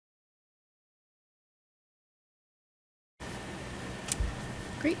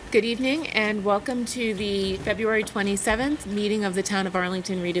Great. Good evening and welcome to the February 27th meeting of the Town of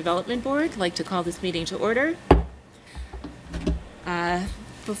Arlington Redevelopment Board. I'd like to call this meeting to order.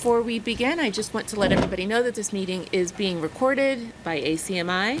 Before we begin, I just want to let everybody know that this meeting is being recorded by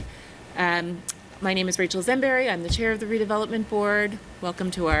ACMi. My name is Rachel Zemberry. I'm the chair of the Redevelopment Board.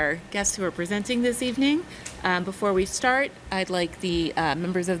 Welcome to our guests who are presenting this evening. Before we start, I'd like the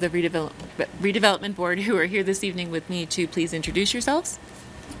members of the Redevelopment Board who are here this evening with me to please introduce yourselves.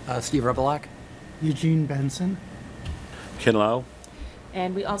 Steve Rebelak. Eugene Benson. Ken Lau.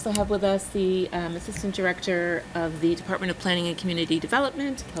 And we also have with us the Assistant Director of the Department of Planning and Community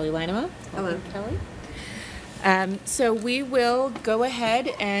Development, Kelly Lynema. Hello. Kelly. So we will go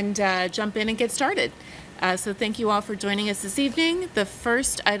ahead and jump in and get started. So thank you all for joining us this evening. The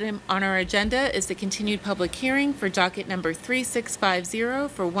first item on our agenda is the continued public hearing for docket number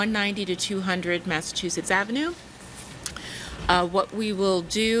 3650 for 190 to 200 Massachusetts Avenue. What we will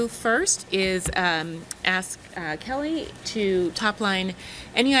do first is ask Kelly to top line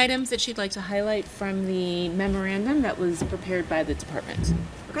any items that she'd like to highlight from the memorandum that was prepared by the department.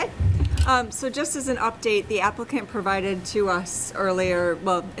 Okay. So just as an update, the applicant provided to us earlier,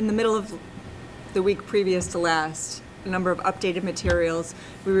 well, in the middle of the week previous to last, a number of updated materials.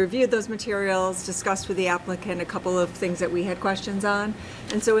 We reviewed those materials, discussed with the applicant a couple of things that we had questions on.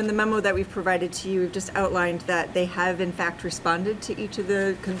 And so in the memo that we've provided to you, we've just outlined that they have in fact responded to each of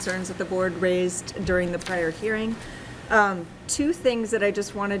the concerns that the board raised during the prior hearing. Two things that I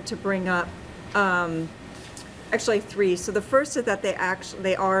just wanted to bring up, actually three. So the first is that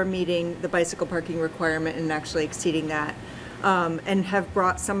they are meeting the bicycle parking requirement and actually exceeding that. And have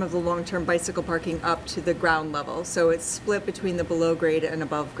brought some of the long-term bicycle parking up to the ground level. So it's split between the below grade and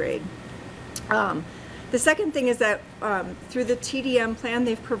above grade. The second thing is that through the TDM plan,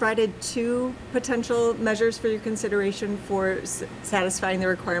 they've provided two potential measures for your consideration for satisfying the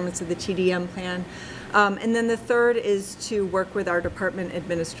requirements of the TDM plan. And then the third is to work with our department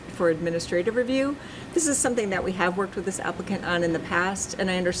for administrative review. This is something that we have worked with this applicant on in the past, and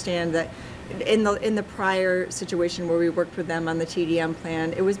I understand that in the prior situation where we worked with them on the TDM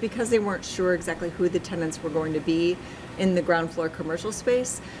plan, it was because they weren't sure exactly who the tenants were going to be in the ground floor commercial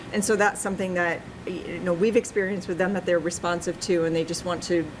space. And so that's something that we've experienced with them that they're responsive to, and they just want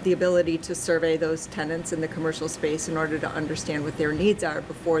the ability to survey those tenants in the commercial space in order to understand what their needs are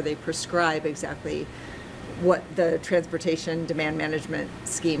before they prescribe exactly what the transportation demand management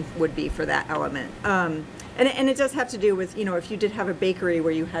scheme would be for that element. And it does have to do with, if you did have a bakery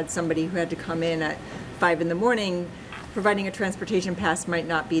where you had somebody who had to come in at 5 in the morning, providing a transportation pass might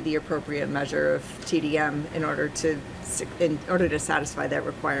not be the appropriate measure of TDM in order to satisfy that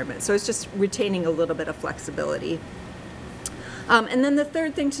requirement. So it's just retaining a little bit of flexibility. And then the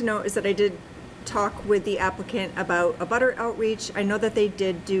third thing to note is that I did talk with the applicant about a butter outreach. I know that they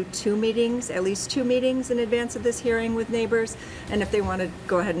did do at least two meetings in advance of this hearing with neighbors. And if they want to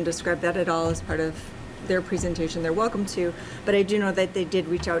go ahead and describe that at all as part of their presentation, they're welcome to. But I do know that they did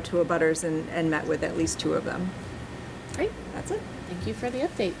reach out to abutters and met with at least two of them. Great. That's it. Thank you for the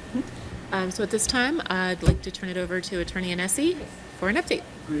update. So at this time, I'd like to turn it over to Attorney Anesi for an update.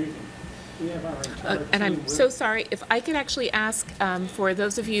 And I'm so sorry, if I could actually ask for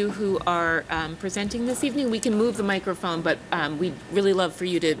those of you who are presenting this evening, we can move the microphone, but we'd really love for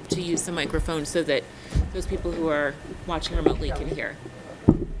you to use the microphone so that those people who are watching remotely can hear.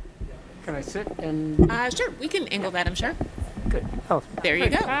 Can I sit and? Sure, we can angle that, I'm sure. Good. Oh, there you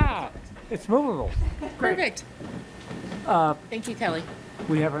go. Ah, it's movable. Perfect. Thank you, Kelly.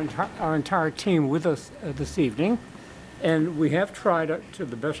 We have our entire team with us this evening, and we have tried to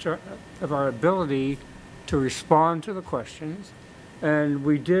the best of our ability to respond to the questions. And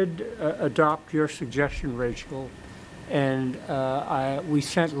we did adopt your suggestion, Rachel, and we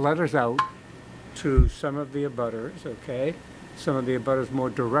sent letters out to some of the abutters, okay? Some of the abutters more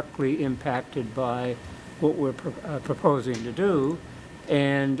directly impacted by what we're proposing to do.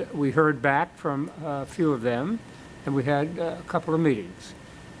 And we heard back from a few of them, and we had a couple of meetings.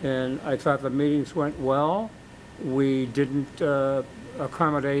 And I thought the meetings went well. We didn't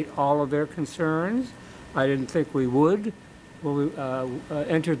accommodate all of their concerns. I didn't think we would when we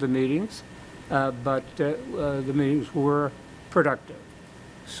entered the meetings, but the meetings were productive.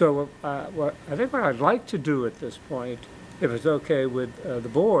 So I think what I'd like to do at this point, if it's okay with the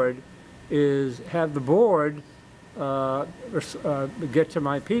board, is have the board get to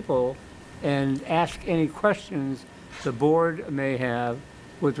my people and ask any questions the board may have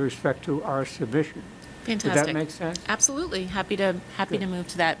with respect to our submission. Fantastic. Does that make sense? Absolutely. Happy to move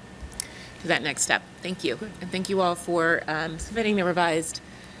to that next step. Thank you. Good. And thank you all for submitting the revised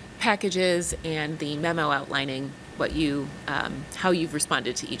packages and the memo outlining what you, how you've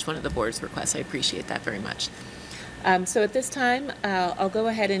responded to each one of the board's requests. I appreciate that very much. So at this time, I'll go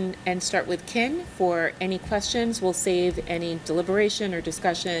ahead and start with Kin for any questions. We'll save any deliberation or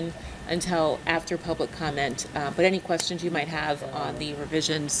discussion until after public comment, but any questions you might have on the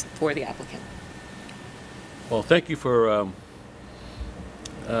revisions for the applicant. Well, thank you for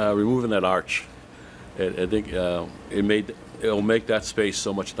removing that arch. I think it'll make that space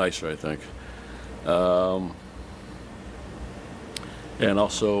so much nicer, I think. And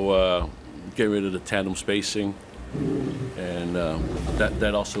also get rid of the tandem spacing. And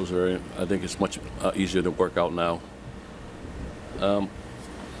that also is very, I think it's much easier to work out now.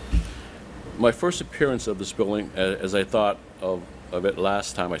 My first appearance of this building, as I thought of it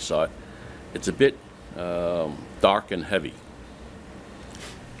last time I saw it, it's a bit dark and heavy.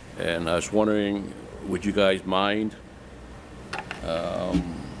 And I was wondering, would you guys mind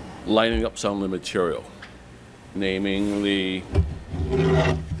lining up some of the material, naming the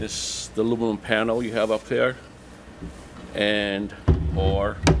aluminum panel you have up there, and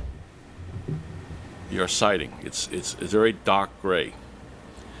or your siding. It's very dark gray.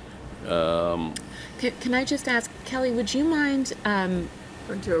 Can I just ask, Kelly, would you mind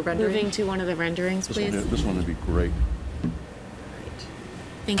moving to one of the renderings, please? This one would be great.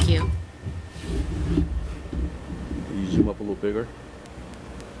 Thank you. Can you zoom up a little bigger?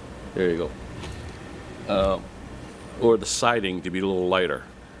 There you go. Or the siding to be a little lighter.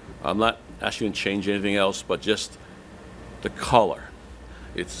 I'm not asking you to change anything else, but just the color.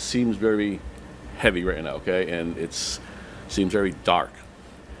 It seems very heavy right now, okay? And it seems very dark.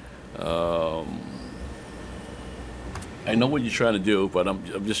 I know what you're trying to do, but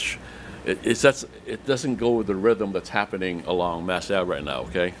I'm just, it doesn't go with the rhythm that's happening along Mass Ave right now,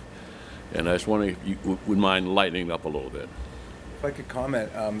 okay? And I was wondering if you would mind lightening up a little bit. If I could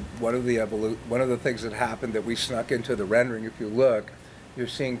comment, one of the things that happened that we snuck into the rendering, if you look, you're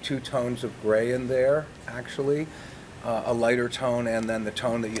seeing two tones of gray in there, actually. A lighter tone and then the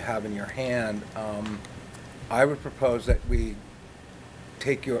tone that you have in your hand. I would propose that we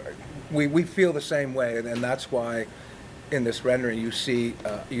take we feel the same way, and that's why in this rendering you see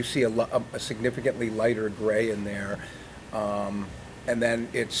a significantly lighter gray in there, and then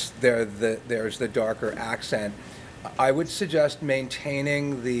there's the darker accent. I would suggest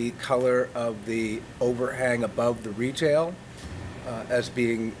maintaining the color of the overhang above the retail. As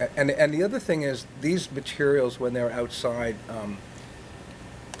being, and the other thing is, these materials when they're outside,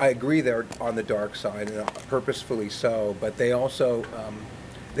 I agree they're on the dark side, and purposefully so, but they also,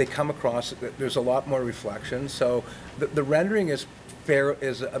 they come across, there's a lot more reflection, so the rendering is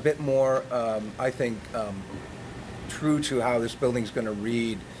a bit more, I think, true to how this building's going to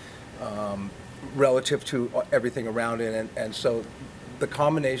read relative to everything around it, and so the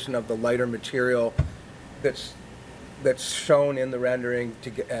combination of the lighter material that's shown in the rendering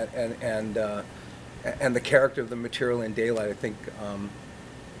and the character of the material in daylight, I think,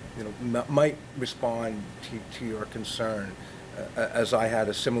 might respond to your concern, as I had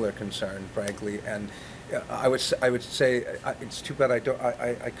a similar concern, frankly. And I would say it's too bad I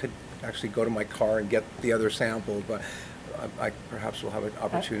could actually go to my car and get the other sample, but I perhaps will have an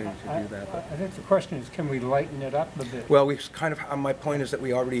opportunity to do that. I think the question is, can we lighten it up a bit? Well, we kind of. My point is that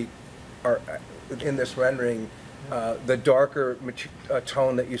we already are in this rendering. The darker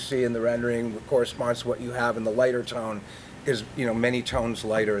tone that you see in the rendering corresponds to what you have, and the lighter tone is, many tones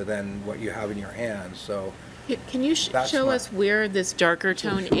lighter than what you have in your hand. So, can you show us where this darker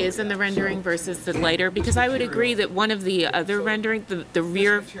tone is in the rendering versus the lighter? Because I would agree that one of the other rendering, the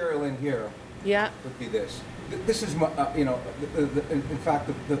rear this material in here, would be this. This is, in fact,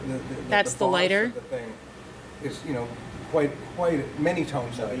 that's the lighter. Of the thing is, quite many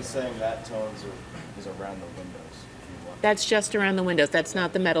tones. So he's saying that tones is around the windows. That's just around the windows. That's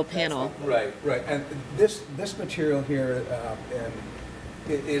not the metal panel. Right. And this material here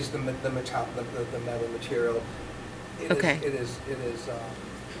is the metal material. Okay. It is.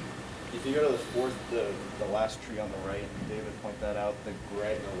 If you go to the last tree on the right, David point that out. The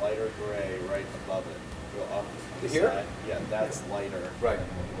lighter gray right above it. Go up the here? side. Yeah, that's lighter. Right. Than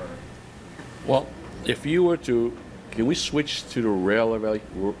what we're. Well, if you were to, can we switch to the rear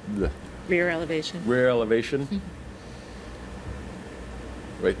elevation? Rear elevation.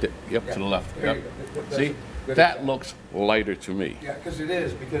 Right there. Yep, to the left. There Yep. you go. See, that looks lighter to me. Yeah, because it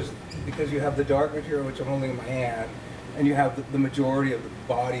is, because you have the dark material, which I'm holding in my hand, and you have the majority of the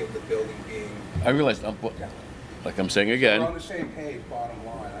body of the building being. I realize, like I'm saying again. We're on the same page, bottom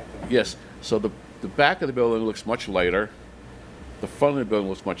line, I think. Yes. So the back of the building looks much lighter. The front of the building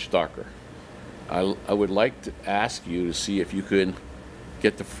looks much darker. I would like to ask you to see if you could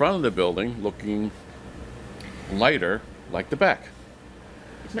get the front of the building looking lighter like the back.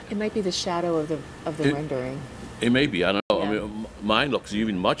 It might be the shadow of the rendering. It may be, I don't know. I Yeah. mean, mine looks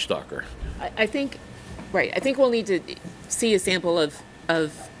even much darker. I think, right, I think we'll need to see a sample of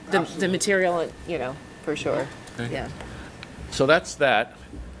the material, you know, for sure. Okay. Yeah. So that's that.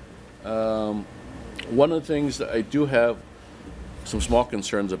 One of the things that I do have some small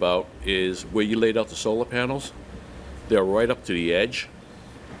concerns about is where you laid out the solar panels. They're right up to the edge.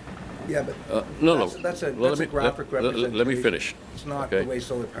 Yeah, but No, that's a Let me- graphic representation. Let me finish. It's not okay? the way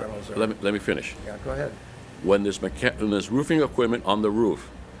solar panels are. Let me finish. Yeah, go ahead. When there's roofing equipment on the roof,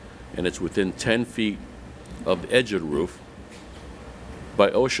 and it's within 10 feet of the edge of the roof,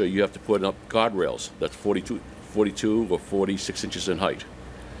 by OSHA, you have to put up guardrails. That's 42 or 46 inches in height.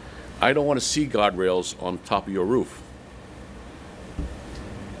 I don't want to see guardrails on top of your roof.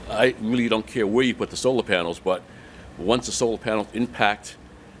 I really don't care where you put the solar panels, but once the solar panels impact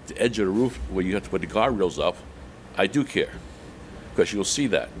the edge of the roof where you have to put the guardrails up, I do care, because you'll see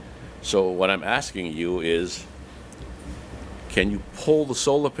that. So what I'm asking you is, can you pull the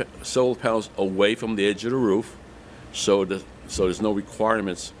solar panels away from the edge of the roof so there's no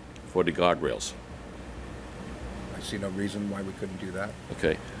requirements for the guardrails? I see no reason why we couldn't do that.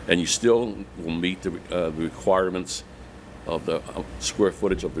 Okay, and you still will meet the requirements of the square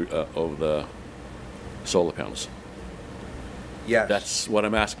footage of the solar panels. Yes. That's what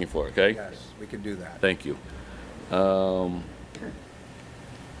I'm asking for, okay? Yes, we can do that. Thank you.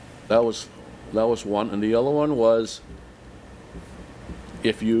 That was one, and the other one was,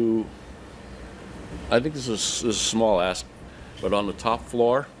 if you, I think this is a small ask, but on the top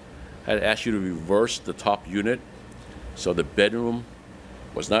floor, I had asked you to reverse the top unit so the bedroom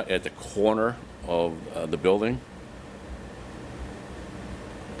was not at the corner of the building.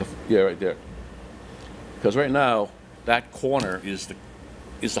 Yeah, right there. Because right now, that corner is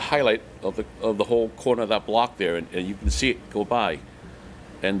the highlight of the whole corner of that block there, and you can see it go by.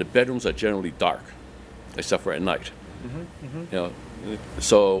 And the bedrooms are generally dark, except for at night. You know,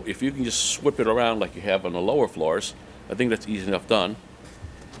 so if you can just swip it around like you have on the lower floors, I think that's easy enough done.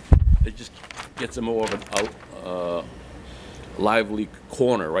 It just gets a more of a lively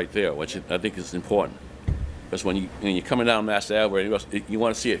corner right there, which I think is important. Because when you're coming down Mass Ave, you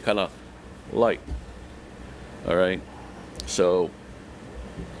want to see it kind of light. All right, so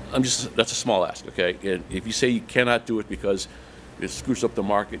that's a small ask, okay? And if you say you cannot do it because it screws up the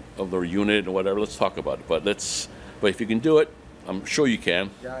market of the unit or whatever, let's talk about it. But if you can do it, I'm sure you can.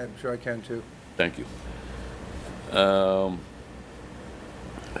 Yeah, I'm sure I can too. Thank you. I'm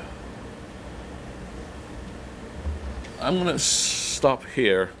going to stop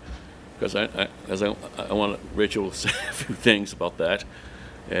here because I want Rachel to say a few things about that,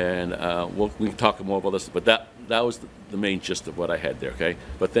 and we can talk more about this. But that was the main gist of what I had there. Okay.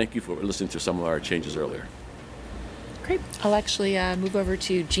 But thank you for listening to some of our changes earlier. Great. I'll actually move over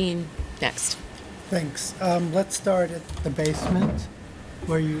to Jean next. Thanks. Let's start at the basement,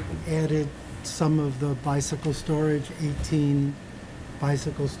 where you added some of the bicycle storage, 18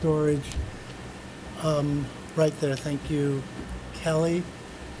 bicycle storage. Right there, thank you, Kelly.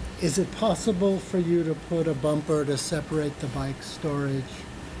 Is it possible for you to put a bumper to separate the bike storage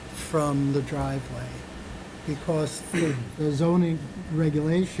from the driveway? Because the zoning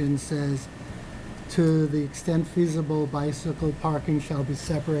regulation says, to the extent feasible, bicycle parking shall be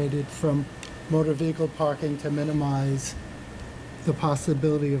separated from motor vehicle parking to minimize the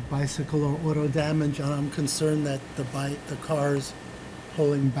possibility of bicycle or auto damage. And I'm concerned that the cars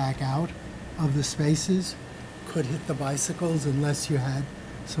pulling back out of the spaces could hit the bicycles unless you had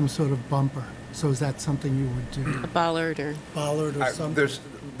some sort of bumper. So is that something you would do? A bollard or something?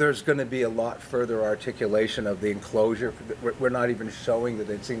 There's going to be a lot further articulation of the enclosure. We're not even showing that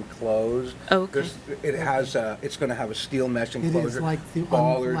it's enclosed. Oh, okay. It's going to have a steel mesh enclosure. It is like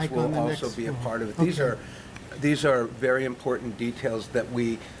Bollards like will on the also next be a floor. part of it. Okay. These are very important details that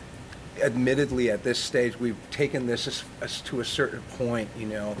we, admittedly, at this stage, we've taken this as to a certain point,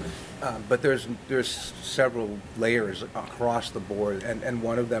 but there's several layers across the board, and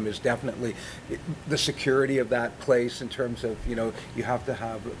one of them is definitely the security of that place in terms of, you have to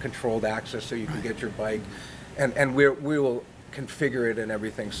have controlled access so you can get your bike, and we will configure it and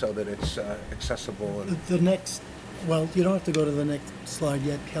everything so that it's accessible. And The next, well, you don't have to go to the next slide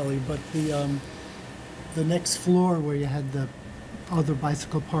yet, Kelly, but the next floor where you had the other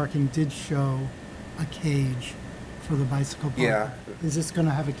bicycle parking did show a cage for the bicycle parking. Yeah. Is this going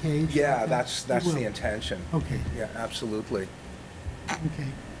to have a cage? yeah, like that? that's It will. the intention. Okay. Yeah, absolutely. Okay.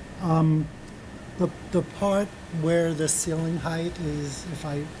 The part where the ceiling height is, if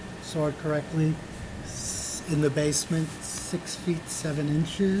I saw it correctly, in the basement, 6 feet 7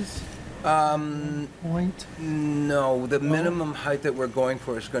 inches. Point? No, the minimum height that we're going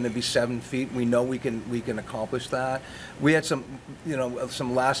for is going to be 7 feet. We know we can accomplish that. We had some,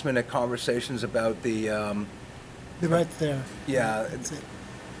 some last minute conversations about the, They're right there. yeah. That's it.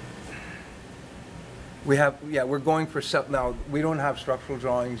 We're going for now, we don't have structural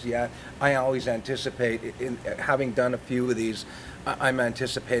drawings yet. I always anticipate, having done a few of these, I'm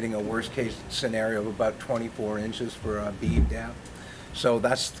anticipating a worst case scenario of about 24 inches for a beam depth. So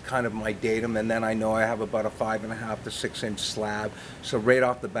that's kind of my datum, and then I know I have about a 5.5 to 6 inch slab. So right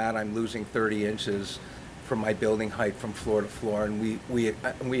off the bat, I'm losing 30 inches from my building height from floor to floor, and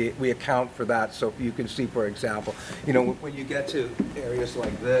we account for that. So if you can see, for example, when you get to areas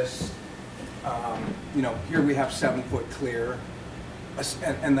like this, here we have 7 foot clear,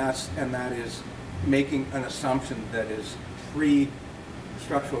 and that is making an assumption that is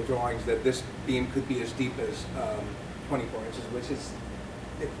pre-structural drawings that this beam could be as deep as 24 inches, which is,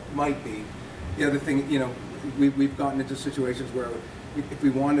 it might be. The other thing, we've gotten into situations where if we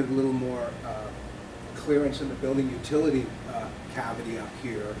wanted a little more clearance in the building utility cavity up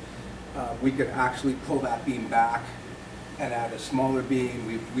here, we could actually pull that beam back and add a smaller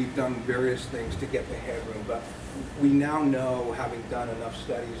beam. We've done various things to get the headroom, but we now know, having done enough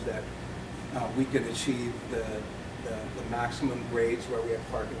studies, that we can achieve the maximum grades where we have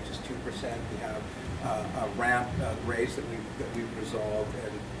parking, which is 2%. We have ramp grades that we've resolved,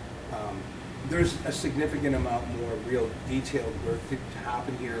 and there's a significant amount more real detailed work to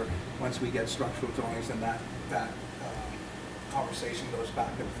happen here once we get structural drawings, and that conversation goes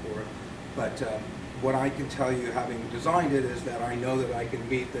back and forth. But what I can tell you, having designed it, is that I know that I can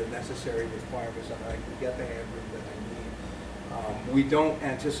meet the necessary requirements and I can get the headroom that I need. We don't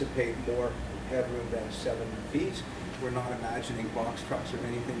anticipate more headroom than 7 feet. We're not imagining box trucks or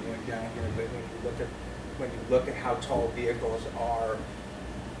anything going down here, but when you look at how tall vehicles are,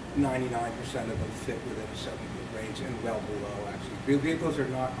 99% of them fit within a 7 foot range and well below, actually. Vehicles are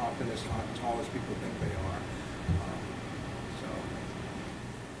not often as tall as people think they are.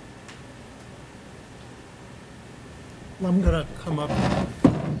 I'm gonna come up,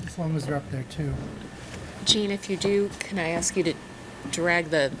 as long as they're up there too. Jean, if you do, can I ask you to drag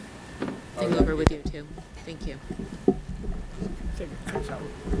the thing over with you too? Thank you.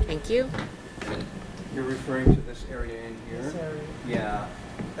 Thank you. You're referring to this area in here? This area.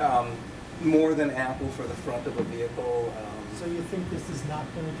 Yeah. More than ample for the front of a vehicle. So you think this is not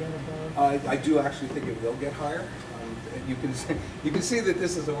gonna get above? I do actually think it will get higher. You can see that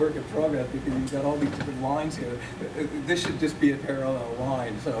this is a work in progress because you've got all these different lines here. This should just be a parallel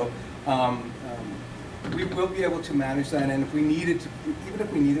line. So we will be able to manage that, and if we needed to, even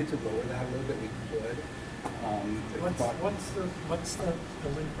if we needed to lower that a little bit, we could. What's the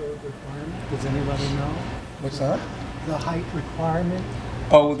link road requirement? Does anybody know? What's that? The height requirement?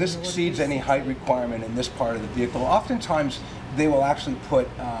 Oh, this exceeds any height requirement in this part of the vehicle. Oftentimes, they will actually put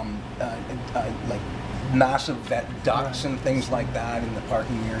like massive vet ducts and things like that in the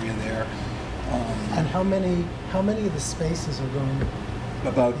parking area there. And how many of the spaces are going?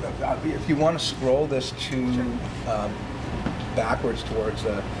 About if you want to scroll this to backwards towards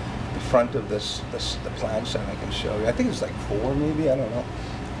the front of the plan set, I can show you. I think it's like 4, maybe. I don't know.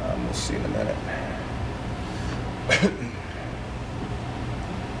 We'll see in a minute.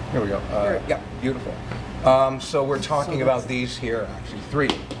 Here we go. Yeah, beautiful. So we're talking about these here, actually 3.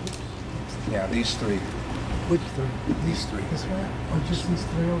 Yeah, these 3. Which 3? These 3. This one? Or just these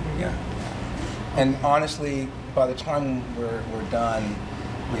 3 over here? Yeah. And honestly, by the time we're done,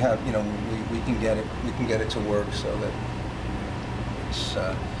 we have, we can get it to work so that it's.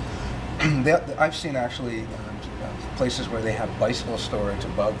 I've seen actually places where they have bicycle storage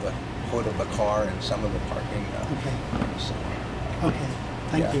above the hood of the car and some of the parking. Okay. So, okay.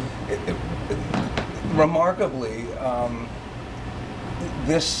 Thank you. Remarkably,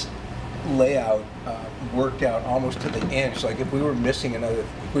 this layout worked out almost to the inch. Like if we were missing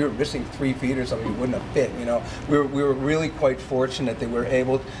 3 feet or something, it wouldn't have fit. We were really quite fortunate that we were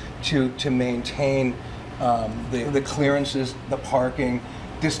able to maintain the clearances, the parking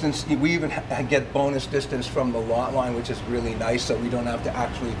distance. We even get bonus distance from the lot line, which is really nice, so we don't have to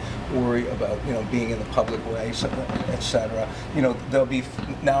actually worry about being in the public way, so, etc. There'll be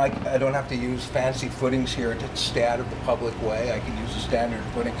now I don't have to use fancy footings here to stay out of the public way. I can use a standard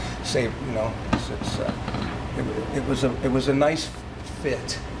footing. Save it was a nice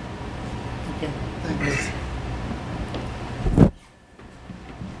fit. Okay, thanks.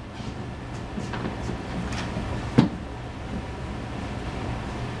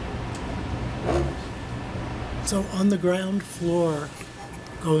 So on the ground floor,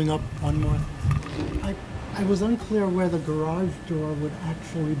 going up one more, I I was unclear where the garage door would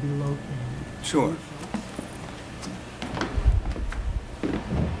actually be located. Sure.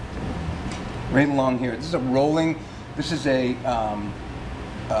 Right along here. This is a rolling, this is a,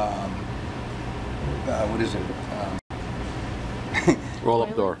 what is it?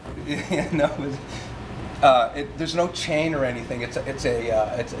 Roll-up door. Yeah, no, there's no chain or anything. It's a the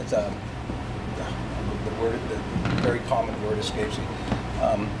word, the very common word escapes me.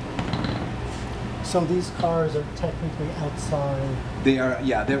 So these cars are technically outside. They are,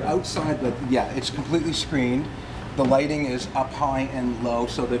 yeah, they're outside, but yeah, it's completely screened. The lighting is up high and low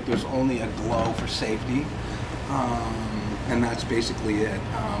so that there's only a glow for safety. And that's basically it.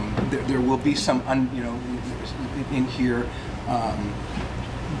 There will be some, in here,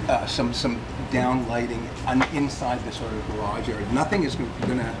 some down lighting inside the sort of garage area. Nothing is going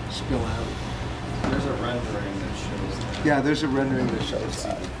to spill out. There's a rendering that shows that. Yeah, there's a rendering that shows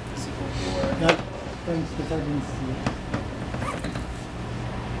that. Physical door. Yeah, thanks, because I didn't see it.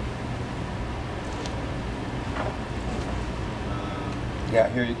 Yeah,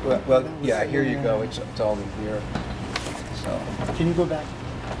 here you yeah, here you go. It's all in here. So Can you go back?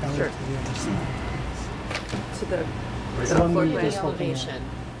 Ellen, Sure. to the other side? To the The one floor we plan. just looked at. elevation.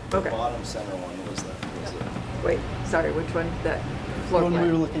 The Okay. bottom center one was the, Wait, sorry, which one? That The floor one we were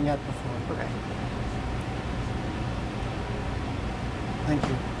plan? looking at before. Okay. Thank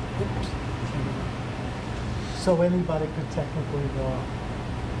you. Oops. So anybody could technically walk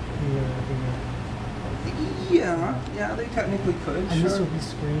here. yeah, they technically could. And this Sure. would be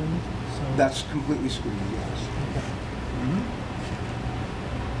screened, so. That's completely screened. Yes. Okay.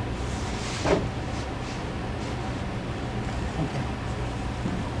 Okay.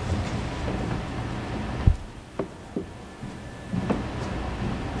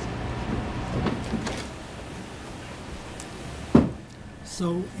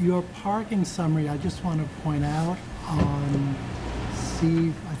 So your parking summary, I just want to point out on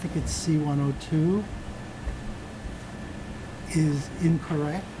I think it's C102, is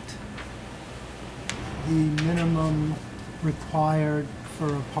incorrect. The minimum required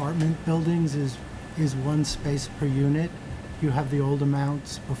for apartment buildings is one space per unit. You have the old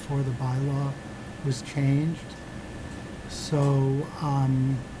amounts before the bylaw was changed. So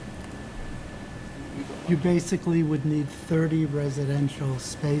you basically would need 30 residential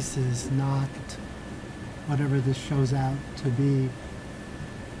spaces, not whatever this shows out to be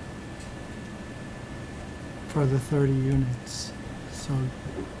for the 30 units. So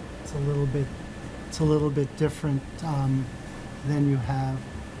it's a little bit different than you have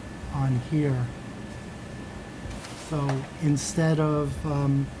on here. So instead of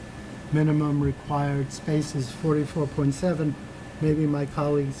minimum required spaces 44.7, maybe my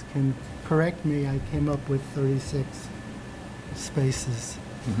colleagues can correct me, I came up with 36 spaces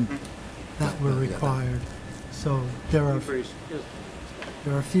that were required. So there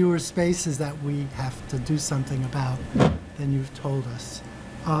are fewer spaces that we have to do something about than you've told us.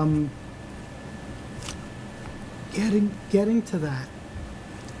 Getting to that,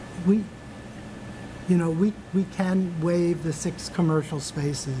 we can waive the 6 commercial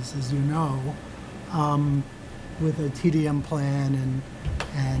spaces, as you know, with a TDM plan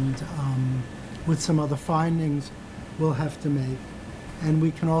and with some other findings we'll have to make. And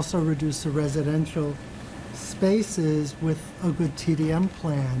we can also reduce the residential spaces with a good TDM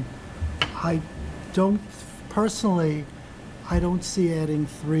plan. Personally, I don't see adding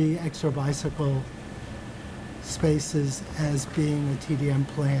 3 extra bicycle spaces as being a TDM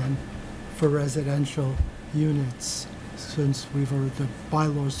plan for residential units, since the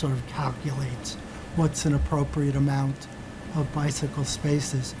bylaw sort of calculates what's an appropriate amount of bicycle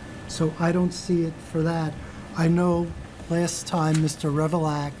spaces. So I don't see it for that. I know last time Mr.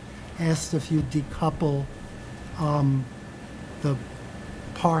 Revelak asked if you decouple the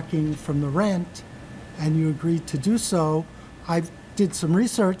parking from the rent, and you agreed to do so. I did some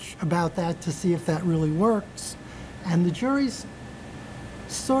research about that to see if that really works, and the jury's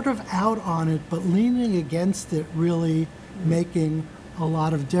sort of out on it, but leaning against it really making a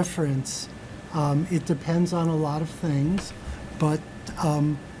lot of difference. It depends on a lot of things, but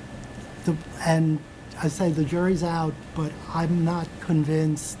and I say the jury's out, but I'm not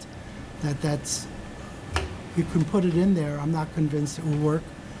convinced that you can put it in there. I'm not convinced it will work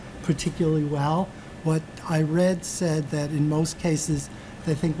particularly well. What I read said that in most cases,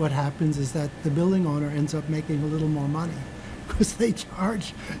 they think what happens is that the building owner ends up making a little more money because they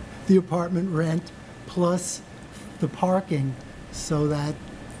charge the apartment rent plus the parking, so that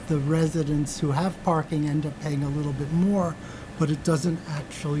the residents who have parking end up paying a little bit more, but it doesn't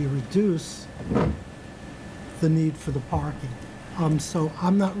actually reduce the need for the parking. So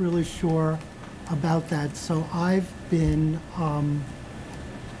I'm not really sure about that. So I've been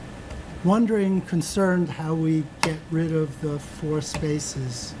wondering, concerned how we get rid of the 4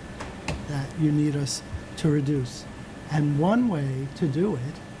 spaces that you need us to reduce. And one way to do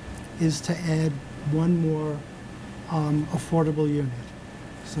it is to add one more affordable unit.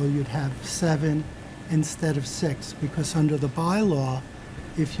 So you'd have 7 instead of 6, because under the bylaw,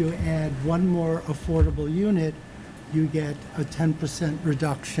 if you add one more affordable unit, you get a 10%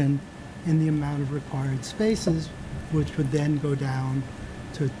 reduction in the amount of required spaces, which would then go down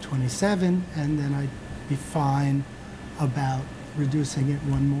to 27, and then I'd be fine about reducing it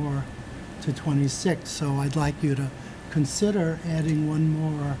one more to 26. So I'd like you to consider adding one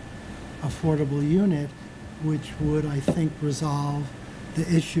more affordable unit, which would, I think, resolve the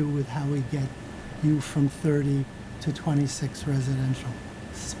issue with how we get you from 30 to 26 residential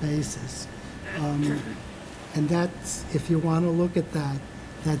spaces. And that's, if you want to look at that,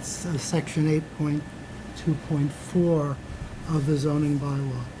 that's section 8.2.4 of the zoning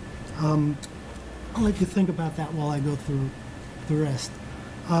bylaw. I'll let you think about that while I go through the rest.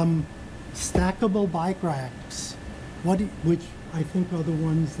 Stackable bike racks, which I think are the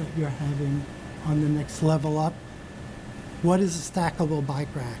ones that you're having on the next level up. What is a stackable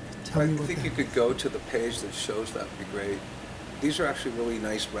bike rack? Tell me what I think you could go to the page that shows that would be great. These are actually really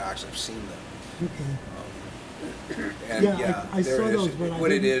nice racks. I've seen them. Okay. And Yeah, I there saw it is. those, but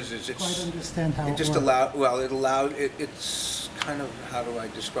What I it didn't is quite it's understand how it it just works. it's kind of, how do I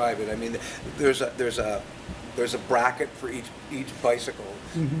describe it? I mean, there's a bracket for each bicycle,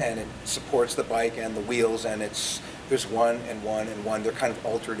 and it supports the bike and the wheels, and there's one and one and one. They're kind of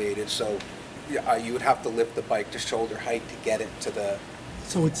alternated, so you would have to lift the bike to shoulder height to get it to the.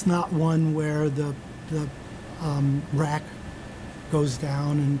 So it's not one where the rack goes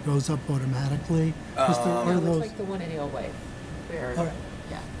down and goes up automatically? 'Cause there are No, it's those. like the one in the old way, where, All right.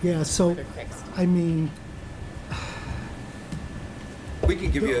 yeah, Yeah, so, they're fixed. I mean, We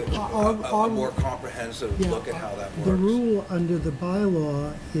can give you a Our- more comprehensive yeah, look at how that works. the rule under the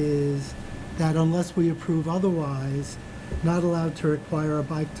bylaw is that unless we approve otherwise, not allowed to require a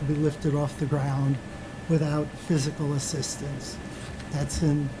bike to be lifted off the ground without physical assistance. That's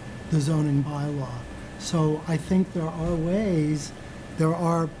in the zoning bylaw. So I think there are ways, there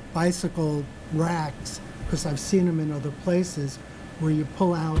are bicycle racks, because I've seen them in other places, where you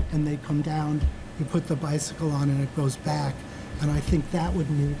pull out and they come down, you put the bicycle on and it goes back. And I think that would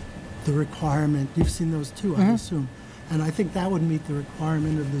meet the requirement. You've seen those too, I assume. And I think that would meet the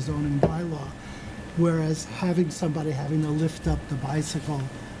requirement of the zoning bylaw. Whereas having somebody having to lift up the bicycle,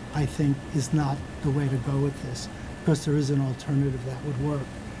 I think, is not the way to go with this, because there is an alternative that would work.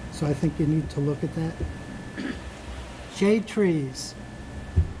 So I think you need to look at that. Shade trees.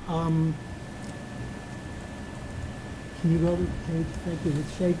 Can you go to page, thank you,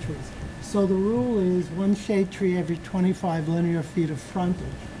 with shade trees. So the rule is one shade tree every 25 linear feet of frontage.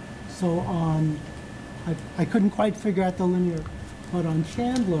 So I couldn't quite figure out the linear, but on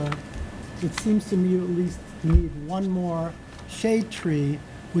Chandler, it seems to me you at least need one more shade tree,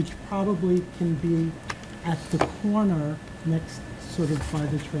 which probably can be at the corner next, sort of by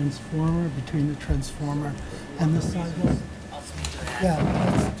the transformer, between the transformer and the sidewalk. Yeah,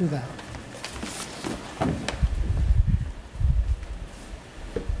 let's do that.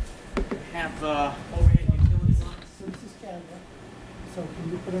 Have overhead utilities on? So this is Chandler. So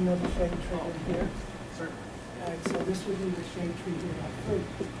can you put another shade tree in here? Sure. All right, so this would be the shade tree here.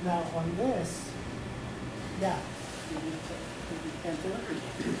 Now on this, yeah. You can't do it?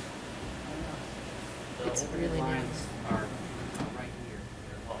 It's really lines narrow. are right here.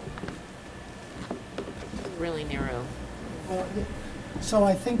 They're low. Really narrow. Well, so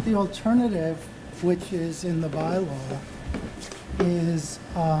I think the alternative, which is in the bylaw, is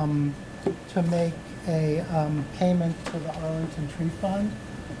to make a payment to the Arlington Tree Fund.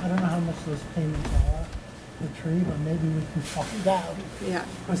 I don't know how much those payments are, the tree, but maybe we can find out. Yeah.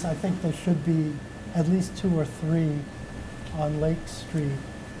 Because I think there should be at least 2 or 3 on Lake Street,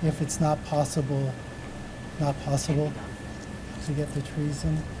 if it's not possible to get the trees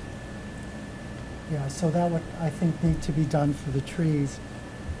in. Yeah, so that would, I think, need to be done for the trees.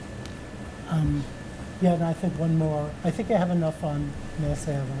 Yeah, and I think one more, I think I have enough on Mass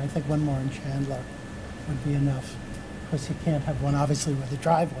Ave, and I think one more in Chandler would be enough, because you can't have one, obviously, where the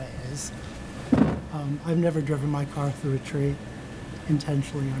driveway is. I've never driven my car through a tree,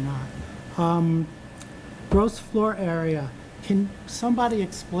 intentionally or not. Gross floor area. Can somebody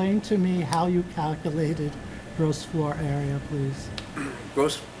explain to me how you calculated gross floor area, please?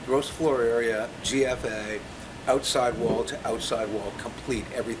 Gross floor area, GFA, outside wall to outside wall, complete,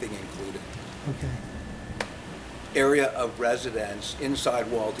 everything included. Okay. area of residence, inside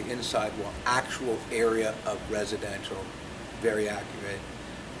wall to inside wall, actual area of residential, very accurate.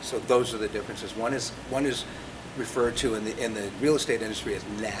 So those are the differences. One is referred to in the real estate industry as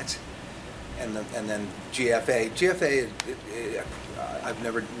net, and then GFA. GFA, I've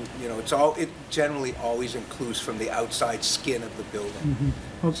never, it generally always includes from the outside skin of the building.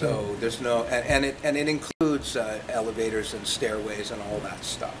 Mm-hmm. Okay. So there's no, and it includes elevators and stairways and all that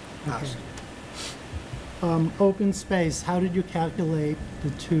stuff. Okay. Open space, how did you calculate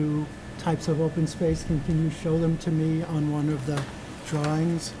the two types of open space? Can you show them to me on one of the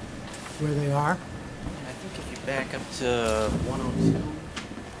drawings where they are? I think if you back up to 102.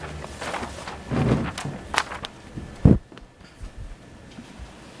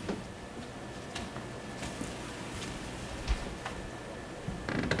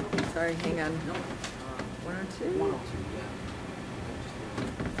 Sorry, hang on. 102? 102, yeah.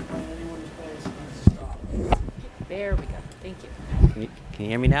 There we go. Thank you. Can you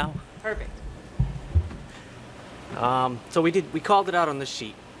hear me now? Perfect. So we called it out on this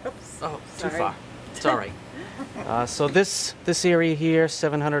sheet. Oops. Oh, too Sorry. far. It's all right. So this area here,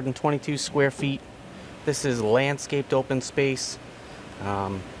 722 square feet. This is landscaped open space.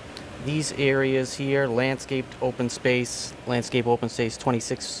 These areas here, landscaped open space,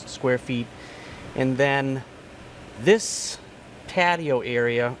 26 square feet. And then this patio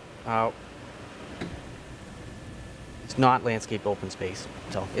area, it's not landscaped open space.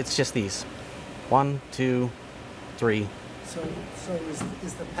 So it's just these. 1, 2, 3. So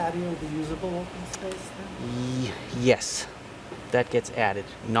is the patio the usable open space then? Yes, that gets added.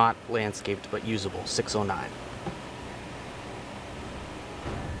 Not landscaped, but usable, 609.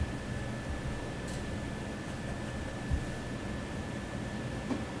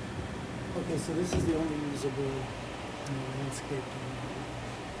 Okay, so this is the only usable landscape.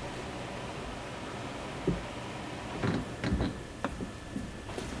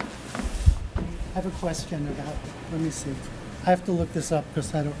 I have a question about, let me see. I have to look this up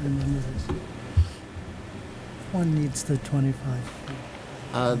because I don't remember this. One needs the 25 feet.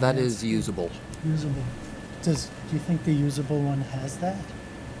 That is usable. Usable. Do you think the usable one has that?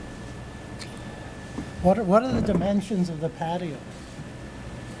 What are the dimensions of the patio?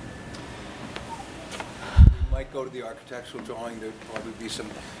 You might go to the architectural drawing, there'd probably be some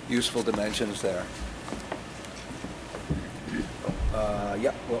useful dimensions there.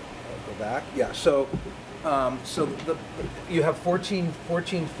 Yeah, well, I'll go back. Yeah, so you have 14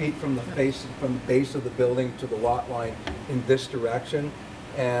 feet from the base of the building to the lot line in this direction,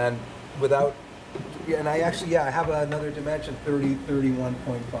 and I have another dimension,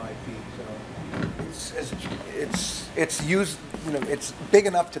 31.5 feet. So it's used, it's big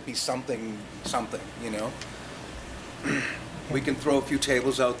enough to be something. We can throw a few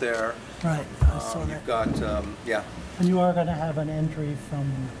tables out there. Right, I saw that. You've got, yeah. And you are going to have an entry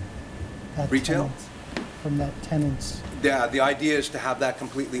from that Retail? tenants, from that tenant's. Yeah, the idea is to have that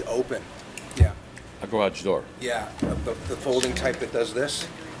completely open. Yeah, A garage door. yeah, the folding type that does this.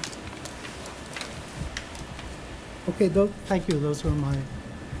 Okay, thank you. Those were my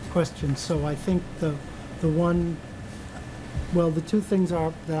questions. So I think the two things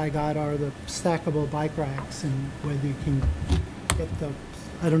that I got are the stackable bike racks and whether you can get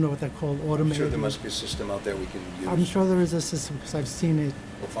I don't know what they're called, I'm automated. sure there must be a system out there we can use. I'm sure there is a system because I've seen it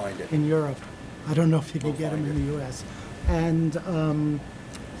We'll find it. in Europe. I don't know if you can We'll get them find in the U.S.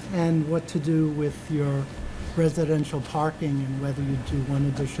 And what to do with your residential parking and whether you do one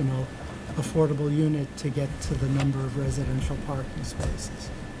additional affordable unit to get to the number of residential parking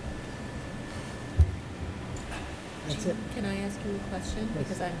spaces. That's it. Can I ask you a question? Yes.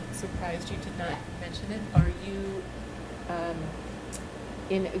 Because I'm surprised you did not mention it. Are you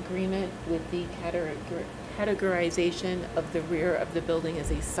in agreement with the categorization of the rear of the building as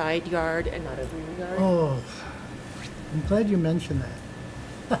a side yard and not a rear yard? Oh, I'm glad you mentioned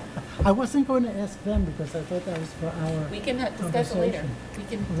that. I wasn't going to ask them because I thought that was for our We can discuss it later. conversation. We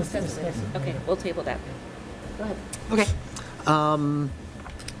can Let's discuss it later. discuss it Okay, later. we'll table that. Go ahead. Okay.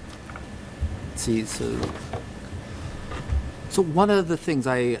 Let's see. So one of the things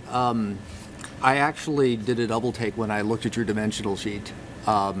I actually did a double take when I looked at your dimensional sheet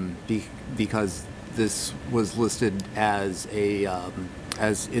because this was listed as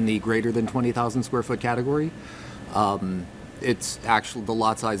as in the greater than 20,000 square foot category. It's actually, the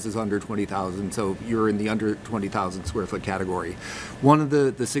lot size is under 20,000, so you're in the under 20,000 square foot category. One of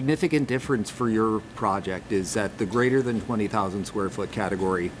the significant difference for your project is that the greater than 20,000 square foot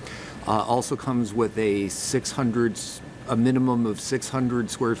category also comes with a minimum of 600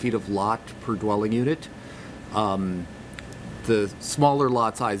 square feet of lot per dwelling unit. the smaller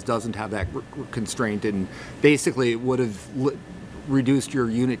lot size doesn't have that constraint, and basically it would have reduced your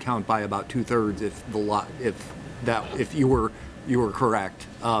unit count by about 2/3 if you were correct.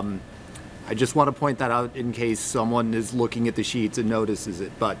 I just want to point that out in case someone is looking at the sheets and notices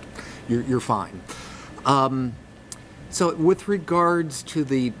it, but you're fine. So with regards to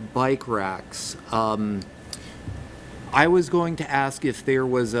the bike racks, I was going to ask if there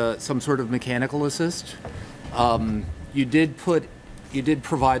was some sort of mechanical assist. You did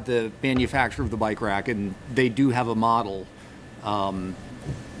provide the manufacturer of the bike rack, and they do have a model.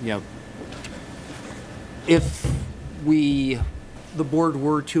 If the board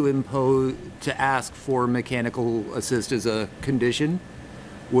were to ask for mechanical assist as a condition,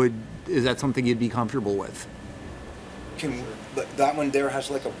 is that something you'd be comfortable with? That one there has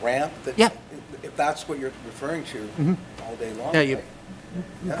like a ramp? Yeah. If that's what you're referring to, all day long? Yeah, you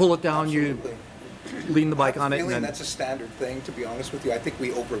right? pull it down, absolutely. you lean the bike on it, and feeling then... that's a standard thing, to be honest with you. I think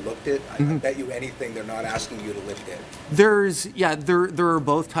we overlooked it. I bet you anything they're not asking you to lift it. There are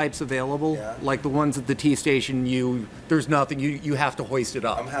both types available. Yeah. Like the ones at the T station, there's nothing, you have to hoist it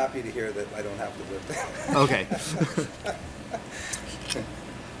up. I'm happy to hear that I don't have to lift it. Okay.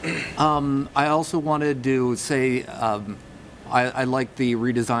 I also wanted to say, I like the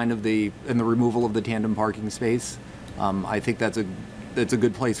redesign and the removal of the tandem parking space. I think that's a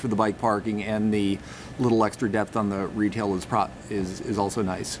good place for the bike parking, and the little extra depth on the retail is also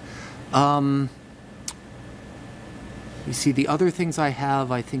nice. You see, the other things I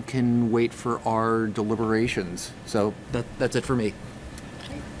have, I think, can wait for our deliberations. So that's it for me.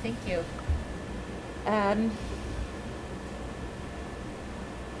 Okay, thank you.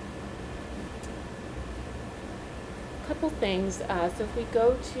 Couple things. So if we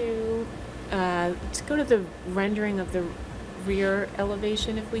go to the rendering of the rear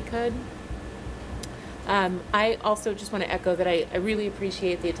elevation, if we could. I also just want to echo that I really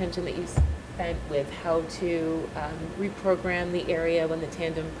appreciate the attention that you spent with how to reprogram the area when the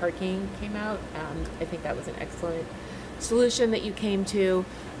tandem parking came out. I think that was an excellent solution that you came to.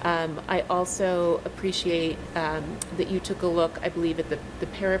 I also appreciate that you took a look, I believe, at the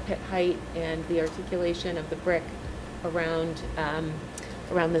parapet height and the articulation of the brick around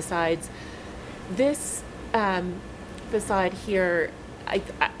the sides. This facade here,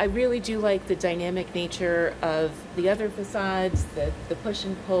 I really do like the dynamic nature of the other facades, the push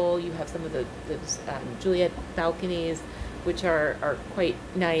and pull. You have some of those Juliet balconies, which are quite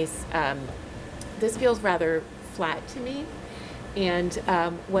nice. This feels rather flat to me, and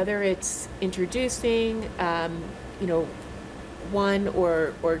whether it's introducing, one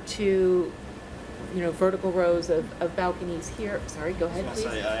or two, vertical rows of balconies here. Sorry, go ahead, please.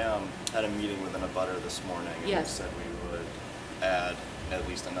 I had a meeting with an abutter this morning. Yes. And said we would add at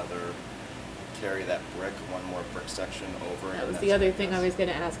least carry that brick, one more brick section over. That was the other thing I was going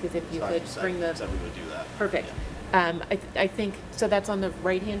to ask, is if you could bring the... Said we would do that. Perfect. Yeah. I think, so that's on the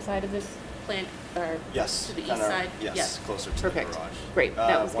right-hand side of this plant, or yes, to the east side? Yes, closer to Perfect. the garage. Great.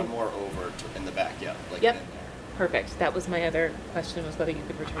 That was one more over in the back, yeah. Like yep. in there. Perfect. That was my other question, was whether you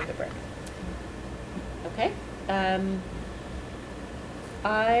could return the brick. Okay.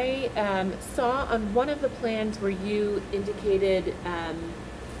 I saw on one of the plans where you indicated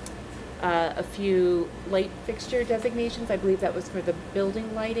a few light fixture designations. I believe that was for the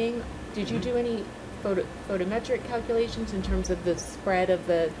building lighting. Did you do any photometric calculations in terms of the spread of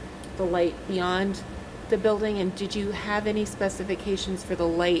the light beyond the building? And did you have any specifications for the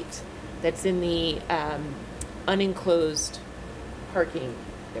light that's in the unenclosed parking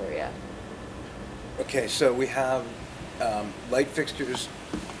area? Okay, so we have light fixtures.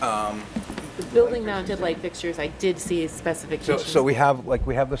 The building mounted light fixtures, I did see specifications. So we have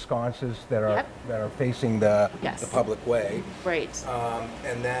the sconces that are Yep. that are facing the Yes. public way. Right.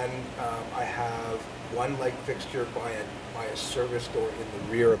 And then I have one light fixture by a service door in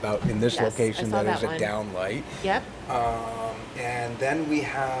the rear, about in this Yes, location, I saw that is that a one. down light. Yep. And then we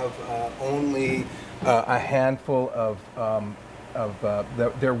have only a handful of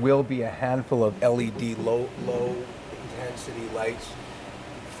there will be a handful of LED low intensity lights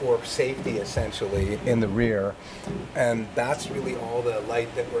for safety, essentially, in the rear, and that's really all the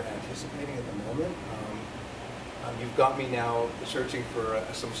light that we're anticipating at the moment. You've got me now searching for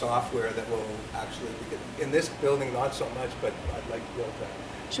some software that will actually, in this building not so much, but I'd like to be able to,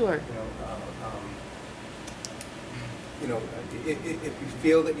 Sure. if you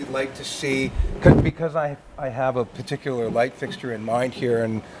feel that you'd like to see, because I have a particular light fixture in mind here,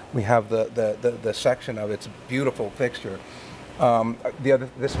 and we have the section of it. It's a beautiful fixture.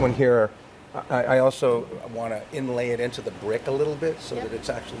 This one here I also want to inlay it into the brick a little bit so Yep. that it's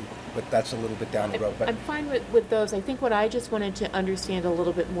actually, but that's a little bit down the road. But I'm fine with those. I think what I just wanted to understand a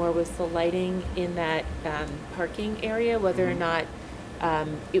little bit more was the lighting in that parking area, whether or not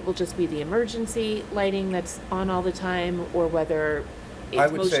it will just be the emergency lighting that's on all the time, or whether I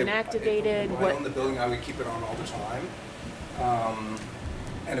it's would say motion activated. When I own the building, I would keep it on all the time.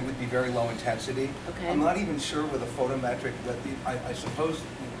 And it would be very low intensity. Okay. I'm not even sure with a photometric, but I suppose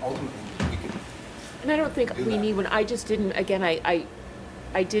ultimately we could. And I don't think do we that. need one. I just didn't, again,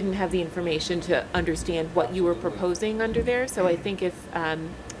 I didn't have the information to understand what you were Absolutely. proposing under there. So I think if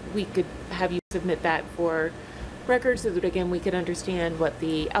we could have you submit that for record so that, again, we could understand what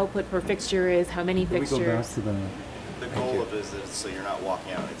the output per fixture is, how many Can we go back fixtures. to the, The goal of it is that so you're not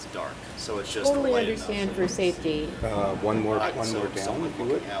walking out, it's dark, so it's just Totally light enough understand so for you can see. safety. One more So down, someone if you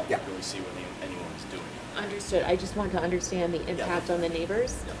would. looking out Yeah. can really see what anyone's doing. Understood. I just want to understand the impact on the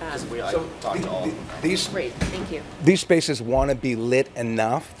neighbors. I So talked to all of them. these Great, thank you. these spaces want to be lit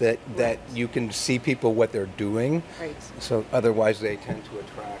enough that you can see people what they're doing. Right. So otherwise, they tend to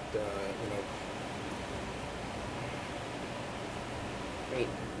attract, Great.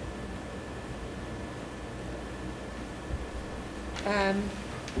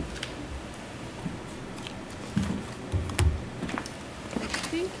 I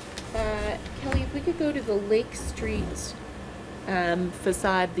think, Kelly, if we could go to the Lake Street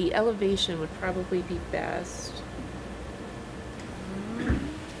facade, the elevation would probably be best.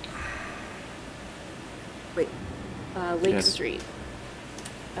 Wait, Lake Yes. Street.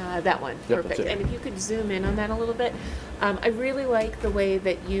 That one, Yep, that's perfect. it. And if you could zoom in on that a little bit. I really like the way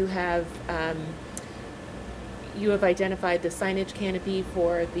that you have identified the signage canopy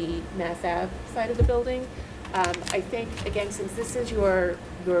for the Mass Ave side of the building. I think, again, since this is your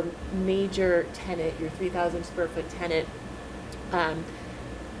major tenant, your 3,000 square foot tenant,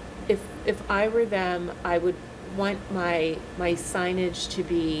 if I were them, I would want my signage to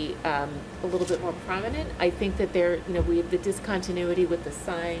be a little bit more prominent. I think that we have the discontinuity with the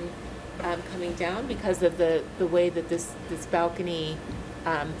sign coming down because of the way that this balcony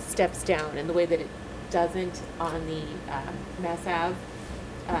steps down and the way that it doesn't on the Mass Ave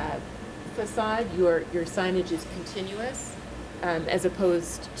facade. Your signage is continuous as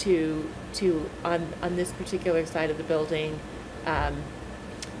opposed to on this particular side of the building.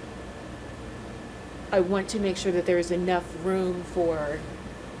 I want to make sure that there is enough room for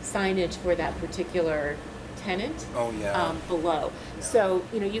signage for that particular tenant. Oh, yeah. Below. So,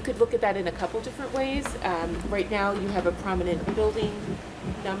 you could look at that in a couple different ways. Right now, you have a prominent building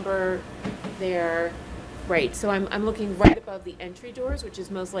number there. Right, so I'm looking right above the entry doors, which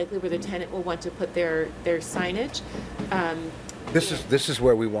is most likely where the tenant will want to put their signage. This is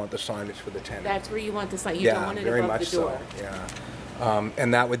where we want the signage for the tenant. That's where you want the sign. You don't want it very above much the door. so. Yeah.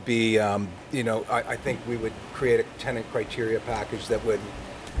 And that would be, I think we would create a tenant criteria package that would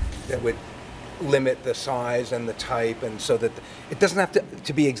limit the size and the type, and so that it doesn't have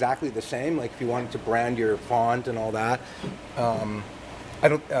to be exactly the same. Like if you wanted to brand your font and all that,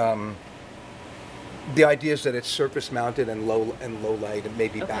 the idea is that it's surface mounted and low light and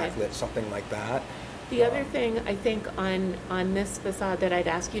maybe Okay. backlit, something like that. The other thing I think on this facade that I'd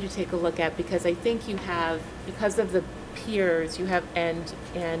ask you to take a look at, because I think you have, because of the piers you have and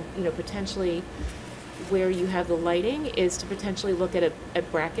potentially where you have the lighting is to potentially look at a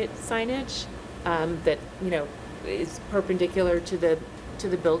bracket signage that is perpendicular to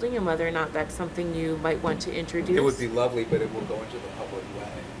the building, and whether or not that's something you might want to introduce. It would be lovely, but it will go into the public way.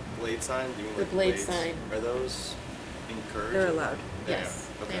 Blade sign? Do you mean The like blade blades? sign. Are those encouraged? they're allowed. Yes,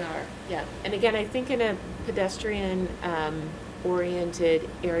 Okay. they are. Yeah, and again, I think in a pedestrian oriented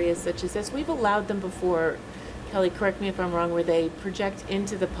areas such as this, we've allowed them before. Kelly, correct me if I'm wrong, where they project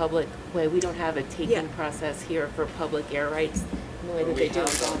into the public way. We don't have a taking Yeah. process here for public air rights in the way that We they do in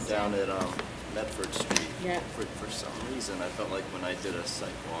have them Boston. down at Medford Street. Yeah. For some reason, I felt like when I did a site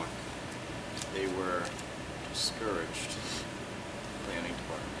walk, they were discouraged. Planning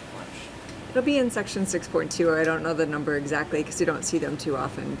department lunch. It'll be in section 6.2. I don't know the number exactly because you don't see them too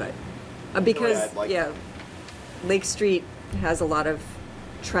often, but because I'd like that. Lake Street has a lot of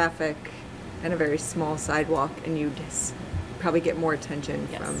traffic and a very small sidewalk, and you'd probably get more attention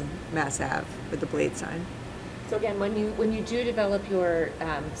Yes. from Mass Ave with the blade sign. So again, when you do develop your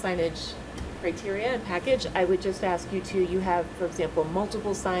signage criteria and package, I would just ask you you have, for example,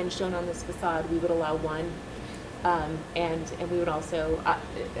 multiple signs shown on this facade. We would allow one. And we would also,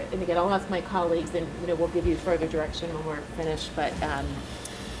 and again, I'll ask my colleagues, and we'll give you further direction when we're finished. But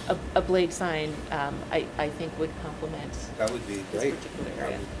a blade sign, I think, would complement That would be this great. particular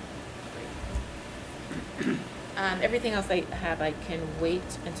area. Everything else I have, I can wait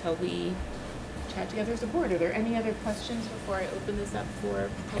until we chat together as a board. Are there any other questions before I open this up for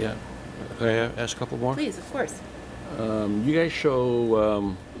public? Yeah. Can I ask a couple more? Please, of course. You guys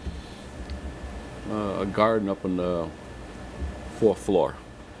show a garden up on the fourth floor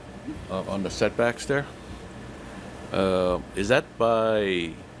on the setbacks there. Is that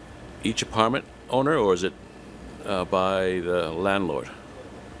by each apartment owner or is it by the landlord?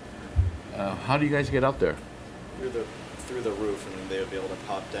 How do you guys get up there? Through the roof, and then they would be able to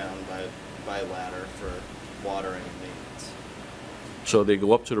pop down by ladder for watering and maintenance. So they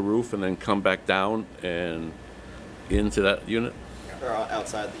go up to the roof and then come back down and into that unit? Or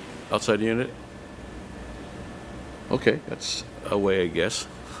outside the unit. Outside the unit? Okay, that's a way, I guess.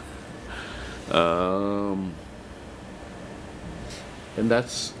 And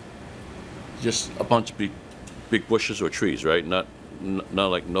that's just a bunch of big bushes or trees, right? Not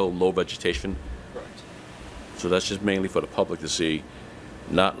like no low vegetation. Correct. So that's just mainly for the public to see,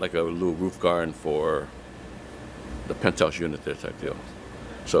 not like a little roof garden for the penthouse unit there type deal.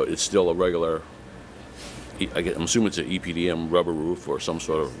 So it's still a regular, I'm assuming it's an EPDM rubber roof or some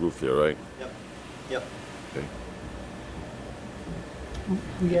sort of roof there, right? Yep. Yep. Okay.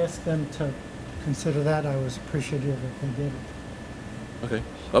 We asked them to consider that. I was appreciative if they did it. Okay.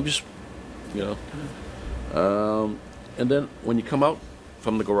 I'm just, and then when you come out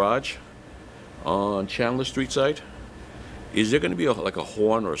from the garage on Chandler Street side, is there going to be like a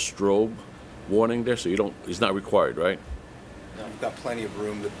horn or a strobe warning there? So it's not required, right? No, we've got plenty of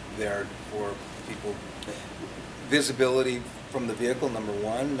room there for people. Visibility from the vehicle, number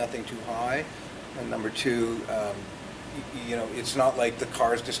one, nothing too high. And number two, it's not like the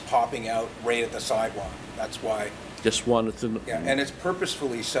car's just popping out right at the sidewalk. That's why. Just wanted to know. Yeah, and it's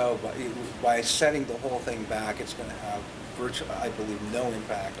purposefully so. By setting the whole thing back, it's going to have virtually, I believe, no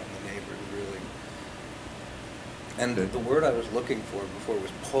impact on the neighborhood, really. And Okay. the word I was looking for before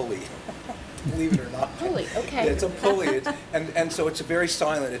was pulley. Believe it or not. Pulley, okay. Yeah, it's a pulley. And so it's very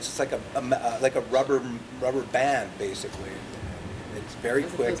silent. It's just like a rubber band, basically. It's very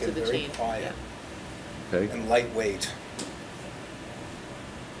As quick opposed to and the very chain, quiet Okay. and lightweight.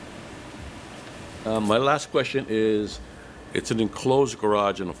 My last question is, it's an enclosed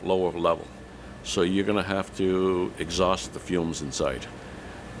garage on a lower level, so you're going to have to exhaust the fumes inside.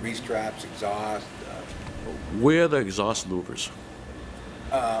 Grease traps, exhaust. Where are the exhaust louvers?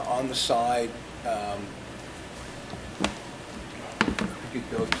 On the side, if you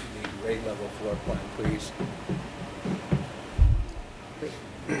could go to the grade level floor plan, please.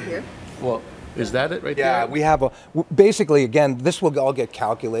 Here? Well, is that it right there? Yeah, we have basically, again, this will all get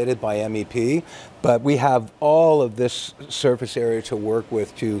calculated by MEP, but we have all of this surface area to work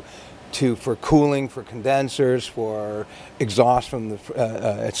with for cooling, for condensers, for exhaust from the,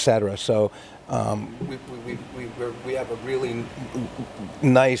 et cetera. So we have a really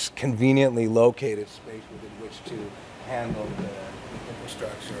nice, conveniently located space within which to handle the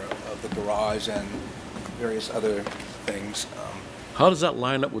infrastructure of the garage and various other things. How does that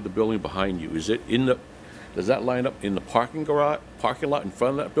line up with the building behind you? Is it does that line up in the parking lot in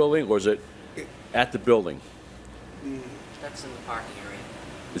front of that building, or is it at the building? That's in the parking area.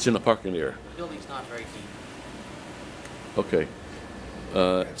 It's in the parking area. The building's not very deep. Okay.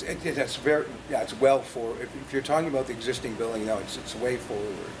 It's well forward. If you're talking about the existing building, no, it's way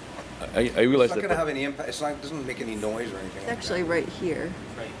forward. I It's realize not that. going to have any impact. It doesn't make any noise or anything. It's like actually that. right here.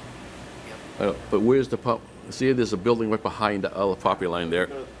 Right. But where's the see? There's a building right behind the other property line there.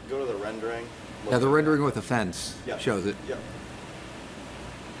 Go to the rendering. Yeah, the rendering with the fence Yeah. shows it. Yep.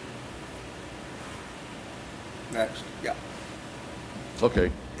 Next, yeah,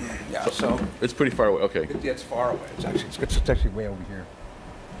 Okay. yeah. So It's pretty far away. Okay. it's far away. It's actually way over here.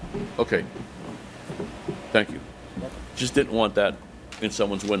 Okay. Thank you. Just didn't want that in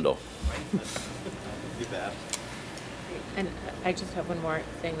someone's window. You bet. And I just have one more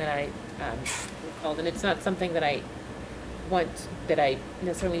thing that I recalled, and it's not something that I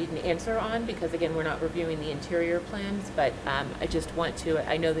necessarily need an answer on, because again, we're not reviewing the interior plans, but I just want to,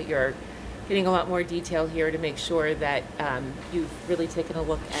 I know that you're getting a lot more detail here to make sure that you've really taken a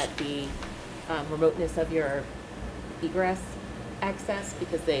look at the remoteness of your egress access,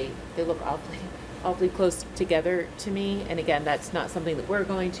 because they look awfully close together to me, and again, that's not something that we're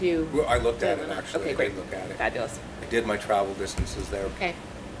going to. Well, I looked at it, actually. Okay, I great. did look at it. Fabulous. I did my travel distances there. Okay.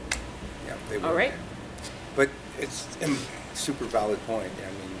 Yeah, they were All right. there. But it's a super valid point. I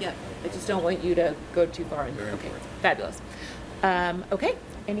mean, Yeah, I just don't want you to go too far. Very Okay, important. fabulous. Okay,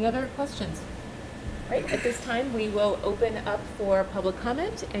 any other questions? Right, at this time, we will open up for public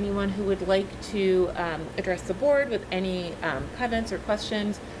comment. Anyone who would like to address the board with any comments or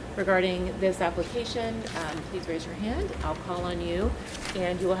questions regarding this application, please raise your hand. I'll call on you,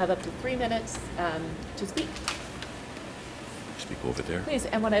 and you will have up to 3 minutes to speak. Speak over there. Please,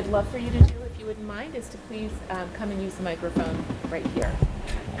 and what I'd love for you to do, if you wouldn't mind, is to please come and use the microphone right here.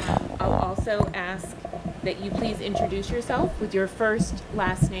 I'll also ask that you please introduce yourself with your first,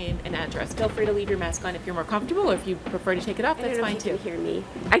 last name, and address. Feel free to leave your mask on if you're more comfortable, or if you prefer to take it off, that's fine too. You can hear me.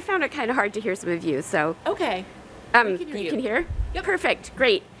 I found it kind of hard to hear some of you, so. Okay. You can hear? Yep. Perfect,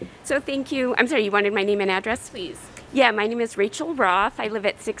 great. So thank you. I'm sorry, you wanted my name and address? Please. Yeah, my name is Rachel Roth. I live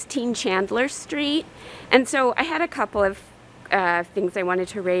at 16 Chandler Street. And so I had a couple of things I wanted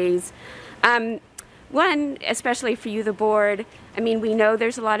to raise. One, especially for you, the board, I mean, we know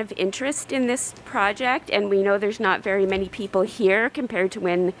there's a lot of interest in this project, and we know there's not very many people here compared to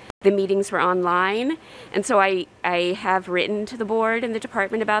when the meetings were online. And so I have written to the board and the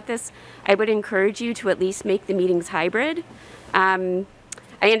department about this. I would encourage you to at least make the meetings hybrid. I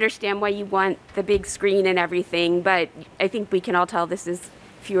understand why you want the big screen and everything, but I think we can all tell this is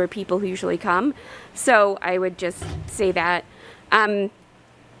fewer people who usually come. So I would just say that.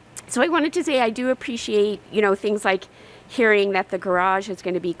 So I wanted to say I do appreciate, you know, things like hearing that the garage is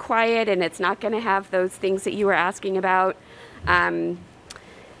going to be quiet and it's not going to have those things that you were asking about.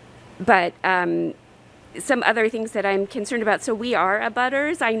 But some other things that I'm concerned about. So we are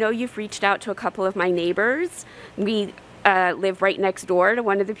abutters. I know you've reached out to a couple of my neighbors. We live right next door to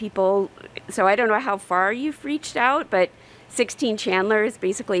one of the people. So I don't know how far you've reached out, but 16 Chandler is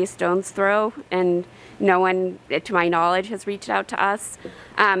basically a stone's throw, and no one, to my knowledge, has reached out to us.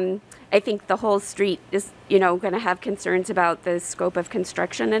 I think the whole street is, you know, going to have concerns about the scope of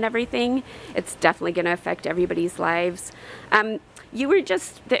construction and everything. It's definitely going to affect everybody's lives.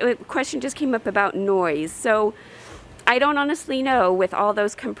 The question just came up about noise. So I don't honestly know, with all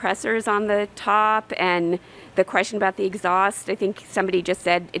those compressors on the top and the question about the exhaust. I think somebody just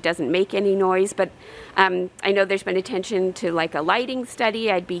said it doesn't make any noise, but I know there's been attention to like a lighting study.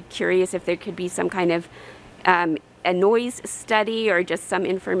 I'd be curious if there could be some kind of a noise study or just some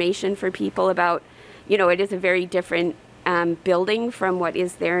information for people about, you know, it is a very different building from what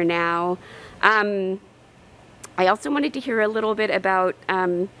is there now. I also wanted to hear a little bit about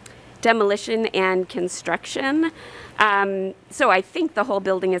demolition and construction. So I think the whole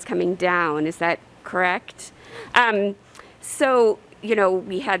building is coming down. Is that correct? So, you know,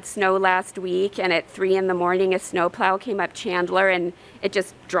 we had snow last week, and at 3 in the morning, a snowplow came up Chandler, and it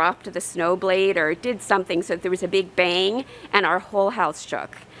just dropped the snow blade, or it did something, so there was a big bang, and our whole house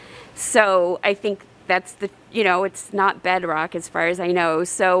shook. So I think that's the, you know, it's not bedrock as far as I know.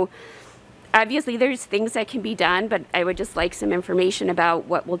 So obviously there's things that can be done, but I would just like some information about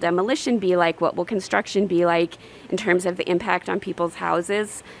what will demolition be like, what will construction be like in terms of the impact on people's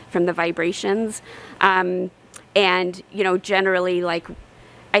houses from the vibrations. And, you know, generally, like,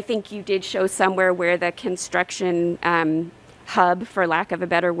 I think you did show somewhere where the construction hub, for lack of a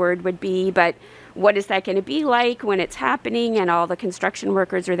better word, would be, but what is that going to be like when it's happening and all the construction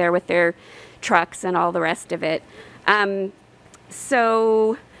workers are there with their trucks and all the rest of it?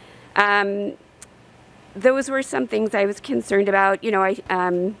 Those were some things I was concerned about. You know,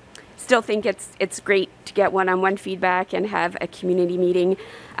 I still think it's great to get one-on-one feedback and have a community meeting.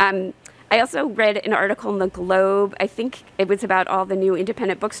 I also read an article in the Globe. I think it was about all the new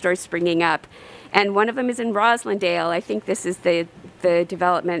independent bookstores springing up, and one of them is in Roslindale. I think this is the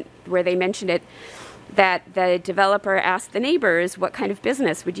development where they mentioned it, that the developer asked the neighbors, what kind of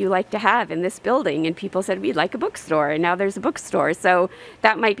business would you like to have in this building? And people said, we'd like a bookstore, and now there's a bookstore. So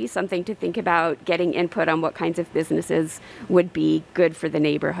that might be something to think about, getting input on what kinds of businesses would be good for the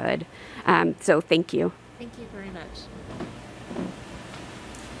neighborhood. So thank you. Thank you very much.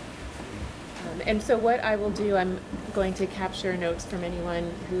 And so what I will do, I'm going to capture notes from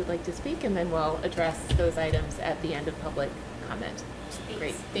anyone who would like to speak, and then we'll address those items at the end of public comment.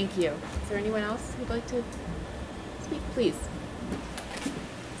 Great, thank you. Is there anyone else who'd like to speak? Please.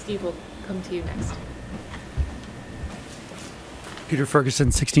 Steve will come to you next. Peter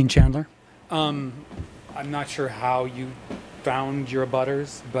Ferguson, 16 Chandler. I'm not sure how you found your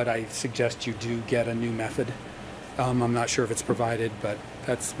abutters, but I suggest you do get a new method. I'm not sure if it's provided, but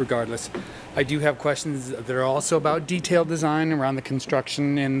that's regardless. I do have questions that are also about detailed design around the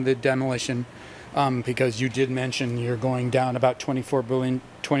construction and the demolition, because you did mention you're going down about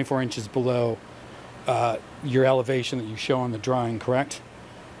 24 inches below your elevation that you show on the drawing, correct?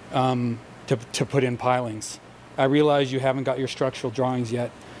 To put in pilings. I realize you haven't got your structural drawings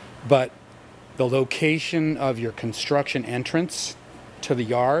yet, but the location of your construction entrance to the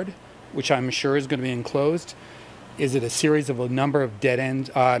yard, which I'm sure is going to be enclosed, is it a series of a number of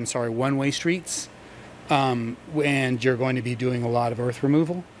one-way streets? And you're going to be doing a lot of earth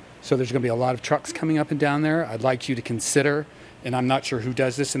removal. So there's going to be a lot of trucks coming up and down there. I'd like you to consider, and I'm not sure who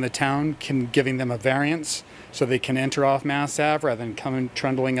does this in the town, giving them a variance so they can enter off Mass Ave rather than coming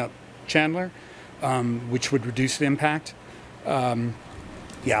trundling up Chandler, which would reduce the impact.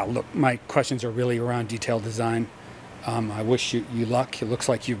 Yeah, look, my questions are really around detailed design. I wish you luck. It looks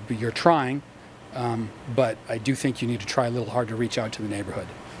like you're trying, but I do think you need to try a little hard to reach out to the neighborhood.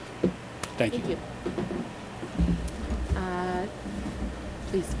 Thank you. Thank you.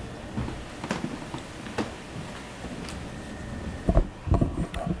 Please.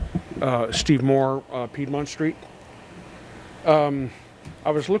 Steve Moore, Piedmont Street. I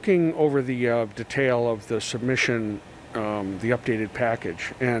was looking over the detail of the submission, the updated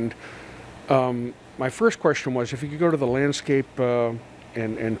package, and my first question was if you could go to the landscape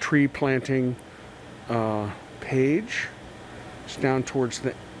and tree planting page. It's down towards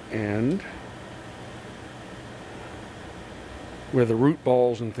the end where the root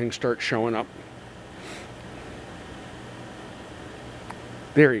balls and things start showing up.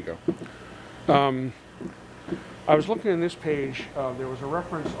 There you go. I was looking at this page. There was a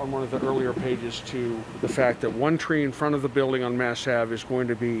reference on one of the earlier pages to the fact that one tree in front of the building on Mass Ave is going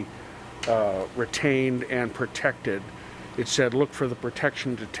to be retained and protected. It said, look for the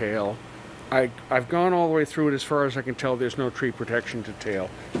protection detail. I've gone all the way through it. As far as I can tell, there's no tree protection detail.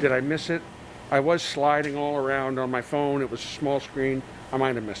 Did I miss it? I was sliding all around on my phone. It was a small screen. I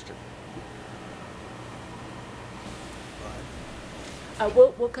might have missed it.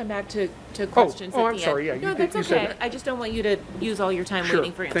 We'll come back to questions at the end. I'm sorry. Yeah, no, that's okay. I just don't want you to use all your time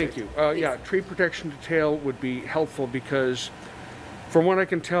waiting for answers. Thank you. Yeah, tree protection detail would be helpful because, from what I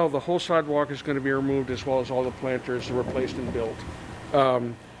can tell, the whole sidewalk is going to be removed as well as all the planters are replaced and built.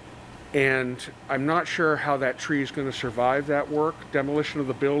 And I'm not sure how that tree is going to survive that work. Demolition of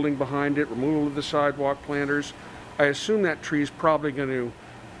the building behind it, removal of the sidewalk planters. I assume that tree is probably going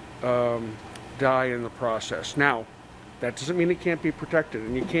to die in the process. Now, that doesn't mean it can't be protected,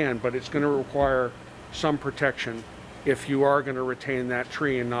 and you can, but it's going to require some protection if you are going to retain that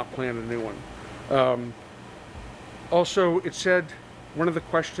tree and not plant a new one. Also, it said one of the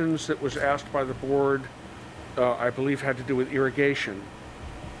questions that was asked by the board, I believe, had to do with irrigation.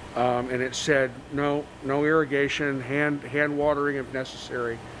 And it said no irrigation, hand watering if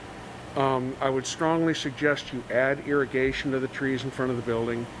necessary. I would strongly suggest you add irrigation to the trees in front of the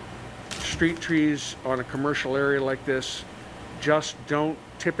building. Street trees on a commercial area like this just don't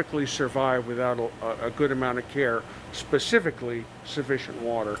typically survive without a good amount of care, specifically sufficient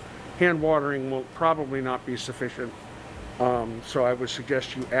water. Hand watering will probably not be sufficient, so I would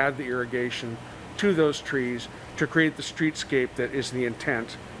suggest you add the irrigation to those trees to create the streetscape that is the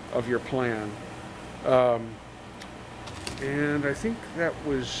intent of your plan. And I think that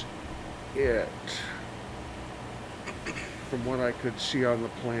was it from what I could see on the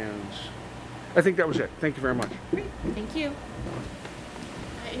plans. I think that was it. Thank you very much. Great, thank you.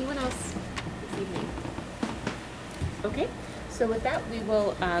 Anyone else this evening? Okay, so with that, we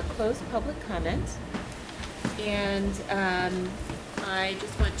will close public comment. And I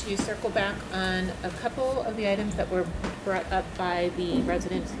just want to circle back on a couple of the items that were brought up by the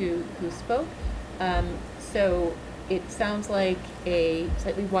residents who spoke. So it sounds like a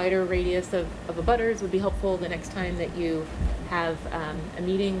slightly wider radius of abutters would be helpful the next time that you have a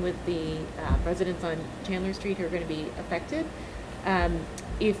meeting with the residents on Chandler Street who are going to be affected. I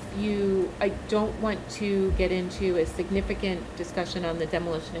don't want to get into a significant discussion on the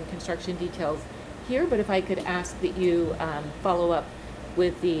demolition and construction details here, but if I could ask that you follow up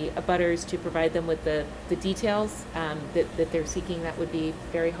with the abutters to provide them with the details that they're seeking, that would be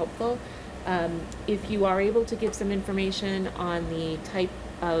very helpful. If you are able to give some information on the type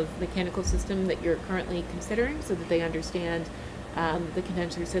of mechanical system that you're currently considering so that they understand the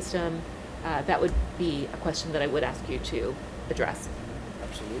condenser system, that would be a question that I would ask you to address.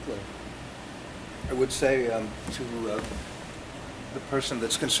 Absolutely. I would say to the person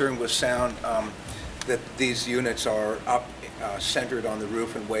that's concerned with sound that these units are up, centered on the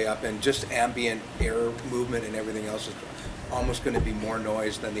roof and way up, and just ambient air movement and everything else is almost going to be more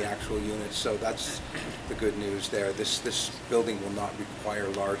noise than the actual units. So that's the good news there. This building will not require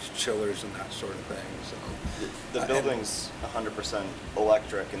large chillers and that sort of thing. So the building's 100%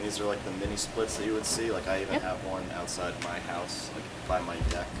 electric, and these are like the mini splits that you would see. Like I even have one outside my house, like by my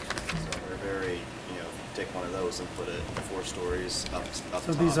deck. So we're very, take one of those and put it 4 stories up top.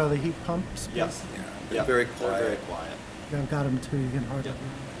 So these are the heat pumps? Yep. They're very quiet. They're very quiet. You haven't got them too, you can hardly.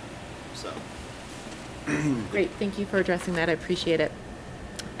 So. Great, thank you for addressing that. I appreciate it.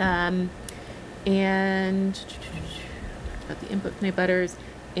 And about the input from the abutters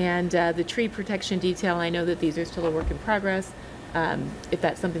and the tree protection detail. I know that these are still a work in progress. if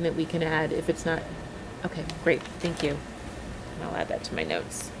that's something that we can add. If it's not, okay, great, thank you. And I'll add that to my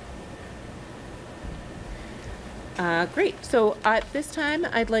notes. Great. So at this time,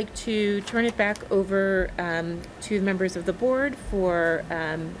 I'd like to turn it back over to the members of the board for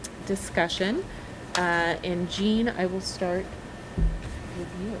discussion. And Jean, I will start with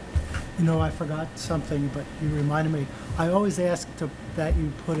you. You know, I forgot something, but you reminded me. I always ask that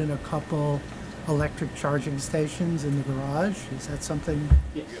you put in a couple electric charging stations in the garage. Is that something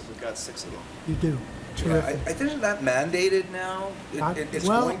We've got 6 of them. you do? Yeah, Terrific. isn't that mandated now? It's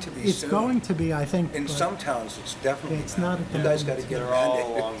Well, going to be it's soon. going to be, I think. In but some towns, it's definitely. It's not mandated. at You guys the got to moment. get They're a all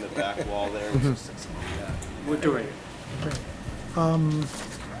mandate. along the back wall there. There's 6 of them. We're doing it. Great.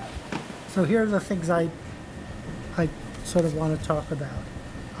 So here are the things I sort of want to talk about.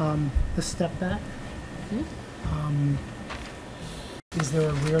 The step back. Is there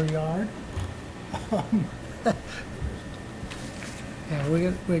a rear yard? Yeah,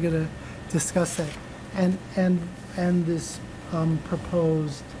 we're gonna discuss that, and this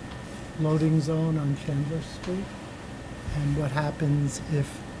proposed loading zone on Chandler Street, and what happens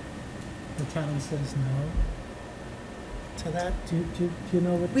if the town says no to that. Do you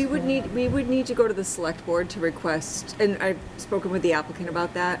know what? We would need to go to the select board to request, and I've spoken with the applicant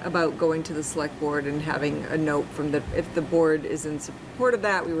about that, about going to the select board and having a note from the, if the board is in support of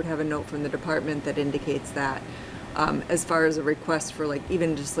that, we would have a note from the department that indicates that. As far as a request for like,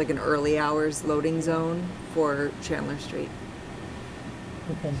 even just like an early hours loading zone for Chandler Street.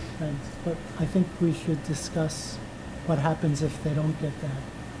 Okay, thanks. But I think we should discuss what happens if they don't get that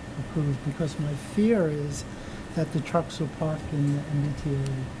approved, because my fear is that the trucks will park in the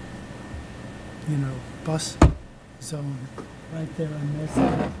MBTA, bus zone right there on this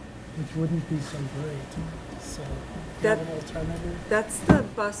side, which wouldn't be so great. So, do you have an alternative? That's the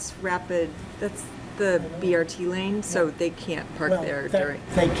bus rapid, that's the BRT lane, so they can't park Well, there that- during.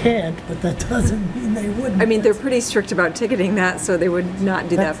 They can't, but that doesn't mean they wouldn't. I mean, they're pretty strict about ticketing that, so they would not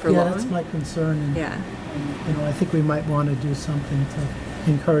do that for Yeah, long. that's my concern. And, Yeah. I think we might want to do something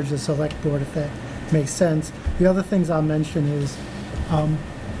to encourage the select board if that makes sense. The other things I'll mention is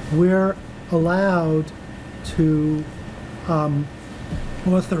we're allowed to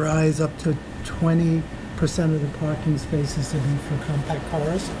authorize up to 20% of the parking spaces to be for compact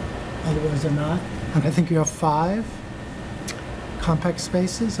cars. Otherwise, they're not. And I think you have 5 compact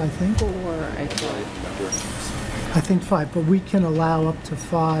spaces, I think. Or I thought. I think 5, but we can allow up to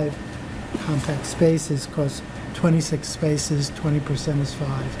 5 compact spaces because 26 spaces, 20% is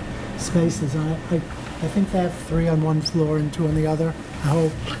 5 spaces. And I think they have 3 on one floor and 2 on the other. I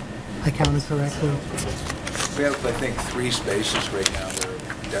hope I counted correctly. We have, I think, 3 spaces right now that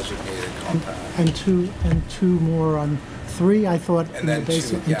are designated compact. And two more on 3, I thought, in the then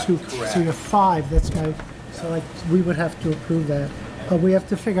basement. 2, And 2, correct. so you have 5, that's my, so we would have to approve that. We have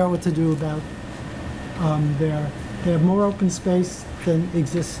to figure out what to do about they have more open space than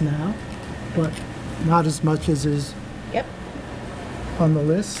exists now, but not as much as is Yep. on the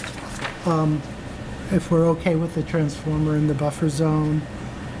list. If we're okay with the transformer in the buffer zone,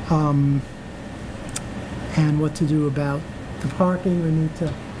 and what to do about the parking, we need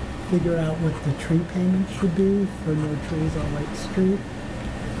to figure out what the tree payment should be for no trees on Lake Street.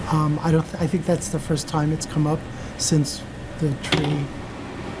 I think that's the first time it's come up since the tree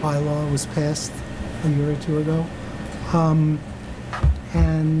bylaw was passed a year or 2 ago.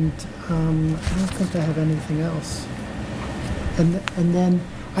 And I don't think I have anything else. And then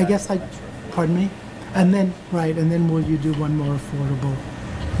I guess pardon me? And then will you do one more affordable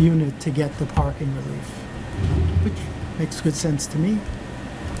unit to get the parking relief? Which makes good sense to me.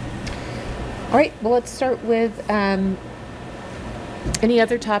 All right, well, let's start with any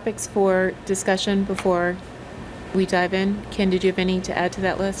other topics for discussion before we dive in. Ken, did you have any to add to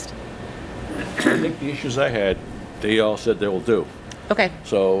that list? I think the issues I had, they all said they will do. Okay,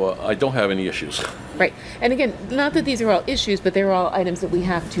 So I don't have any issues. right. And again, not that these are all issues, but they're all items that we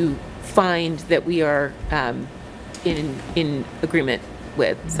have to find that we are in agreement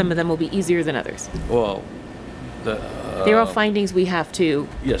with. Some of them will be easier than others. Well, They're all findings we have to,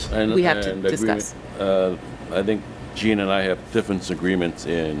 yes, and we have to and discuss. I think Gene and I have different agreements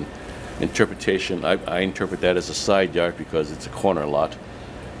in interpretation. I interpret that as a side yard because it's a corner lot.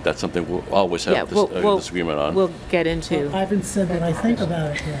 That's something we'll always Yeah, have we'll disagreement on. We'll get into. I haven't said what I think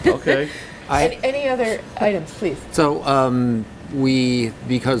about it yet. Okay. Any other items, please? So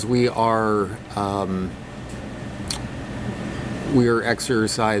because we are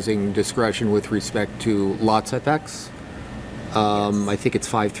exercising discretion with respect to lot setbacks. I think it's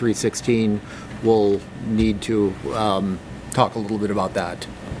 5316. We'll need to talk a little bit about that.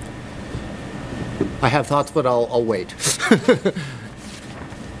 I have thoughts, but I'll wait.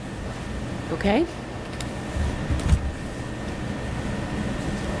 Okay.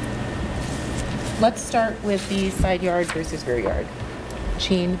 Let's start with the side yard versus rear yard.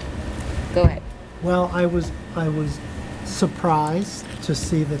 Sheen, go ahead. Well, I was surprised to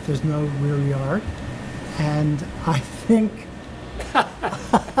see that there's no rear yard, and I think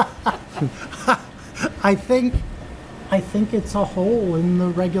I think it's a hole in the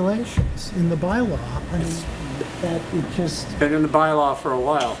regulations, in the bylaw. I mean, that it just Been in the bylaw for a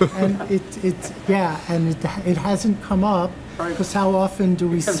while. and it hasn't come up, Right. because how often do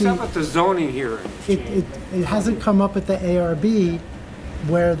we It comes see up at the zoning hearing. it hasn't come up at the ARB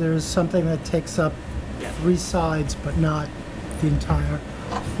where there's something that takes up 3 sides but not the entire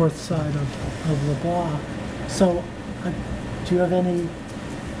 4th side of the block. So do you have any?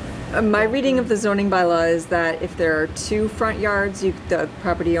 My reading of the zoning bylaw is that if there are 2 front yards, the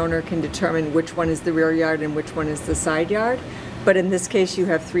property owner can determine which one is the rear yard and which one is the side yard. But in this case, you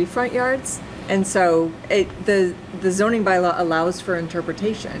have 3 front yards. And so the zoning bylaw allows for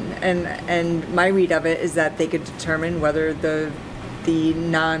interpretation. And my read of it is that they could determine whether the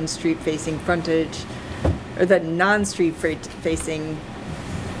non-street facing frontage or the non-street facing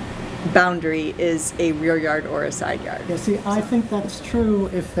boundary is a rear yard or a side yard. Yeah, see, I think that's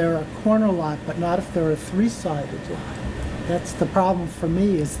true if they're a corner lot, but not if they're a 3-sided lot. That's the problem for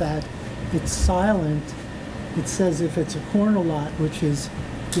me, is that it's silent. It says if it's a corner lot, which is,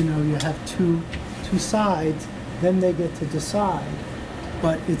 you know, you have two sides, then they get to decide.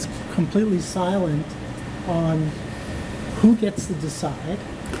 But it's completely silent on who gets to decide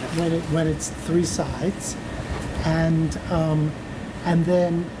when it's 3 sides, and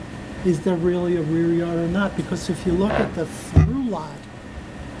then is there really a rear yard or not? Because if you look at the through lot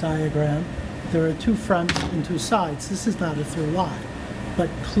diagram, there are 2 fronts and 2 sides. This is not a through lot, but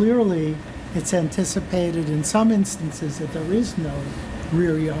clearly it's anticipated in some instances that there is no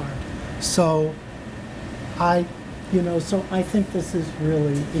rear yard. So I think this is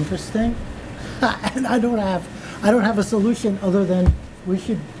really interesting, and I don't have a solution other than we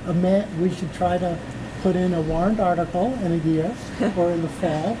should try to put in a warrant article in a year or in the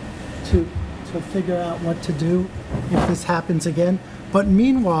fall to figure out what to do if this happens again. But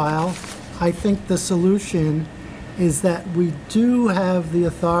meanwhile, I think the solution is that we do have the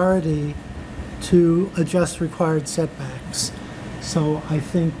authority to adjust required setbacks. So I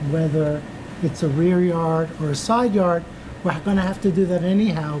think whether it's a rear yard or a side yard, we're going to have to do that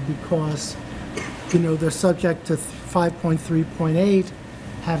anyhow, because, you know, they're subject to 5.3.8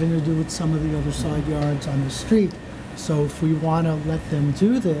 having to do with some of the other side yards on the street. So if we want to let them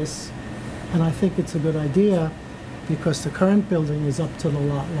do this, and I think it's a good idea because the current building is up to the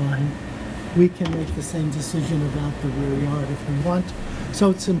lot line, we can make the same decision about the rear yard if we want. So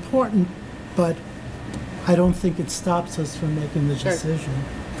it's important, but I don't think it stops us from making the decision.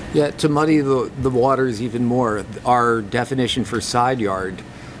 Yeah, to muddy the waters even more, our definition for side yard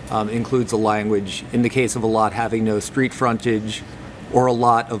includes a language, in the case of a lot having no street frontage or a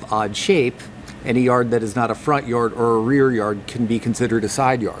lot of odd shape, any yard that is not a front yard or a rear yard can be considered a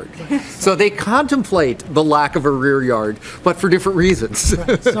side yard. So they contemplate the lack of a rear yard, but for different reasons.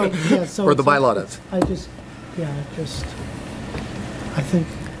 Right. So or the bylaw does. I think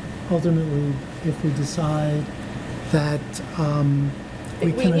ultimately if we decide that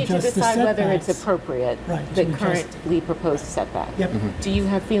we can need to adjust the decide whether setbacks. it's appropriate, Right, the to adjust. currently proposed setback. Yep. Do you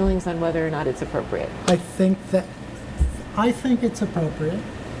have feelings on whether or not it's appropriate? I think it's appropriate,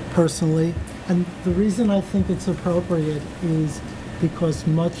 personally, and the reason I think it's appropriate is because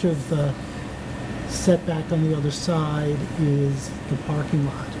much of the setback on the other side is the parking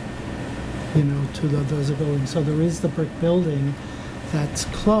lot, you know, to those are going. So there is the brick building that's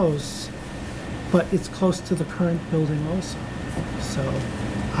close, but it's close to the current building also. So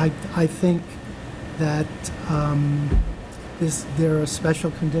I think that there are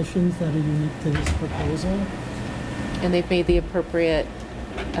special conditions that are unique to this proposal. And they've made the appropriate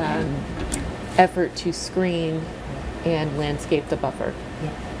effort to screen and landscape the buffer.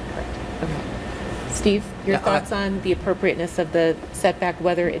 Yep. Okay. Steve, your thoughts on the appropriateness of the setback,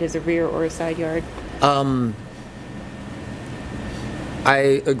 whether it is a rear or a side yard?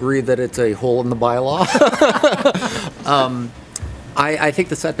 I agree that it's a hole in the bylaw. I think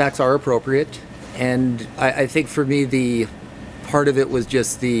the setbacks are appropriate, and I think for me the part of it was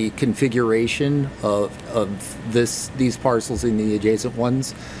just the configuration of these parcels and the adjacent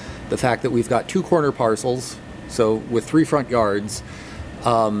ones. The fact that we've got 2 corner parcels, so with 3 front yards,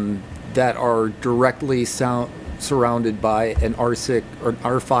 that are directly surrounded by an R6 or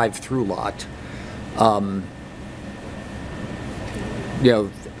R5 through lot. You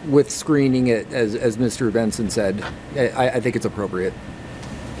know, with screening it, as Mr. Benson said, I think it's appropriate.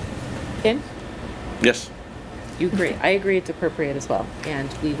 Ken? Yes. You agree? I agree it's appropriate as well,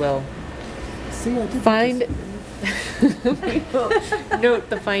 and we will See, I did find, we will note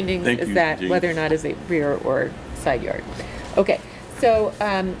the findings Thank is you, that Jean. whether or not is a rear or side yard. Okay, so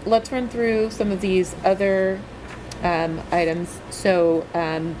let's run through some of these other items. So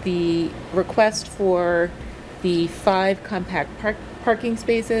the request for the 5 compact parking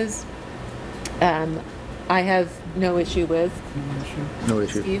spaces, I have no issue with. No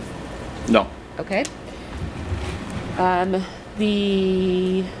issue. Steve? No. Okay.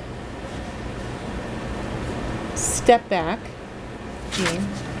 The step back, Jean,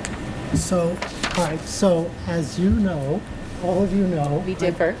 So, all right, so as you know, all of you know. we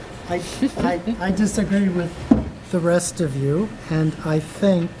differ. I disagree with the rest of you, and I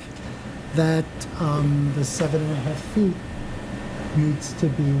think that the 7.5 feet needs to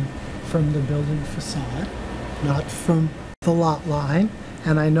be from the building facade, not from the lot line.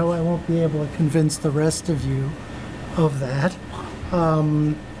 And I know I won't be able to convince the rest of you of that.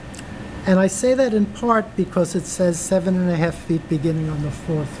 And I say that in part because it says 7.5 feet beginning on the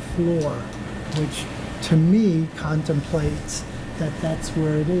 4th floor, which to me contemplates that that's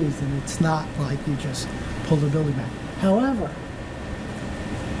where it is, and it's not like you just pull the building back. However,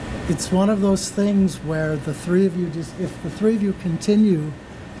 it's one of those things where the three of you if the three of you continue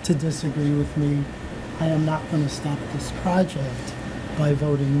to disagree with me, I am not going to stop this project by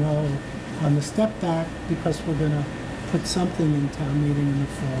voting no on the step back, because we're going to put something in town meeting in the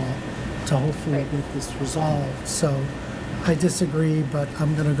fall to hopefully get this resolved. So I disagree, but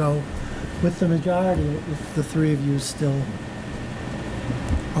I'm going to go with the majority if the three of you still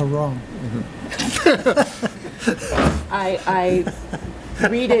are wrong. I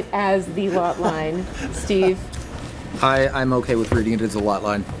read it as the lot line. Steve? I'm okay with reading it as a lot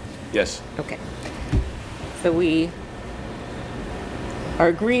line. Yes. Okay. So we are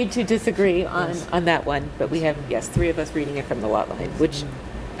agreed to disagree on that one, but we have, yes, 3 of us reading it from the lot line, which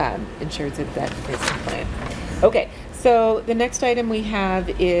ensures that is compliant. Okay, so the next item we have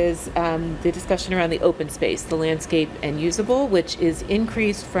is the discussion around the open space, the landscape and usable, which is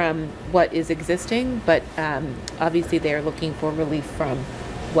increased from what is existing, but obviously they are looking for relief from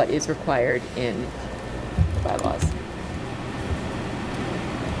what is required in the bylaws.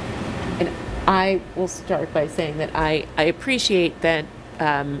 And I will start by saying that I appreciate that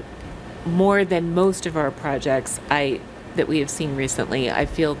more than most of our projects that we have seen recently, I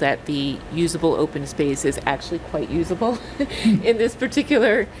feel that the usable open space is actually quite usable in this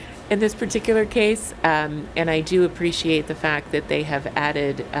particular case, and I do appreciate the fact that they have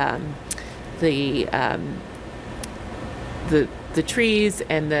added the trees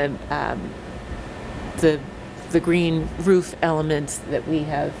and the green roof elements that we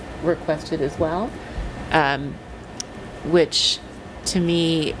have requested as well, which to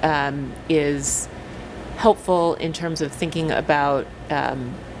me is helpful in terms of thinking about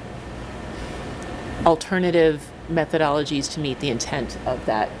alternative methodologies to meet the intent of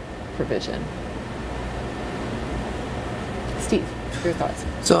that provision. Steve, your thoughts?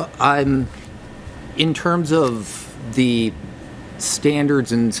 So in terms of the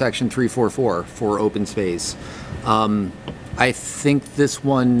standards in section 344 for open space, I think this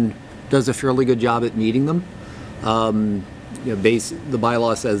one does a fairly good job at meeting them. The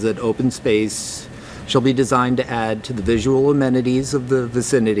bylaw says that open space shall be designed to add to the visual amenities of the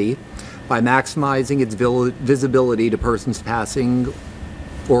vicinity by maximizing its visibility to persons passing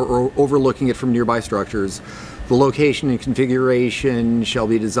or overlooking it from nearby structures. The location and configuration shall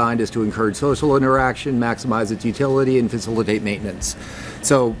be designed as to encourage social interaction, maximize its utility, and facilitate maintenance.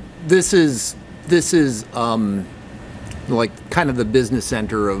 So this is like kind of the business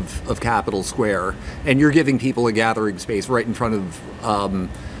center of Capitol Square, and you're giving people a gathering space right in front of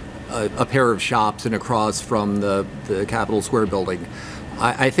a pair of shops and across from the Capitol Square building.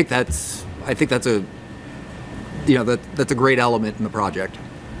 I think that's a that's a great element in the project.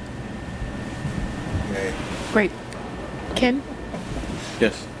 Okay. Great. Ken?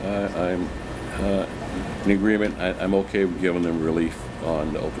 Yes, I'm in agreement. I'm okay with giving them relief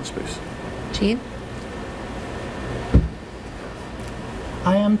on the open space. Jean?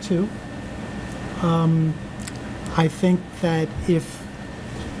 I am too. I think that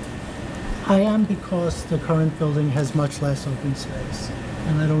I am because the current building has much less open space,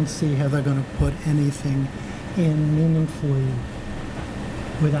 and I don't see how they're going to put anything in meaningfully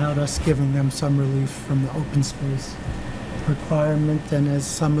without us giving them some relief from the open space requirement. And as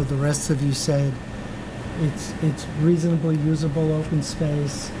some of the rest of you said, it's reasonably usable open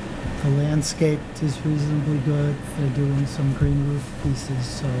space. The landscape is reasonably good. They're doing some green roof pieces,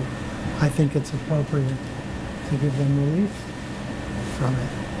 so I think it's appropriate to give them relief from it.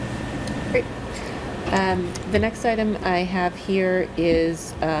 Great. The next item I have here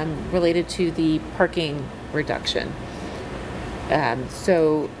is related to the parking reduction.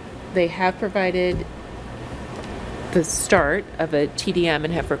 So they have provided the start of a TDM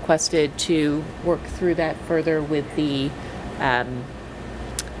and have requested to work through that further with the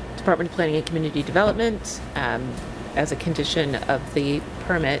Department of Planning and Community Development as a condition of the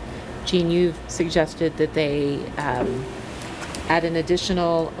permit. Jean, you've suggested that they add an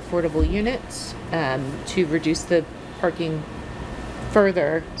additional affordable unit to reduce the parking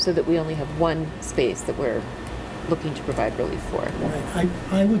further so that we only have one space that we're looking to provide relief for. Right.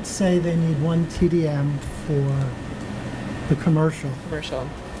 I would say they need one TDM for the commercial. Commercial.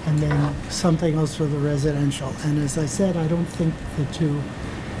 And then something else for the residential. And as I said, I don't think the two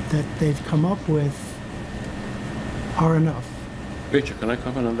that they've come up with are enough. Rachel, can I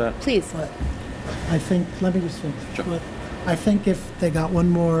comment on that? Please. But I think, let me just finish. Sure. But I think if they got one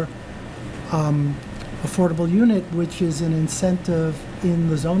more affordable unit, which is an incentive in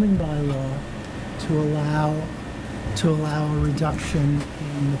the zoning bylaw to allow a reduction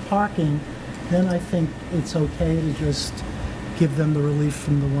in the parking, then I think it's okay to just give them the relief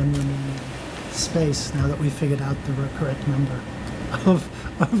from the one remaining space now that we figured out the correct number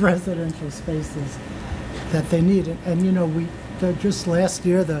of residential spaces that they need. And you know, just last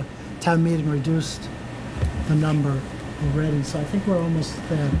year the town meeting reduced the number already, so I think we're almost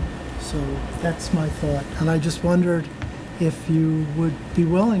there. So that's my thought. And I just wondered if you would be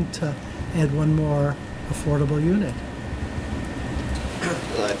willing to add one more affordable unit.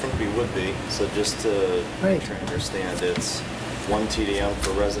 I think we would be. So just to try to understand, it's one TDM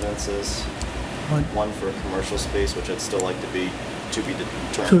for residences, one for a commercial space, which I'd still like to be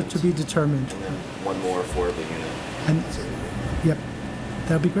determined. To be determined. And then one more affordable unit. And yep,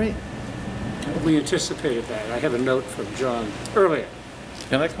 that'd be great. We anticipated that. I have a note from John earlier.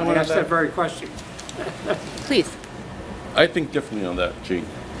 Can I comment I on asked that? that very question. Please. I think differently on that, Gene.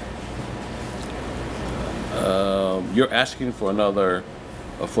 You're asking for another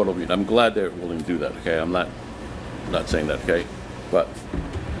affordable unit. I'm glad they're willing to do that, okay? I'm not saying that, okay? But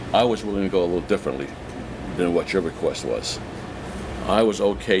I was willing to go a little differently than what your request was. I was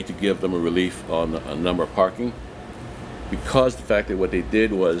okay to give them a relief on a number of parking because the fact that what they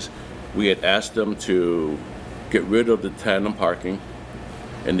did was we had asked them to get rid of the tandem parking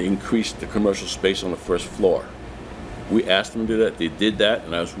and increase the commercial space on the first floor. We asked them to do that, they did that,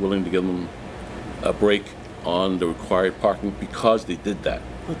 and I was willing to give them a break on the required parking because they did that.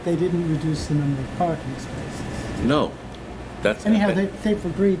 But they didn't reduce the number of parking spaces. No, that's... Anyhow, they've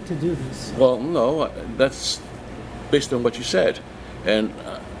agreed to do this. Well, no, that's based on what you said. And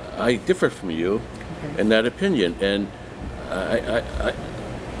I differ from you in that opinion. And I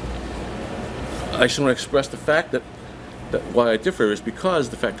just want to express the fact that why I differ is because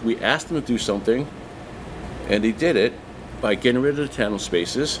the fact that we asked them to do something and they did it by getting rid of the tandem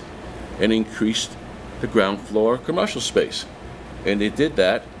spaces and increased the ground floor commercial space. And they did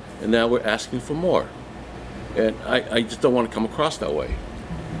that, and now we're asking for more. And I just don't want to come across that way.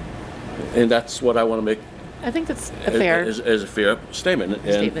 And that's what I want to make. I think that's a fair... As a fair statement.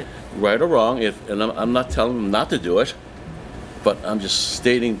 And right or wrong, and I'm not telling them not to do it, but I'm just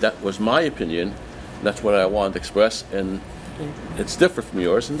stating that was my opinion. That's what I wanted to express, and it's different from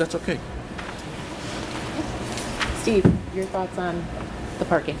yours, and that's okay. Steve, your thoughts on the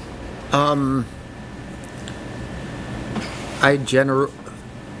parking?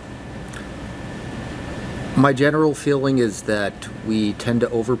 My general feeling is that we tend to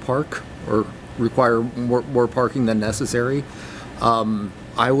overpark or require more parking than necessary.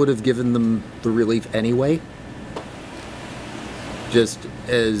 I would have given them the relief anyway, just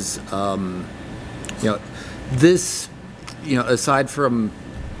as this, aside from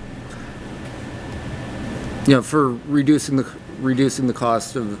for reducing the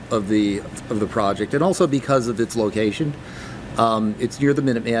cost of the project, and also because of its location. It's near the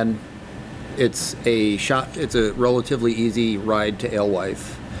Minuteman. It's a relatively easy ride to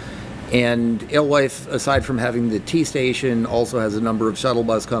Alewife. And Alewife, aside from having the T station, also has a number of shuttle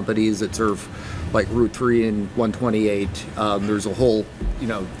bus companies that serve like Route 3 and 128. There's a whole,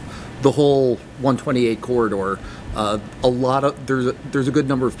 the whole 128 corridor. There's a good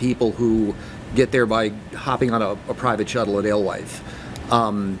number of people who get there by hopping on a private shuttle at Alewife.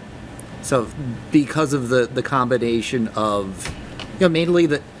 So because of the combination of, mainly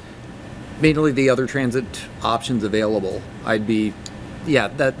the other transit options available,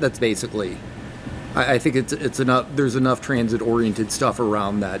 that's basically I think it's enough, there's enough transit-oriented stuff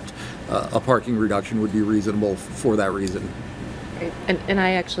around that a parking reduction would be reasonable for that reason. Right. And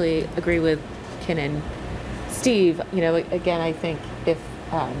I actually agree with Ken and Steve. You know, again, I think if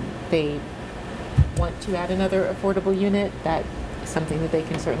they want to add another affordable unit, that is something that they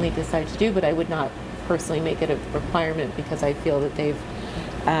can certainly decide to do, but I would not personally make it a requirement because I feel that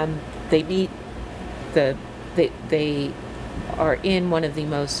they meet they are in one of the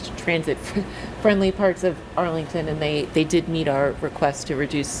most transit friendly parts of Arlington, and they did meet our request to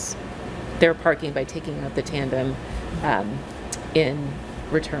reduce their parking by taking out the tandem in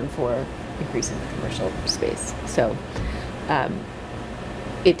return for increasing the commercial space. So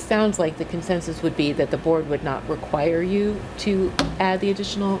it sounds like the consensus would be that the board would not require you to add the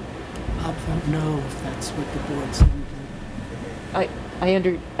additional. I don't know if that's what the board's going to do. I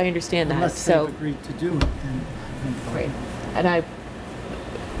understand that. Unless So they've agreed to do it, then. right, and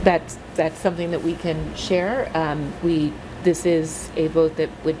that's something that we can share. This is a vote that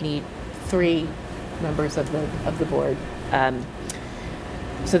would need 3 members of the board.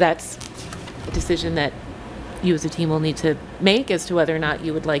 So that's a decision that you as a team will need to make as to whether or not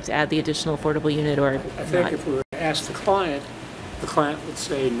you would like to add the additional affordable unit or not. I think if we were to ask the client would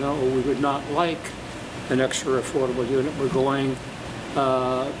say, no, we would not like an extra affordable unit. We're going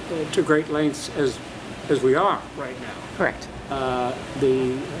to great lengths as we are right now. Correct. I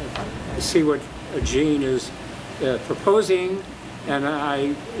see what Jean is proposing, and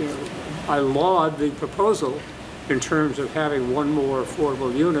I laud the proposal in terms of having one more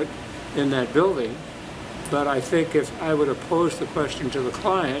affordable unit in that building. But I think if I would pose the question to the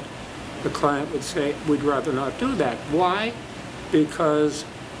client would say, we'd rather not do that. Why? Because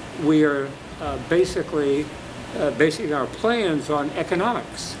we are basically basing our plans on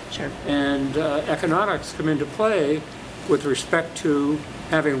economics. Sure. And economics come into play with respect to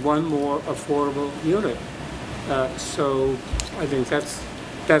having one more affordable unit. So I think that's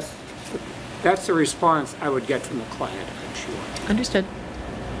the response I would get from the client, I'm sure. Understood.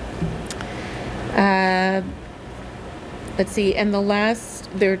 Let's see, and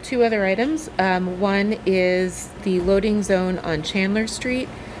there are 2 other items. One is the loading zone on Chandler Street.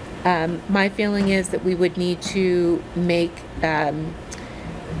 My feeling is that we would need to make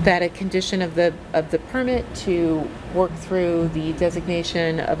that a condition of the permit to work through the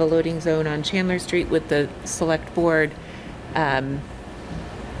designation of a loading zone on Chandler Street with the select board.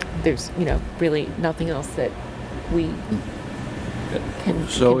 There's, really nothing else that we can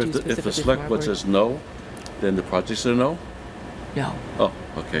So do if the specifically select from our board says no, then the project's a no? No. Oh,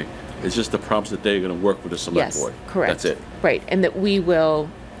 okay. It's just the promise that they're going to work with the select board. Yes, correct. That's it. Right, and that we will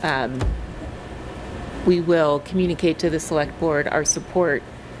communicate to the select board our support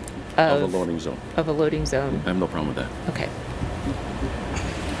Of a loading zone. of a loading zone. I have no problem with that. Okay.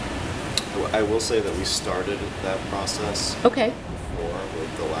 I will say that we started that process Okay. before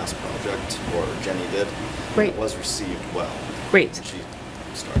with the last project, or Jenny did. Great. It was received well. Great. She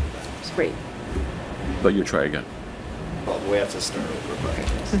started that. Great. But you try again. Well, we have to start over, but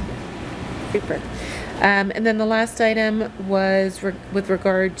Super. And then the last item was with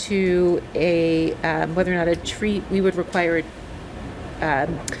regard to whether or not we would require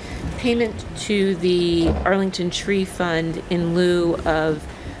payment to the Arlington Tree Fund in lieu of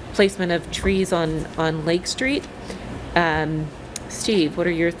placement of trees on Lake Street. Steve, what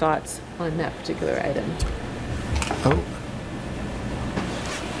are your thoughts on that particular item? Oh.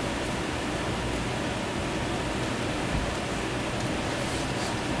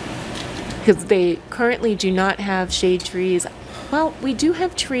 Because they currently do not have shade trees. Well, we do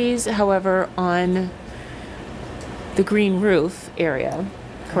have trees, however, on the green roof area,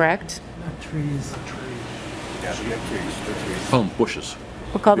 correct? Not trees. Yeah, we have trees, they're trees. Call them bushes.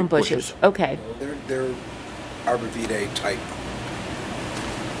 We'll call them Big bushes. Okay, They're arborvitae type,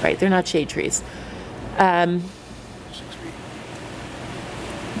 right, they're not shade trees. 6 feet.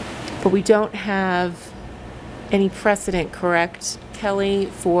 But we don't have any precedent, correct, Kelly,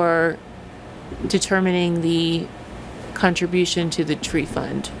 for determining the contribution to the tree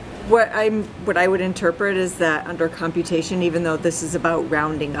fund? What I would interpret is that under computation, even though this is about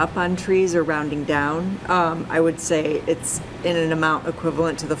rounding up on trees or rounding down, I would say it's in an amount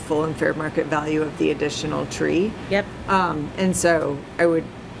equivalent to the full and fair market value of the additional tree. Yep. And so I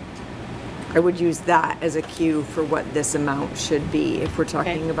would use that as a cue for what this amount should be if we're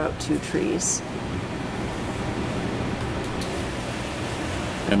talking about 2 trees.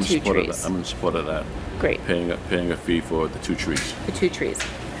 I'm in Two support of trees. that. I'm in support of that. Great. Paying a fee for the 2 trees. The 2 trees.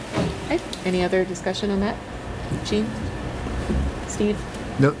 Okay. Any other discussion on that? Jean? Steve?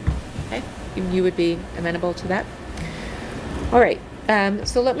 No. Okay. You would be amenable to that? All right.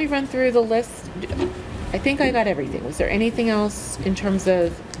 So let me run through the list. I think I got everything. Was there anything else in terms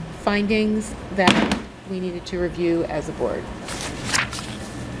of findings that we needed to review as a board?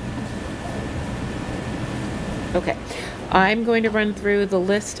 Okay. I'm going to run through the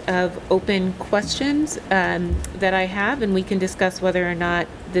list of open questions that I have, and we can discuss whether or not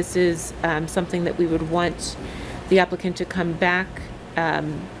this is something that we would want the applicant to come back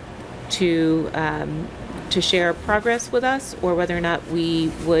to share progress with us, or whether or not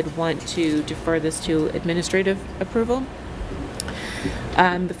we would want to defer this to administrative approval.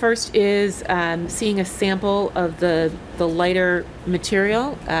 The first is seeing a sample of the lighter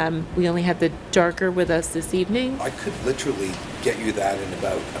material. We only have the darker with us this evening. I could literally get you that in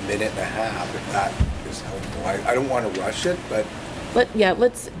about a minute and a half if that is helpful. I don't want to rush it, but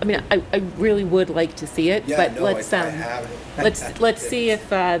I really would like to see it, yeah, but no, let's I have it. let's see if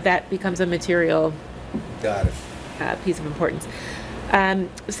that becomes a material Got it. piece of importance. The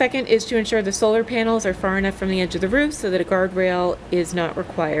second is to ensure the solar panels are far enough from the edge of the roof so that a guardrail is not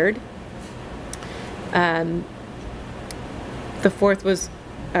required. The third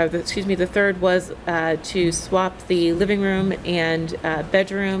was to swap the living room and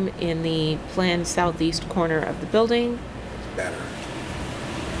bedroom in the planned southeast corner of the building. Better.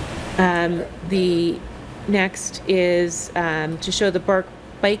 The next is to show the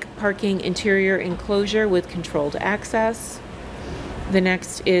bike parking interior enclosure with controlled access. The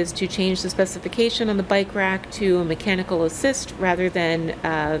next is to change the specification on the bike rack to a mechanical assist rather than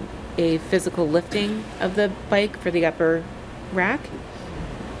a physical lifting of the bike for the upper rack.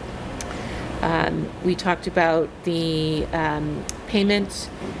 We talked about the payment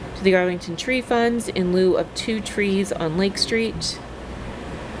to the Arlington Tree Funds in lieu of 2 trees on Lake Street,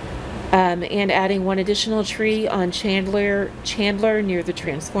 and adding 1 additional tree on Chandler near the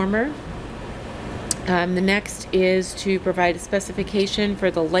transformer. The next is to provide a specification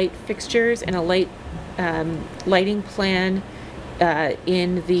for the light fixtures and a lighting plan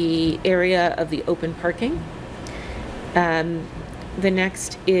in the area of the open parking. The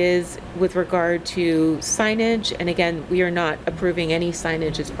next is with regard to signage, and again, we are not approving any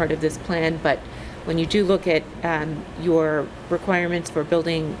signage as part of this plan, but when you do look at your requirements for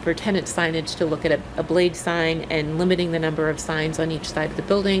tenant signage, to look at a blade sign and limiting the number of signs on each side of the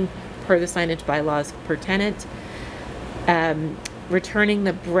building per the signage bylaws per tenant. Returning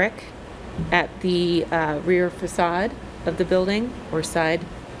the brick at the rear facade of the building, or side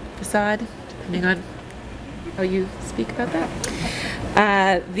facade, depending on how you speak about that.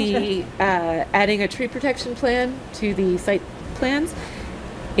 Adding a tree protection plan to the site plans,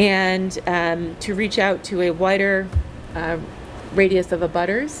 and to reach out to a wider radius of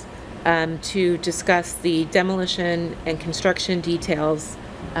abutters to discuss the demolition and construction details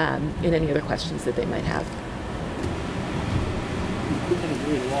in any other questions that they might have.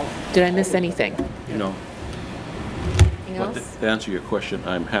 Did I miss anything? No. Anything But else? to answer your question,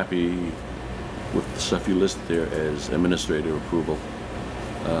 I'm happy with the stuff you listed there as administrative approval.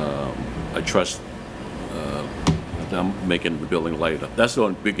 I trust that I'm making the building lighter. That's the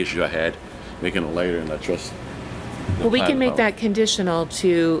only big issue I had, making it lighter, and I trust. Well, we can make that conditional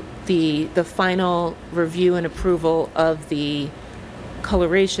to the final review and approval of the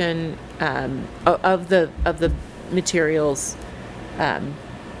coloration of the materials. But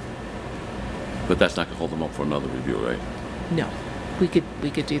that's not gonna hold them up for another review, right? No, we could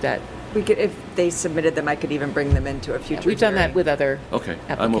do that. We could, if they submitted them, I could even bring them into a future We've done that hearing. with other Okay,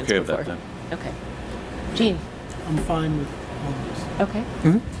 I'm applicants okay with that before. then. Okay. Jean? I'm fine with all those. Okay.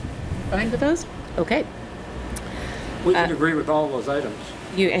 Fine with those? Okay. We can agree with all those items.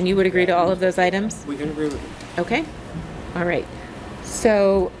 You would agree to all of those items? We can agree with them. Okay. All right.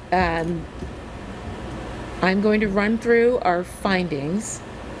 So I'm going to run through our findings,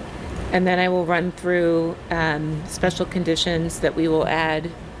 and then I will run through special conditions that we will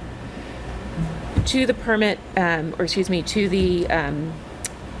add to the permit, to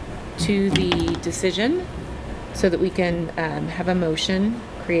the decision, so that we can have a motion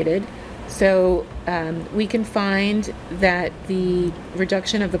created. So we can find that the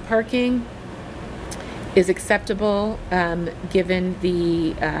reduction of the parking is acceptable, given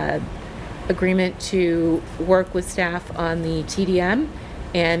the agreement to work with staff on the TDM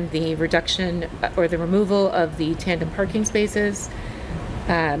and the reduction or the removal of the tandem parking spaces.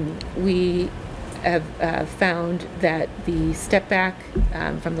 We have found that the step back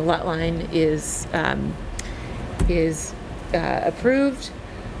from the lot line is approved.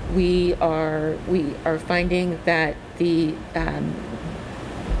 We are finding that the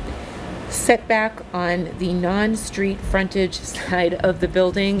setback on the non-street frontage side of the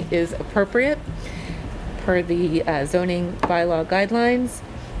building is appropriate. per the zoning bylaw guidelines.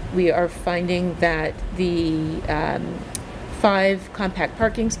 We are finding that the 5 compact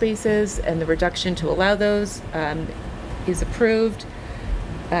parking spaces and the reduction to allow those is approved.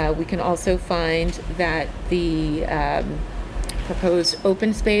 We can also find that the proposed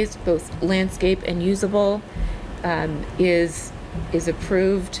open space, both landscape and usable, is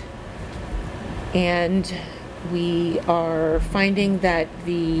approved. And we are finding that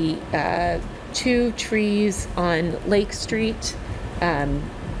the 2 trees on Lake Street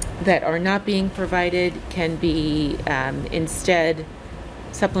that are not being provided can be instead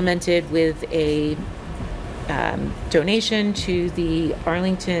supplemented with a donation to the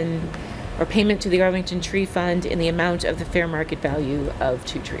Arlington, or payment to the Arlington Tree Fund in the amount of the fair market value of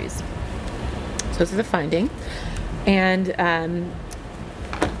 2 trees. So this is a finding. And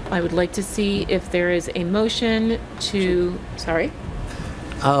I would like to see if there is a motion to, sorry?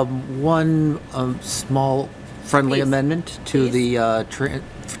 One small friendly Please. amendment to the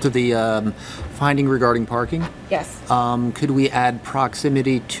finding regarding parking. Yes. Could we add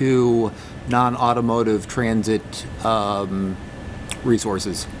proximity to non-automotive transit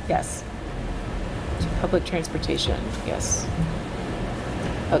resources? Yes. To public transportation, yes.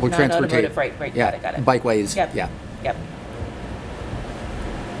 Oh, Well, non-automotive, right, Yeah, got it. bikeways, Yep. yeah. Yep.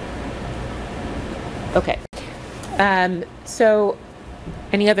 Okay. So,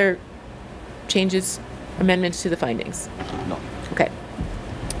 any other changes, amendments to the findings? No. Okay.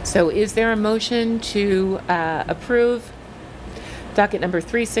 So is there a motion to approve docket number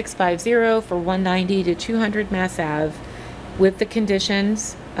 3650 for 190 to 200 Mass Ave with the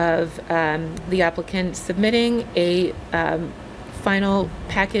conditions of the applicant submitting a full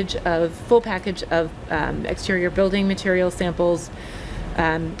package of exterior building material samples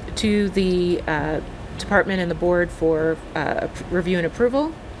to the department and the board for review and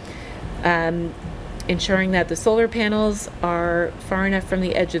approval, ensuring that the solar panels are far enough from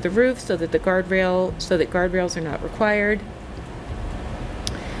the edge of the roof so that guardrails are not required,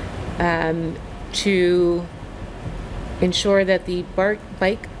 to ensure that the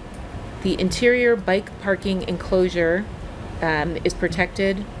interior bike parking enclosure is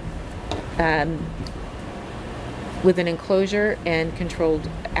protected with an enclosure and controlled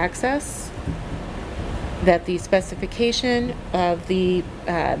access, that the specification of the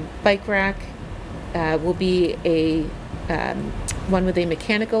bike rack will be a one with a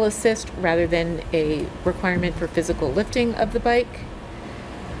mechanical assist rather than a requirement for physical lifting of the bike.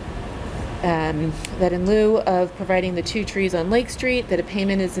 That in lieu of providing the 2 trees on Lake Street, that a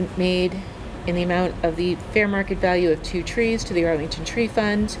payment is made in the amount of the fair market value of 2 trees to the Arlington Tree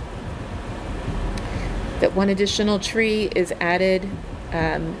Fund. That 1 additional tree is added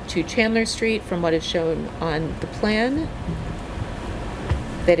to Chandler Street from what is shown on the plan.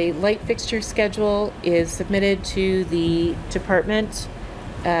 That a light fixture schedule is submitted to the department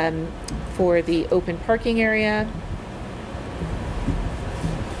for the open parking area.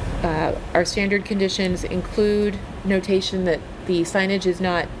 Our standard conditions include notation that the signage is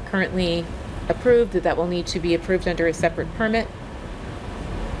not currently approved, that will need to be approved under a separate permit.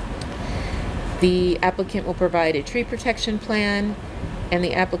 The applicant will provide a tree protection plan, and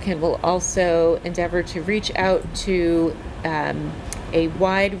the applicant will also endeavor to reach out to a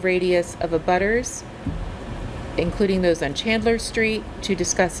wide radius of abutters, including those on Chandler Street, to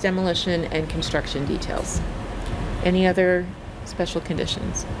discuss demolition and construction details. Any other special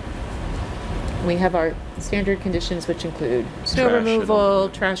conditions? We have our standard conditions, which include snow Trash removal,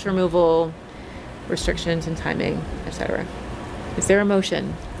 trash removal, restrictions and timing, etc. Is there a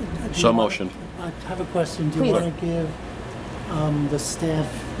motion? So motion. I have a question. Do you Please. want to give the staff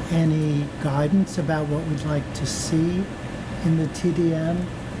any guidance about what we'd like to see in the TDM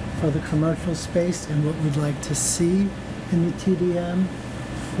for the commercial space and what we'd like to see in the TDM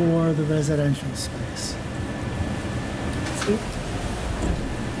for the residential space? Steve?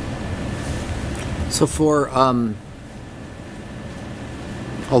 So for,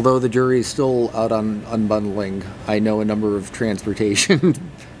 although the jury is still out on unbundling, I know a number of transportation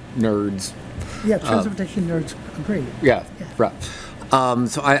nerds. Yeah, transportation nerds agree. Yeah, Yeah. right.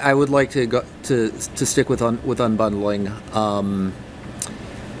 So I would like to go to stick with unbundling.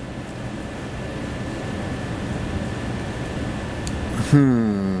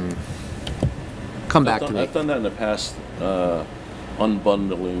 Come back to me. I've done that in the past,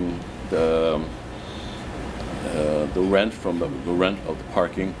 unbundling the rent from the rent of the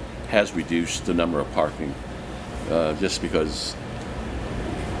parking has reduced the number of parking, just because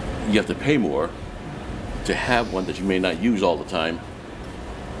you have to pay more to have one that you may not use all the time.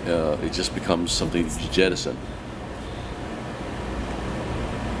 It just becomes something to jettison.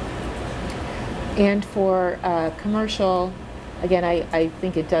 And for commercial, again, I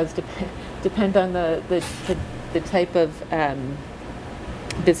think it does depend on the type of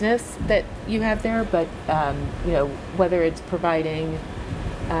business that you have there, but you know, whether it's providing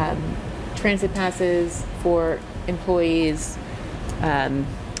transit passes for employees. Let me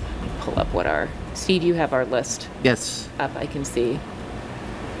pull up what our, Steve, you have our list Yes. up, I can see.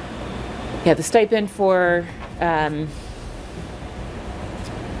 Yeah, the stipend for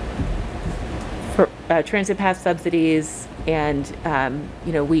transit pass subsidies, and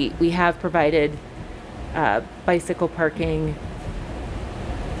you know, we have provided bicycle parking,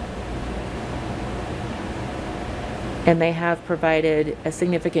 and they have provided a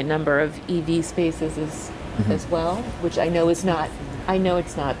significant number of EV spaces as well, which I know it's not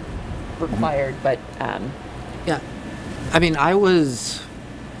required, but Yeah. I mean, I was,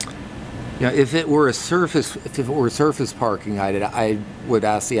 you know, if it were surface parking, I would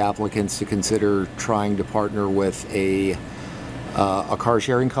ask the applicants to consider trying to partner with a car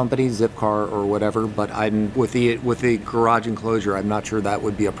sharing company, Zipcar or whatever. But I'm with the garage enclosure, I'm not sure that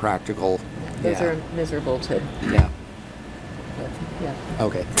would be a practical. those are miserable to. Yeah. Yeah,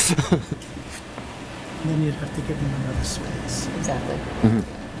 Okay. And then you'd have to give them another space. exactly.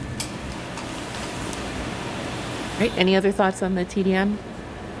 Right. Any other thoughts on the TDM?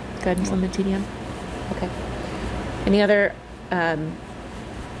 Guidance on the TDM? Okay. Any other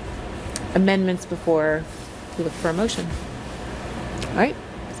amendments before we look for a motion? All right.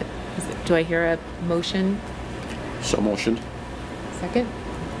 Do I hear a motion? So motioned. Second?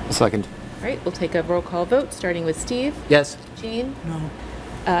 Second. All right. We'll take a roll call vote, starting with Steve. Yes. Jean? No.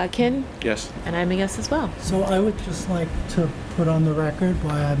 Ken? Yes. And I'm a yes as well. So I would just like to put on the record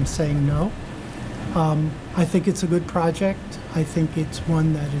why I'm saying no. I think it's a good project. I think it's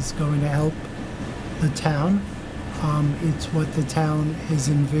one that is going to help the town. It's what the town has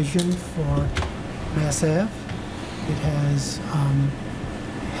envisioned for Mass Ave. It has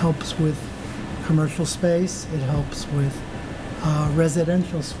helps with commercial space. It helps with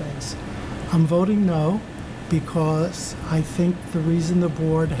residential space. I'm voting no because I think the reason the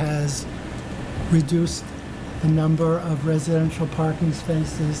board has reduced the number of residential parking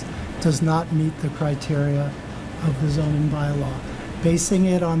spaces does not meet the criteria of the zoning bylaw. Basing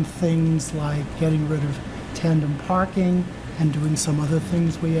it on things like getting rid of tandem parking and doing some other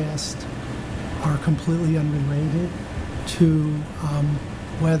things we asked are completely unrelated to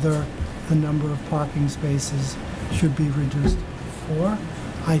whether the number of parking spaces should be reduced by 4.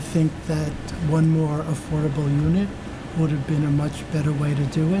 I think that one more affordable unit would have been a much better way to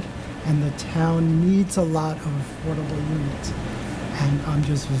do it, and the town needs a lot of affordable units. And I'm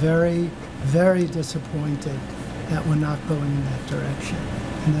just very, very disappointed that we're not going in that direction.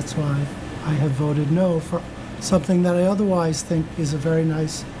 And that's why I have voted no for something that I otherwise think is a very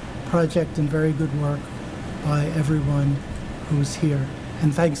nice project and very good work by everyone who's here.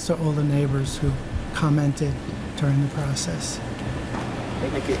 And thanks to all the neighbors who commented during the process.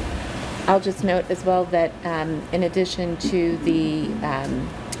 Thank you. I'll just note as well that in addition to the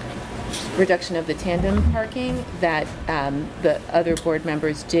reduction of the tandem parking, that the other board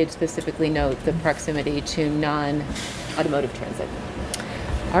members did specifically note the proximity to non-automotive transit.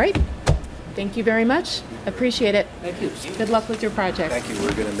 All right. Thank you very much. Appreciate it. Thank you. Good luck with your project. Thank you.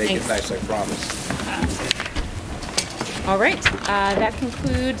 We're going to make it nice, I promise. All right. That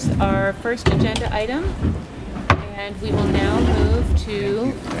concludes our first agenda item. And we will now move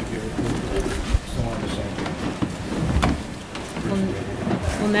to...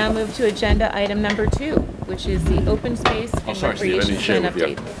 We'll now move to agenda item number 2, which is the open space and recreation plan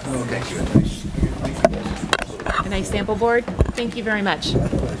update. Oh, thank you. A nice sample board. Thank you very much.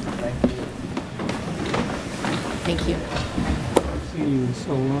 Thank you. Seen you in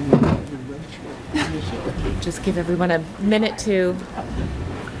so long. Just give everyone a minute to...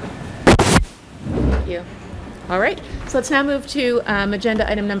 Thank you. All right, so let's now move to agenda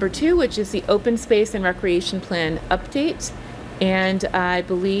item number 2, which is the open space and recreation plan update. And I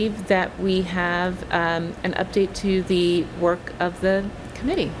believe that we have an update to the work of the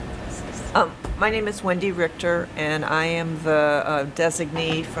committee. My name is Wendy Richter, and I am the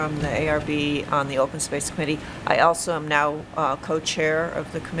designee from the ARB on the Open Space Committee. I also am now co-chair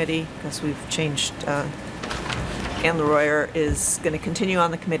of the committee because we've changed. Anne Leroyer is going to continue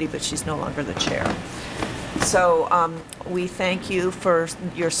on the committee, but she's no longer the chair. So we thank you for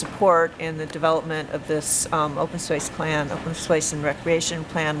your support in the development of this open space plan, open space and recreation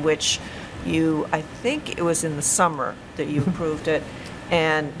plan, which you, I think it was in the summer that you approved it,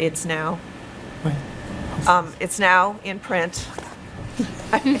 and it's now in print.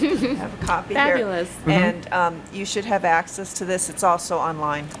 I have a copy here. Fabulous. And you should have access to this. It's also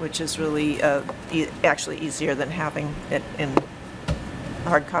online, which is really actually easier than having it in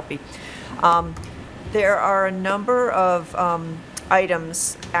hard copy. There are a number of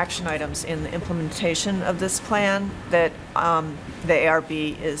action items in the implementation of this plan that the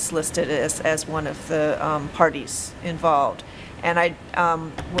ARB is listed as one of the parties involved. And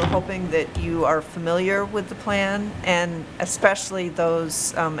we're hoping that you are familiar with the plan, and especially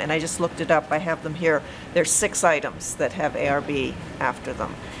those, and I just looked it up, I have them here. There's 6 items that have ARB after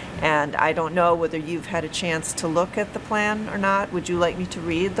them. And I don't know whether you've had a chance to look at the plan or not. Would you like me to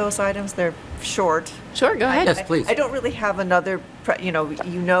read those items? They're short. Sure, go ahead. Yes, please. I don't really have another, No,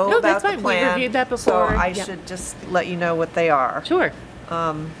 about that's the fine. We plan. reviewed that So before. I Yep. should just let you know what they are. Sure.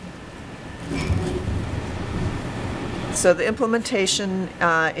 So the implementation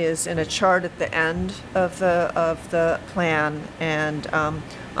is in a chart at the end of the plan, and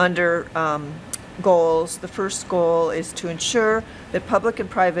under goals, the first goal is to ensure that public and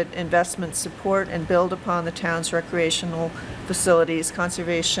private investments support and build upon the town's recreational facilities,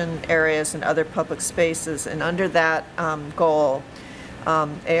 conservation areas, and other public spaces. And under that goal,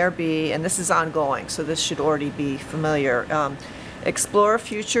 ARB, and this is ongoing, so this should already be familiar, explore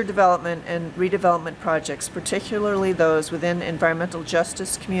future development and redevelopment projects, particularly those within environmental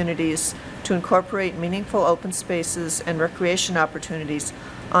justice communities, to incorporate meaningful open spaces and recreation opportunities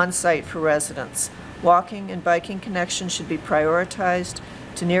on site for residents. Walking and biking connections should be prioritized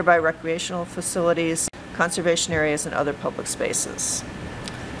to nearby recreational facilities, conservation areas, and other public spaces.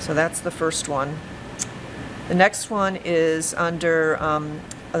 So that's the first one. The next one is under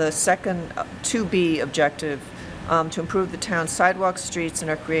the second 2B objective, to improve the town's sidewalks, streets, and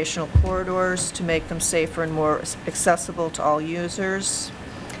recreational corridors to make them safer and more accessible to all users.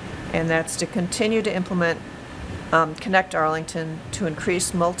 And that's to continue to implement Connect Arlington to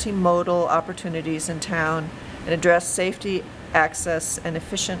increase multimodal opportunities in town and address safety, access, and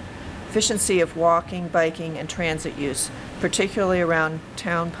efficiency of walking, biking, and transit use, particularly around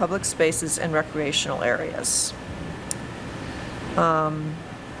town public spaces and recreational areas.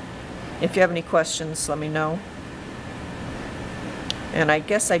 If you have any questions, let me know. And I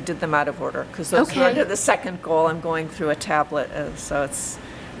guess I did them out of order, because those are under the second goal. I'm going through a tablet, so it's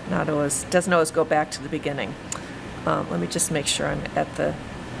not always, doesn't always go back to the beginning. Let me just make sure I'm at the,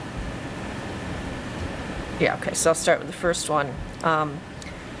 yeah, okay, so I'll start with the first one.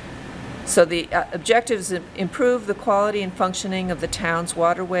 So the objectives improve the quality and functioning of the town's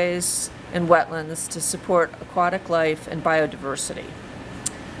waterways and wetlands to support aquatic life and biodiversity.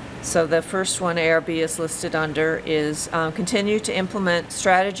 So the first one ARB is listed under is continue to implement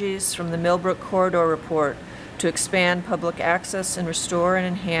strategies from the Millbrook Corridor Report to expand public access and restore and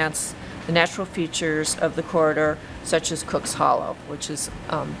enhance the natural features of the corridor, such as Cook's Hollow, which is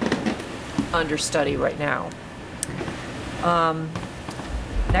under study right now.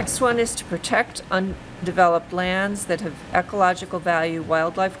 Next one is to protect undeveloped lands that have ecological value,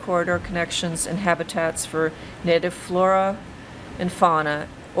 wildlife corridor connections, and habitats for native flora and fauna,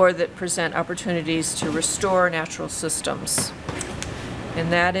 or that present opportunities to restore natural systems.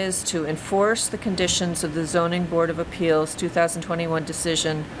 And that is to enforce the conditions of the Zoning Board of Appeals 2021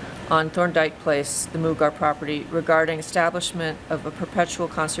 decision on Thorndike Place, the Mugar property, regarding establishment of a perpetual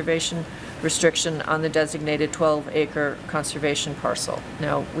conservation restriction on the designated 12-acre conservation parcel.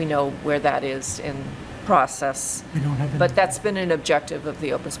 Now, we know where that is in process, but that's been an objective of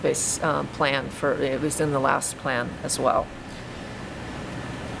the open space plan it was in the last plan as well.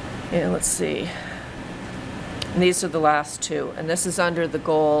 And let's see. And these are the last two, and this is under the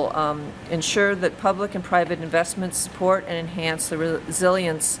goal, ensure that public and private investments support and enhance the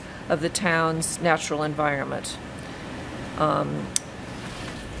resilience of the town's natural environment.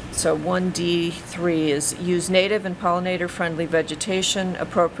 So 1D3 is use native and pollinator-friendly vegetation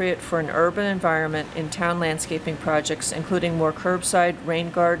appropriate for an urban environment in town landscaping projects, including more curbside,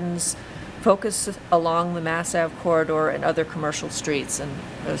 rain gardens, focus along the Mass Ave corridor and other commercial streets. And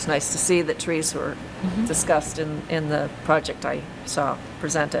it was nice to see that trees were discussed in the project I saw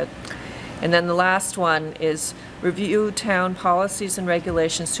presented. And then the last one is review town policies and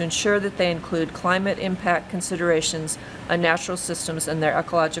regulations to ensure that they include climate impact considerations on natural systems and their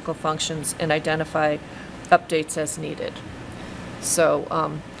ecological functions, and identify updates as needed.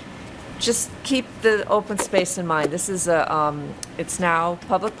 So just keep the open space in mind. This is it's now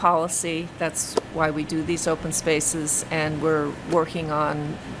public policy. That's why we do these open spaces, and we're working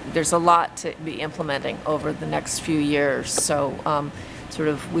on, there's a lot to be implementing over the next few years. So sort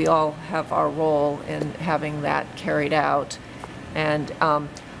of we all have our role in having that carried out. And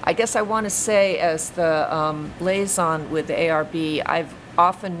I guess I want to say, as the liaison with the ARB,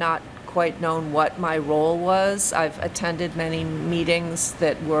 often not quite known what my role was. I've attended many meetings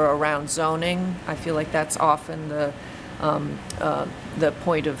that were around zoning. I feel like that's often the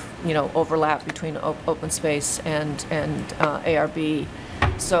point of, you know, overlap between open space and ARB.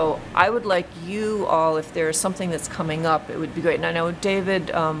 So I would like you all, if there is something that's coming up, it would be great. And I know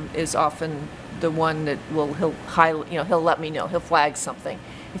David is often the one that he'll let me know, he'll flag something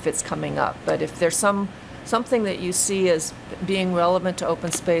if it's coming up. But if there's something that you see as being relevant to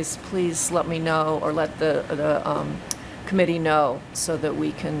open space, please let me know, or let the committee know, so that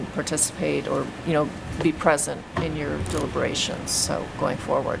we can participate or, you know, be present in your deliberations, so going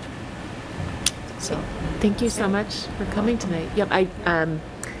forward. So Thank you so much for coming tonight. Yep,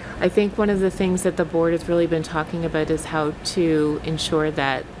 I think one of the things that the board has really been talking about is how to ensure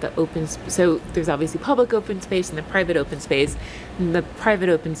that so there's obviously public open space and the private open space. And the private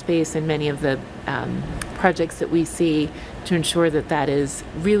open space and many of the projects that we see, to ensure that that is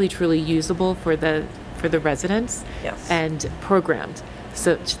really truly usable for the residents. Yes. And programmed,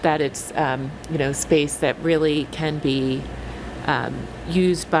 such that it's you know, space that really can be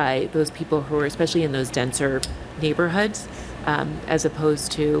used by those people who are especially in those denser neighborhoods, as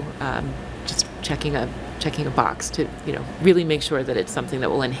opposed to just checking a box, to, you know, really make sure that it's something that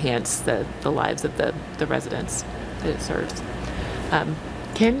will enhance the lives of the residents that it serves.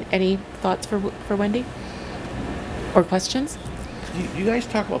 Ken, any thoughts for Wendy or questions? You guys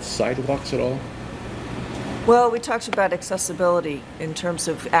talk about sidewalks at all? Well, we talked about accessibility in terms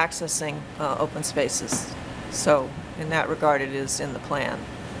of accessing open spaces. So in that regard, it is in the plan.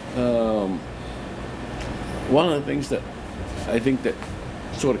 One of the things that I think that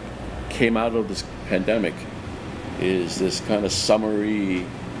sort of came out of this pandemic is this kind of summary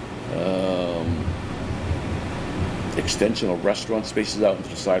extension of restaurant spaces out into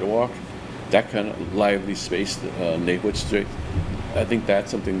the sidewalk, that kind of lively space, neighborhood street. I think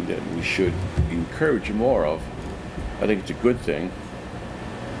that's something that we should encourage more of. I think it's a good thing,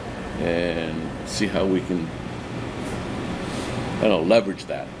 and see how we can, I don't know, leverage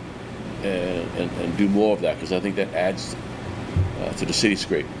that and do more of that, because I think that adds to the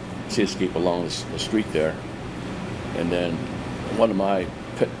cityscape along the street there. And then one of my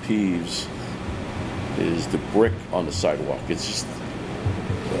pet peeves is the brick on the sidewalk. It's just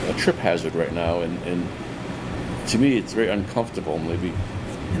a trip hazard right now, and to me it's very uncomfortable maybe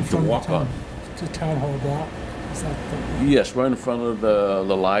to walk on. The town hall block? Is that the... Yes, right in front of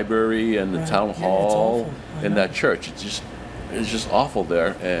the library and the Right. town Yeah, it's hall awful. I and know. that church. It's just awful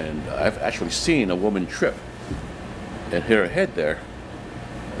there, and I've actually seen a woman trip and hit her head there,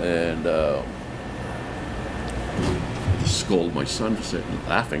 and scold my son for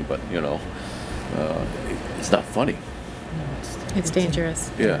laughing, but you know, it's not funny. No, It's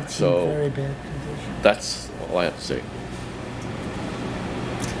dangerous. Yeah, it's so in very bad condition. that's all I have to say.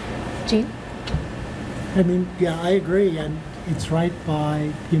 Jean? I mean, yeah, I agree, and it's right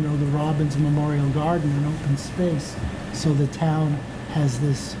by, you know, the Robbins Memorial Garden, an open space. So the town has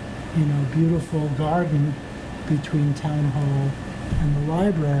this, you know, beautiful garden between town hall and the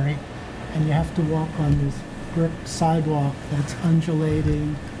library, and you have to walk on this brick sidewalk that's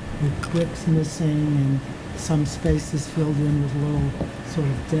undulating with bricks missing and some spaces filled in with little sort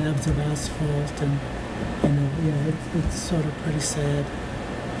of dabs of asphalt, and, you know, yeah, it's sort of pretty sad.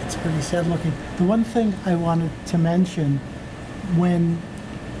 It's pretty sad looking. The one thing I wanted to mention, when,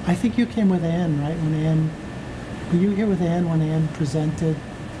 I think you came with Ann, right? Were you here with Ann when Ann presented?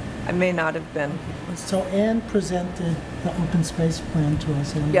 I may not have been. So Ann presented the open space plan to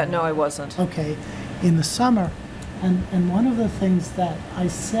us. Yeah, no, I wasn't. Okay, in the summer. And one of the things that I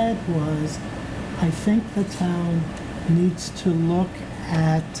said was, I think the town needs to look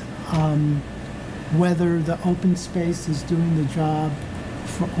at whether the open space is doing the job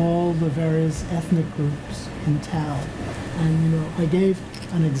for all the various ethnic groups in town. And, you know, I gave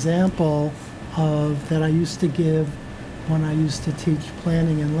an example of that I used to give when I used to teach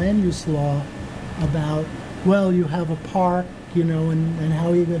planning and land use law about, well, you have a park, you know, and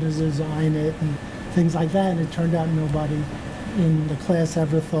how are you going to design it and things like that. And it turned out nobody in the class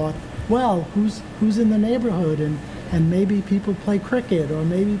ever thought, well, who's in the neighborhood, and maybe people play cricket, or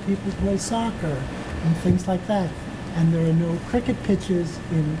maybe people play soccer and things like that. And there are no cricket pitches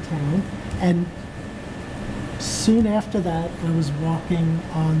in town. And soon after that, I was walking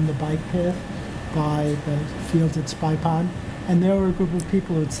on the bike path by the fields at Spy Pond, and there were a group of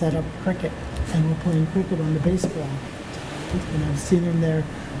people who had set up cricket and were playing cricket on the baseball. And I've seen them there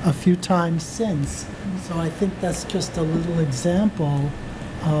a few times since. So I think that's just a little example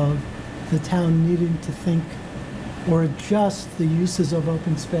of the town needing to think or adjust the uses of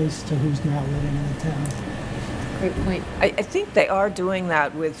open space to who's now living in the town. Great point. I think they are doing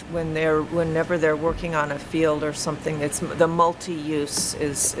that with whenever they're working on a field or something. It's the multi-use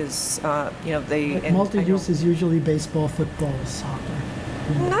is you know, they. But and I multi-use know- is usually baseball, football, soccer.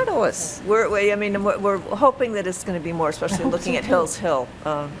 Not always. I mean, we're hoping that it's going to be more, especially hope looking so at too. Hills Hill.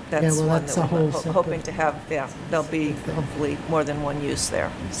 That's well, one that's that a we're whole separate- hoping to have. Yeah, there'll be hopefully more than one use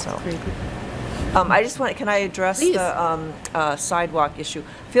there. So. Great. I just want. Can I address Please. the sidewalk issue?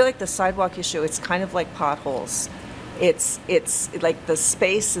 I feel like the sidewalk issue. It's kind of like potholes. It's like the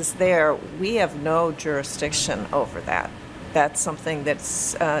space is there. We have no jurisdiction over that. That's something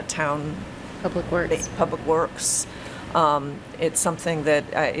that's town Public Works. Public Works. It's something that,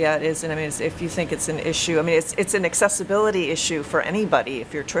 yeah, it is. And I mean, if you think it's an issue, I mean, it's an accessibility issue for anybody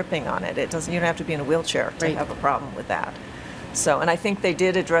if you're tripping on it. It doesn't. You don't have to be in a wheelchair to Right. have a problem with that. So, and I think they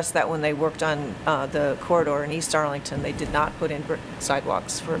did address that when they worked on the corridor in East Arlington. They did not put in brick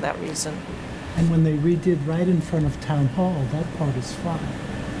sidewalks for that reason. And when they redid right in front of Town Hall, that part is fine.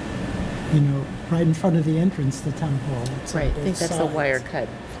 You know, right in front of the entrance to Town Hall. It's on Right, I both think that's a sides. wire cut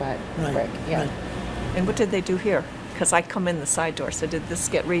flat Right, brick, yeah. right. And what did they do here? Because I come in the side door, so did this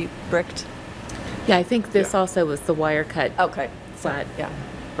get re-bricked? Yeah, I think this also was the wire cut Okay. flat Yeah.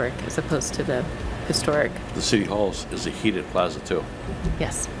 brick as opposed to the historic. The City Hall is a heated plaza too.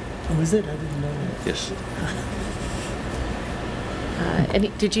 Yes. Oh, is it? I didn't know that. Yes.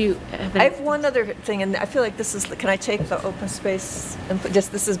 Did you have I have one other thing, and I feel like this is, can I take the open space and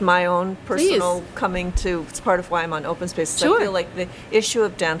just, this is my own personal coming to, it's part of why I'm on open space. So Sure. I feel like the issue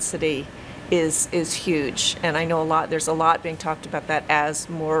of density is huge, and I know there's a lot being talked about that as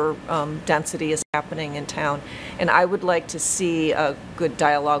more density is happening in town. And I would like to see a good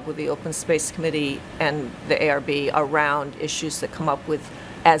dialogue with the Open Space Committee and the ARB around issues that come up with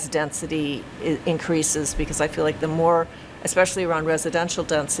as density increases, because I feel like the more, especially around residential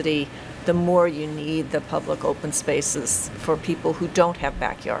density, the more you need the public open spaces for people who don't have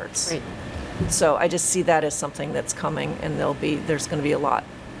backyards. Right. So I just see that as something that's coming, and there's going to be a lot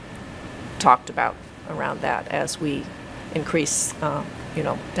talked about around that as we increase,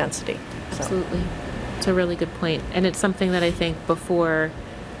 density. So. Absolutely. It's a really good point. And it's something that I think before,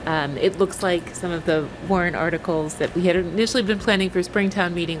 it looks like some of the warrant articles that we had initially been planning for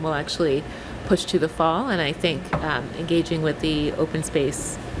Springtown meeting will actually push to the fall. And I think engaging with the open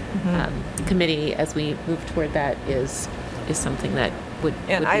space committee as we move toward that is something that would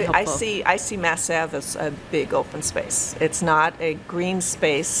And be helpful. I see Mass Ave as a big open space. It's not a green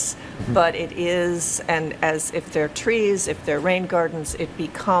space, but it is, and as if there are trees, if there are rain gardens, it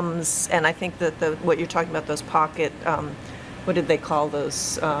becomes, and I think that what you're talking about, those pocket, what did they call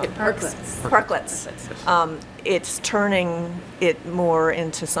those? Parklets. Parklets. It's turning it more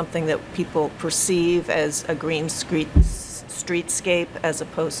into something that people perceive as a green streetscape as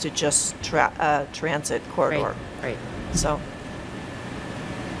opposed to just transit corridor. Right. So.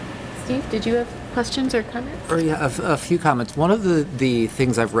 Steve, did you have questions or comments? Or yeah, a few comments. One of the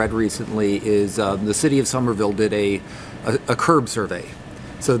things I've read recently is the city of Somerville did a curb survey.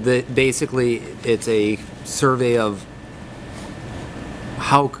 So that basically it's a survey of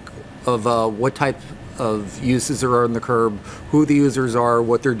what type of uses there are on the curb, who the users are,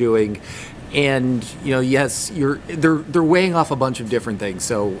 what they're doing. And yes, they're weighing off a bunch of different things.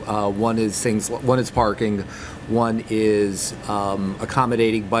 So one is parking, one is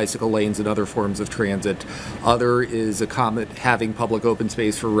accommodating bicycle lanes and other forms of transit. Other is having public open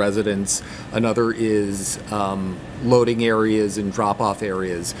space for residents. Another is loading areas and drop-off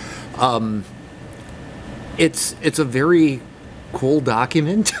areas. It's a very cool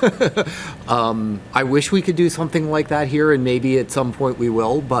document. I wish we could do something like that here, and maybe at some point we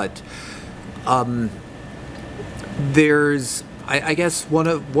will, but. There's, I guess one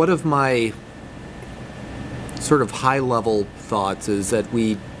of my sort of high level thoughts is that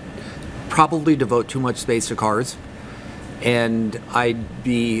we probably devote too much space to cars, and I'm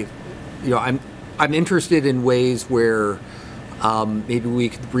interested in ways where maybe we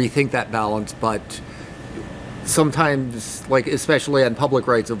could rethink that balance, but sometimes, like especially on public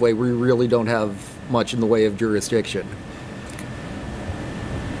rights of way, we really don't have much in the way of jurisdiction.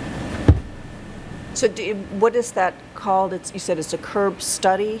 So what is that called? You said it's a curb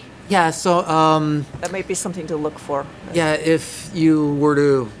study? Yeah, so That might be something to look for. yeah, if you were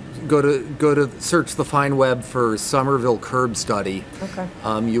to go to search the fine web for Somerville curb study, Okay.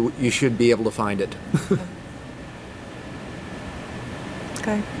 You should be able to find it.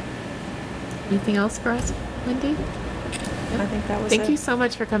 Okay. Anything else for us, Wendy? I think that was Thank it. you so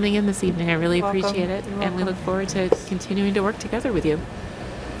much for coming in this evening. I really You're welcome. appreciate it. You're And we welcome. look forward to continuing to work together with you.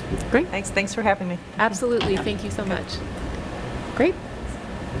 Great. Thanks for having me. Absolutely. Thank you so much. Great.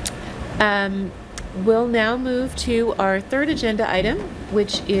 We'll now move to our third agenda item,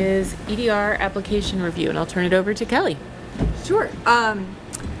 which is EDR application review, and I'll turn it over to Kelly. Sure.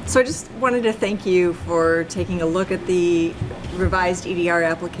 So I just wanted to thank you for taking a look at the revised EDR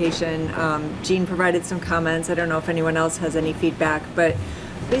application. Jean provided some comments. I don't know if anyone else has any feedback, but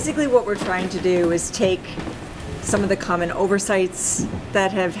basically what we're trying to do is take some of the common oversights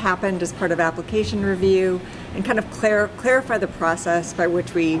that have happened as part of application review and kind of clarify the process by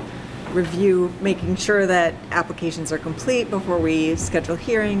which we review, making sure that applications are complete before we schedule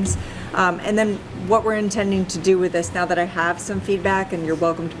hearings. And then what we're intending to do with this, now that I have some feedback, and you're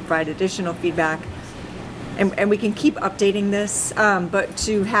welcome to provide additional feedback, and we can keep updating this, but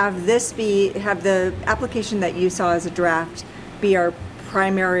to have this have the application that you saw as a draft be our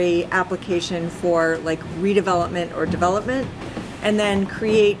primary application for like redevelopment or development, and then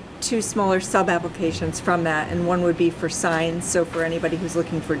create 2 smaller sub-applications from that, and one would be for signs, so for anybody who's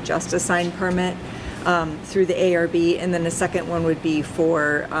looking for just a sign permit through the ARB, and then the second one would be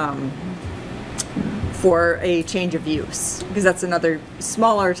for a change of use, because that's another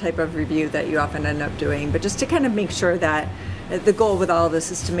smaller type of review that you often end up doing. But just to kind of make sure that the goal with all of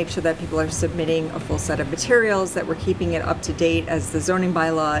this is to make sure that people are submitting a full set of materials, that we're keeping it up to date as the zoning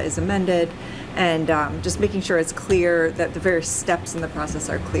bylaw is amended, and just making sure it's clear that the various steps in the process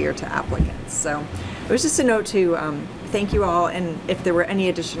are clear to applicants. So it was just a note to thank you all, and if there were any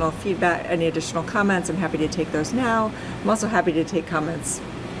additional feedback, any additional comments, I'm happy to take those now. I'm also happy to take comments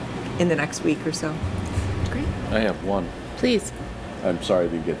in the next week or so. Great. I have one. Please. I'm sorry I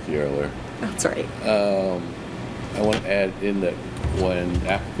didn't get to you earlier. That's all right. I want to add in that when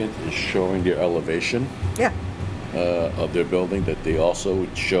applicant is showing their elevation Yeah. Of their building, that they also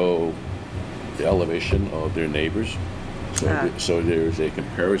would show the elevation of their neighbors. So, so there's a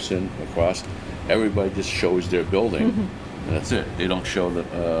comparison across. Everybody just shows their building, and that's it. They don't show the,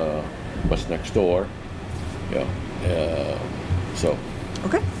 what's next door. Yeah. So.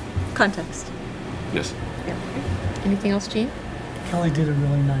 Okay. Context. Yes. Yeah. Anything else, Jean? Kelly did a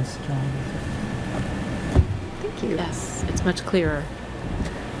really nice job. Thank you. Yes, it's much clearer.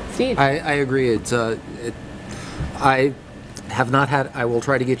 Steve? I agree. It's I have not had. I will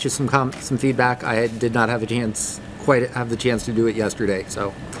try to get you some feedback. I did not have quite have the chance to do it yesterday.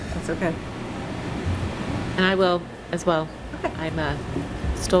 So That's okay. And I will as well. Okay. I'm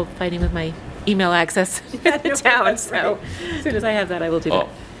still fighting with my email access at the town, so as soon as I have that, I will do that.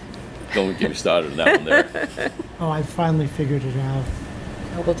 Don't get me started on that one there. Oh, I finally figured it out.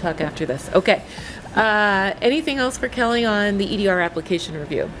 We'll talk after this. Okay. Anything else for Kelly on the EDR application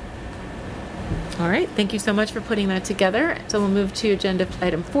review? All right. Thank you so much for putting that together. So we'll move to agenda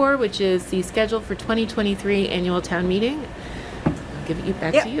item 4, which is the schedule for 2023 annual town meeting. I'll give it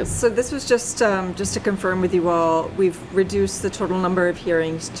back to you. So this was just to confirm with you all, we've reduced the total number of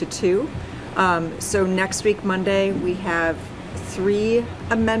hearings to 2. So next week, Monday, we have 4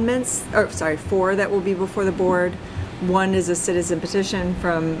 that will be before the board. One is a citizen petition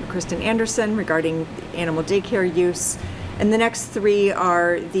from Kristen Anderson regarding animal daycare use. And the next 3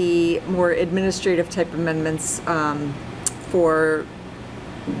 are the more administrative type amendments for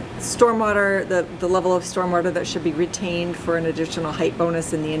stormwater, the level of stormwater that should be retained for an additional height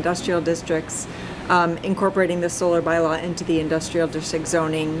bonus in the industrial districts, incorporating the solar bylaw into the industrial district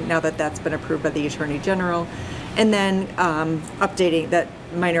zoning now that that's been approved by the Attorney General, and then updating that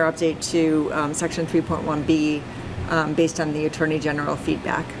minor update to section 3.1b based on the Attorney General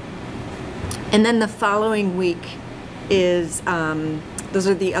feedback. And then the following week is those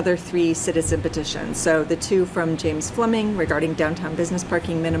are the other 3 citizen petitions. So the 2 from James Fleming regarding downtown business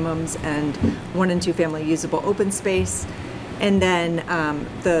parking minimums and 1 and 2 family usable open space. And then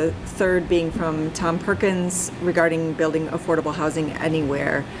the 3rd being from Tom Perkins regarding building affordable housing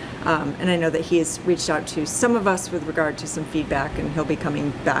anywhere. And I know that he has reached out to some of us with regard to some feedback, and he'll be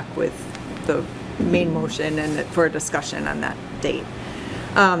coming back with the main motion and for a discussion on that date.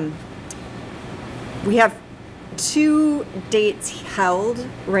 We have 2 dates held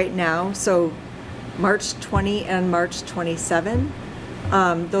right now, so March 20 and March 27.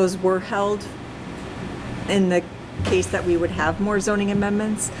 Those were held in the case that we would have more zoning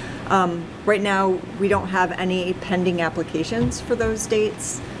amendments. Right now, we don't have any pending applications for those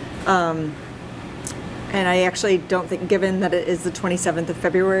dates. And I actually don't think, given that it is the 27th of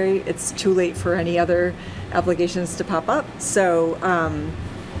February, it's too late for any other applications to pop up. So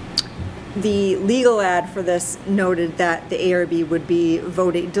the legal ad for this noted that the ARB would be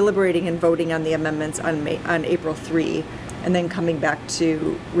deliberating and voting on the amendments on April 3, and then coming back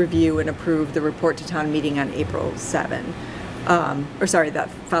to review and approve the report to town meeting on April 7, that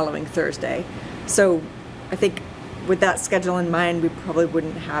following Thursday. So I think with that schedule in mind, we probably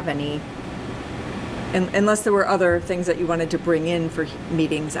wouldn't have any Unless there were other things that you wanted to bring in for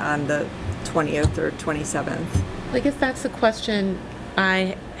meetings on the 20th or 27th. I guess that's the question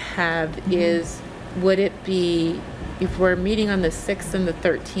I have is, would it be, if we're meeting on the 6th and the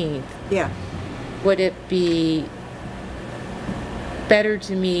 13th, Yeah. would it be better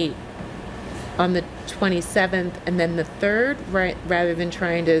to meet on the 27th and then the 3rd, right, rather than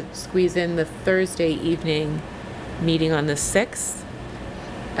trying to squeeze in the Thursday evening meeting on the 6th?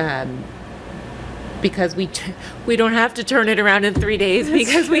 Because we don't have to turn it around in 3 days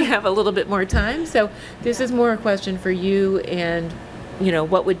because we have a little bit more time. So this is more a question for you and, you know,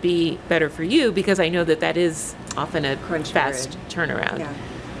 what would be better for you, because I know that is often a fast turnaround. Yeah.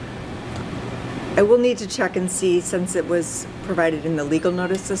 I will need to check and see, since it was provided in the legal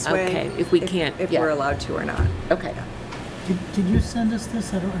notice this way. Okay, if we can't, If yeah. we're allowed to or not. Okay. Did you send us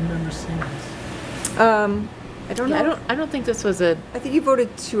this? I don't remember seeing this. I don't know. I don't think this was a. I think you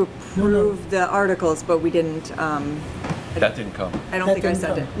voted to approve the articles, but we didn't, That didn't come. I don't That think I didn't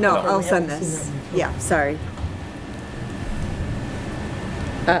sent come. it. No, Okay, I'll we send haven't seen this. that one. Yeah, sorry.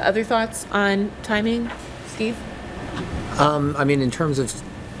 Other thoughts on timing, Steve? I mean, in terms of,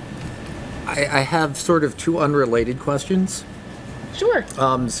 I have sort of two unrelated questions. Sure.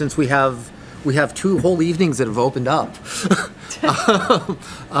 Since we have 2 whole evenings that have opened up.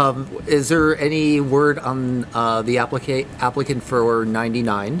 Is there any word on the applicant for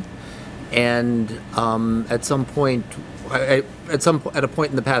 99? And at some point, at a point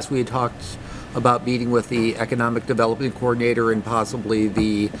in the past, we had talked about meeting with the economic development coordinator and possibly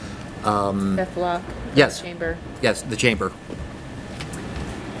the Beth Locke. yes, Chamber. yes, the chamber.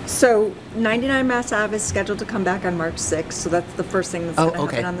 So 99 Mass Ave is scheduled to come back on March 6th, so that's the first thing that's Oh, going to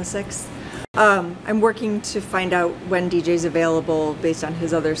okay. happen on the 6th. I'm working to find out when DJ's available based on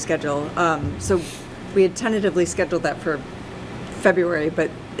his other schedule. So we had tentatively scheduled that for February,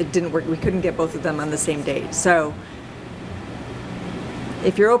 but it didn't work. We couldn't get both of them on the same date. So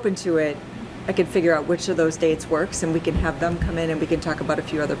if you're open to it, I could figure out which of those dates works, and we can have them come in and we can talk about a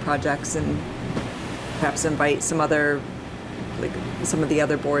few other projects and perhaps invite some of the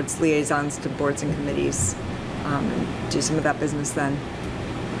other boards, liaisons to boards and committees, and do some of that business then.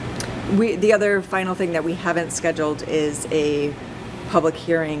 The other final thing that we haven't scheduled is a public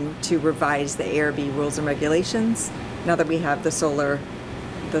hearing to revise the ARB rules and regulations, now that we have the solar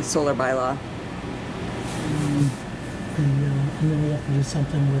bylaw. And then we have to do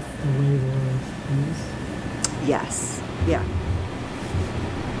something with the waiver of fees. Yes, yeah.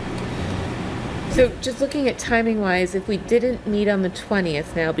 So just looking at timing wise, if we didn't meet on the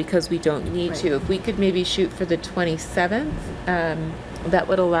 20th now because we don't need to, if we could maybe shoot for the 27th, that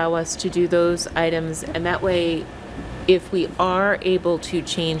would allow us to do those items. And that way, if we are able to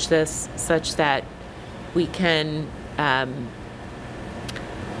change this such that we can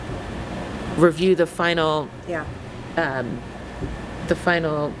review the final Yeah.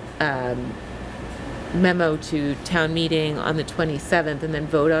 Memo to town meeting on the 27th and then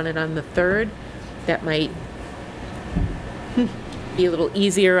vote on it on the 3rd, that might be a little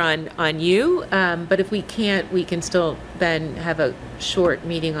easier on you. But if we can't, we can still then have a short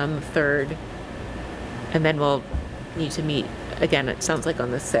meeting on the 3rd, and then we'll need to meet again, it sounds like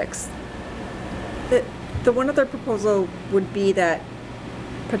on the 6th. The one other proposal would be that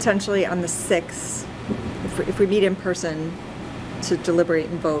potentially on the 6th, if we meet in person to deliberate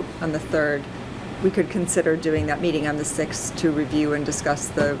and vote on the 3rd, we could consider doing that meeting on the 6th to review and discuss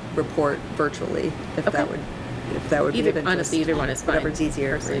the report virtually, if that would be of interest. Honestly, either one is fine. Whatever's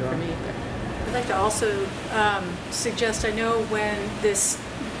easier for you. For me. I'd like to also suggest, I know when this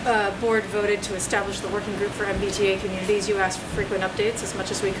board voted to establish the working group for MBTA communities, you asked for frequent updates as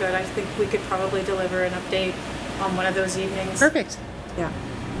much as we could. I think we could probably deliver an update on one of those evenings. Perfect. Yeah.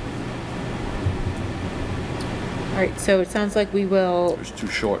 All right, so it sounds like we will It's too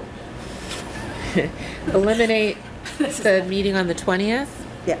short. eliminate the meeting on the 20th,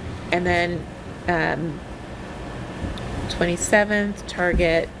 Yeah. and then 27th,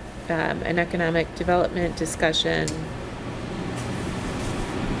 target an economic development discussion.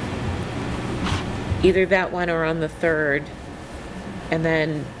 Either that one or on the 3rd, and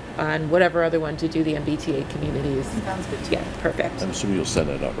then on whatever other one to do the MBTA communities. Sounds good to Yeah, perfect. I'm assuming you'll send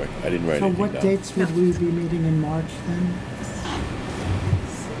that out, right? I didn't write So anything what down. dates would we be meeting in March then?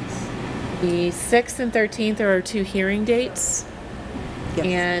 The 6th and 13th are our 2 hearing dates. Yes.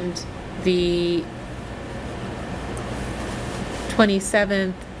 And the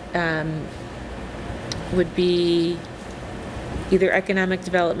 27th would be either economic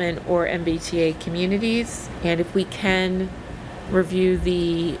development or MBTA communities. And if we can review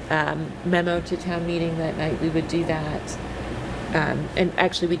the memo to town meeting that night, we would do that. and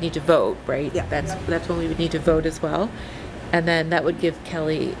actually we need to vote, right? Yeah. That's when we would need to vote as well. And then that would give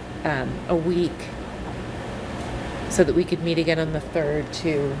Kelly a week so that we could meet again on the 3rd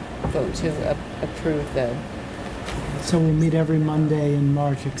to vote to approve the, So we'll meet every Monday in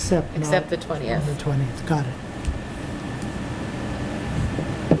March except except not the 20th. on the 20th. Got it.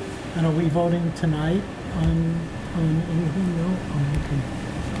 And are we voting tonight on anything? No? Oh,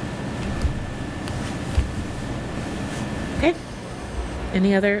 okay. Okay.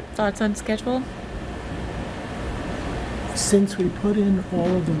 Any other thoughts on schedule? Since we put in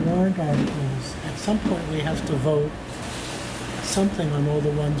all of the warrant articles, at some point we have to vote something on all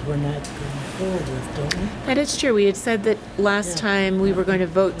the ones we're not going forward with, don't we? That is true. We had said that last time we were going to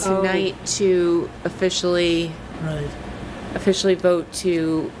vote tonight to officially vote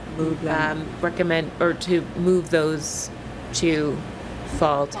to recommend or to move those to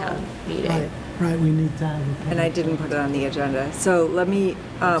fall town meeting. Right, we need to have a public And I didn't put it on the agenda. So let me,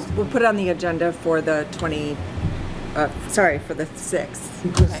 we'll put it on the agenda for the for the 6th.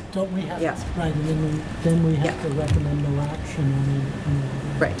 Because don't we have, Yeah. right, and then we have to recommend no action on it.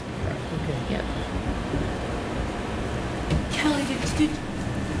 Right. Okay. Yep. Kelly, did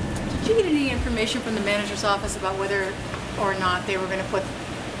you get any information from the manager's office about whether or not they were going to put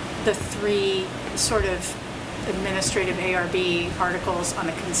the 3 sort of administrative ARB articles on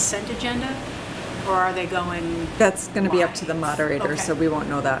a consent agenda? Or are they going? That's going to be up to the moderator, so we won't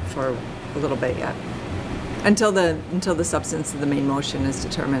know that for a little bit yet. Until the substance of the main motion is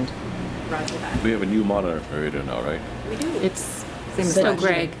determined. Roger that. We have a new moderator now, right? We do. It's Same as still last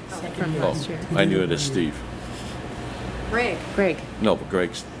year. Greg from last year. I knew it as Steve. Greg. No, but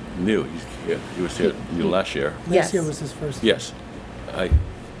Greg's new. He was here new last year. Last year was his first. Yes.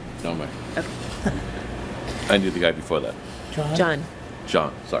 No, mind. Okay. I knew the guy before that. John.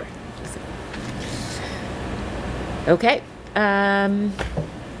 Sorry. Okay. So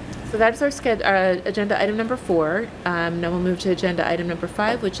that's our agenda item number 4. Now we'll move to agenda item number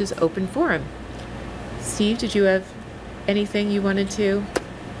 5, which is open forum. Steve, did you have anything you wanted to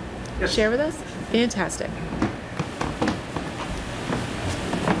share with us? Fantastic.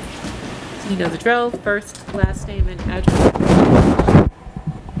 So you know the drill. First, last name, and address.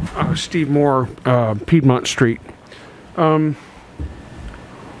 Steve Moore, Piedmont Street. You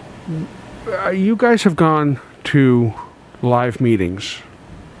guys have gone to live meetings.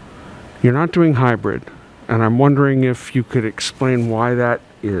 You're not doing hybrid, and I'm wondering if you could explain why that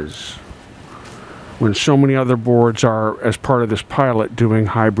is, when so many other boards are, as part of this pilot, doing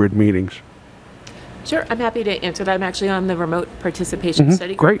hybrid meetings. Sure, I'm happy to answer that. I'm actually on the remote participation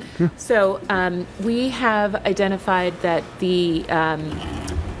study group. Great. Yeah. So we have identified that it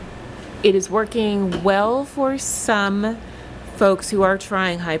is working well for some folks who are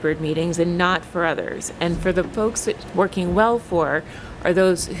trying hybrid meetings and not for others. And for the folks it's working well for are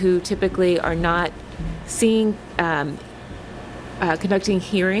those who typically are not conducting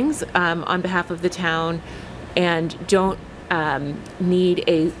hearings on behalf of the town and don't need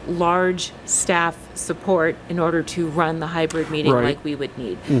a large staff support in order to run the hybrid meeting like we would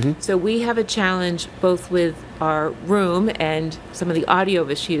need. So we have a challenge both with our room and some of the audio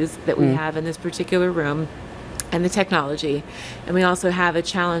issues that we have in this particular room and the technology. And we also have a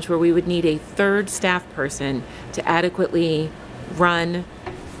challenge where we would need a 3rd staff person to adequately run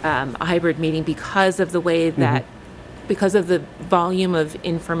a hybrid meeting because of the way that because of the volume of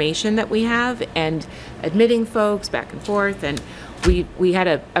information that we have and admitting folks back and forth. And we had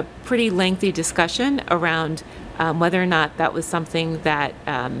a pretty lengthy discussion around whether or not that was something that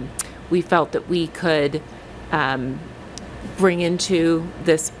we felt that we could bring into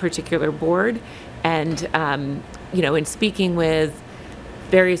this particular board. And, in speaking with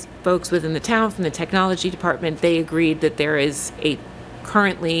various folks within the town from the technology department, they agreed that there is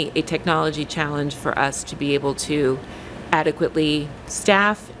currently a technology challenge for us to be able to adequately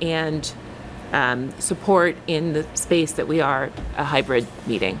staff and support in the space that we are a hybrid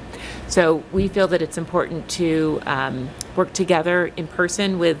meeting. So we feel that it's important to work together in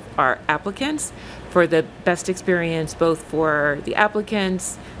person with our applicants for the best experience, both for the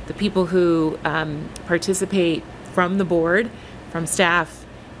applicants, the people who participate from the board, from staff,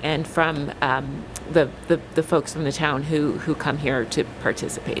 and from the folks from the town who come here to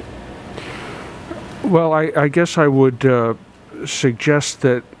participate. Well, I guess I would suggest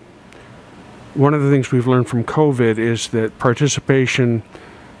that one of the things we've learned from COVID is that participation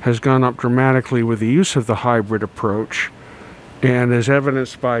has gone up dramatically with the use of the hybrid approach, and as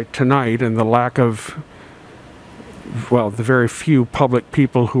evidenced by tonight and the lack of, well, the very few public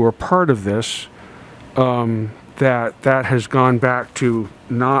people who are part of this, that has gone back to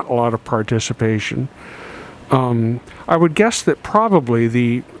not a lot of participation. I would guess that probably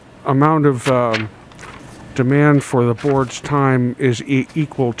the amount of demand for the board's time is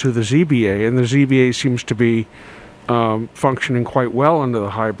equal to the ZBA, and the ZBA seems to be functioning quite well under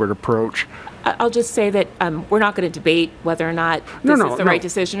the hybrid approach. I'll just say that we're not going to debate whether or not this is the right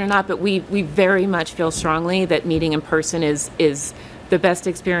decision or not, but we very much feel strongly that meeting in person is the best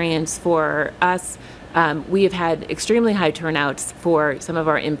experience for us. We have had extremely high turnouts for some of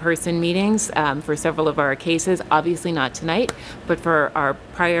our in-person meetings for several of our cases, obviously not tonight, but for our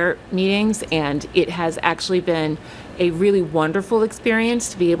prior meetings, and it has actually been a really wonderful experience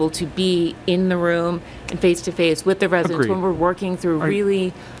to be able to be in the room and face-to-face with the residents when we're working through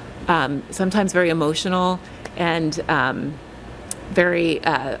really sometimes very emotional and very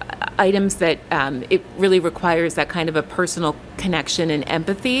items that it really requires that kind of a personal connection and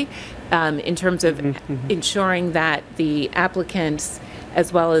empathy in terms of ensuring that the applicants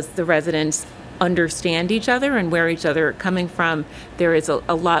as well as the residents understand each other and where each other are coming from. There is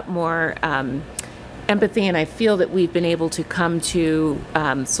a lot more empathy, and I feel that we've been able to come to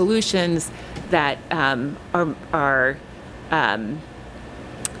solutions that are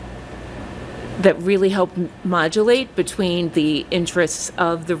that really help modulate between the interests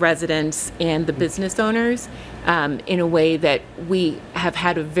of the residents and the business owners in a way that we have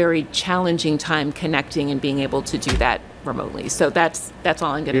had a very challenging time connecting and being able to do that remotely. So that's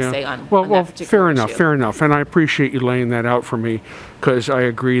all I'm going to say on that particular issue. Fair enough. And I appreciate you laying that out for me, because I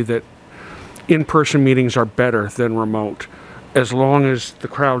agree that in-person meetings are better than remote, as long as the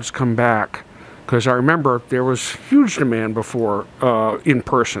crowds come back. Because I remember there was huge demand before in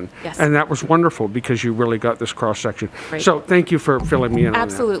person. Yes. And that was wonderful because you really got this cross-section. Right. So thank you for filling me in on that.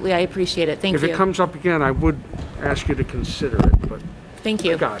 Absolutely, I appreciate it. Thank you. If it comes up again, I would ask you to consider it, but Thank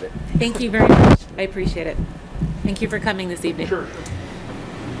you. I got it. Thank you very much. I appreciate it. Thank you for coming this evening. Sure.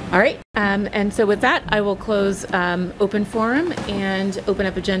 All right, and so with that, I will close open forum and open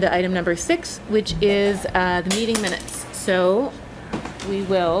up agenda item number 6, which is the meeting minutes. So we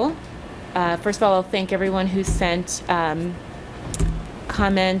will, first of all, I'll thank everyone who sent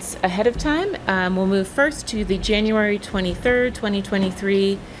comments ahead of time. We'll move first to the January 23rd,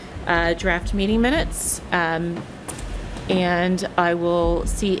 2023 draft meeting minutes. And I will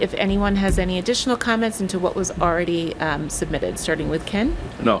see if anyone has any additional comments into what was already submitted, starting with Ken.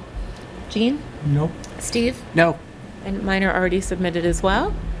 No. Jean? Nope. Steve? No. And mine are already submitted as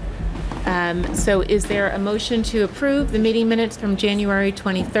well. So is there a motion to approve the meeting minutes from January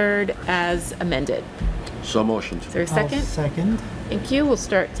 23rd as amended? So motioned. Is there a second? I'll second. Thank you. We'll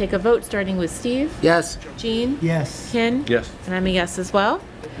take a vote, starting with Steve. Yes. Jean? Yes. Ken? Yes. And I'm a yes as well.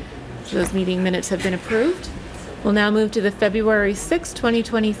 So those meeting minutes have been approved. We'll now move to the February 6,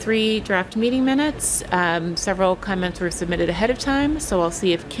 2023 draft meeting minutes. Several comments were submitted ahead of time, so I'll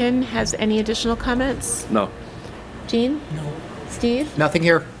see if Ken has any additional comments. No. Jean? No. Steve? Nothing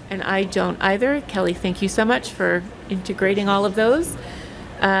here. And I don't either. Kelly, thank you so much for integrating all of those.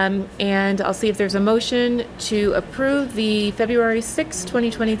 And I'll see if there's a motion to approve the February 6,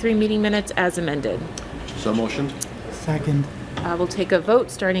 2023 meeting minutes as amended. So motioned. Second. We'll take a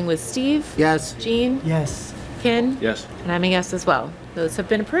vote, starting with Steve. Yes. Jean? Yes. Ken? Yes. And I'm a yes as well. Those have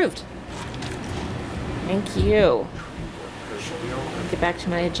been approved. Thank you. Get back to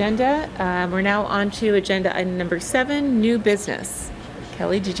my agenda. We're now on to agenda item number 7, new business.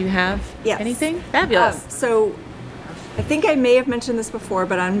 Kelly, did you have anything? Fabulous. So I think I may have mentioned this before,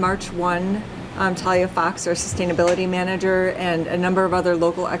 but on March 1, Talia Fox, our sustainability manager, and a number of other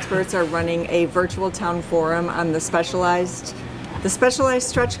local experts are running a virtual town forum on the specialized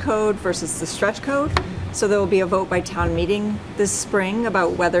stretch code versus the stretch code. So there will be a vote by town meeting this spring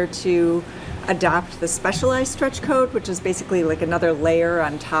about whether to adopt the specialized stretch code, which is basically like another layer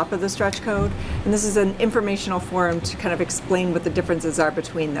on top of the stretch code. And this is an informational forum to kind of explain what the differences are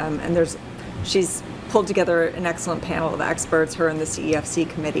between them. And she's pulled together an excellent panel of experts, her and the CEFC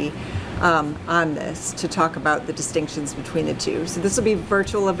committee, on this to talk about the distinctions between the two. So this will be a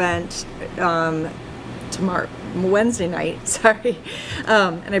virtual event Wednesday night, sorry.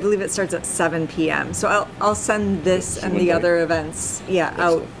 And I believe it starts at 7 p.m. So I'll send this and the other events,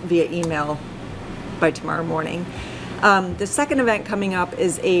 out via email by tomorrow morning. The second event coming up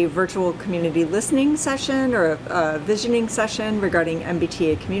is a virtual community listening session or a visioning session regarding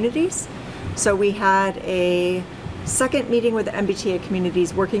MBTA communities. So we had a second meeting with the MBTA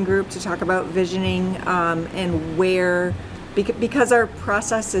communities working group to talk about visioning and where, because our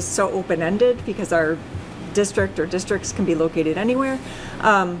process is so open-ended, because our district or districts can be located anywhere.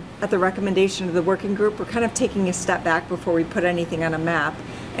 At the recommendation of the working group, we're kind of taking a step back before we put anything on a map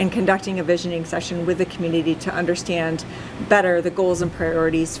and conducting a visioning session with the community to understand better the goals and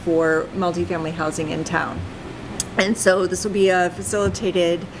priorities for multifamily housing in town. And so this will be a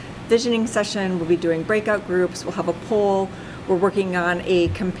facilitated visioning session. We'll be doing breakout groups. We'll have a poll. We're working on a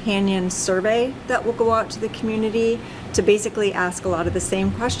companion survey that will go out to the community to basically ask a lot of the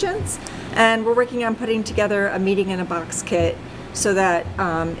same questions. And we're working on putting together a meeting in a box kit so that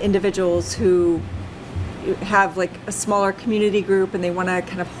individuals who have like a smaller community group and they want to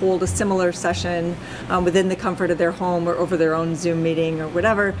kind of hold a similar session within the comfort of their home or over their own Zoom meeting or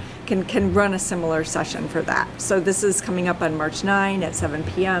whatever can run a similar session for that. So this is coming up on March 9 at 7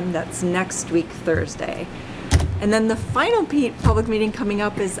 p.m. That's next week, Thursday. And then the final public meeting coming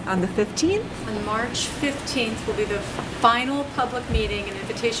up is on the 15th. On March 15th will be the final public meeting, an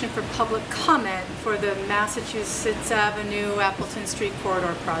invitation for public comment for the Massachusetts Avenue Appleton Street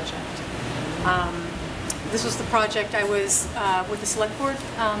Corridor project. This was the project I was with the select board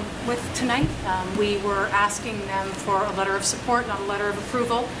with tonight. We were asking them for a letter of support, not a letter of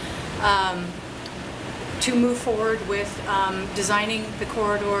approval, to move forward with designing the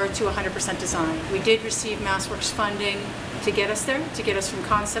corridor to 100% design. We did receive MassWorks funding to get us there, to get us from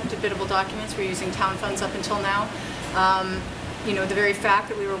concept to biddable documents. We're using town funds up until now. You know, the very fact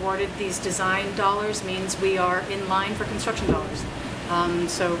that we were awarded these design dollars means we are in line for construction dollars.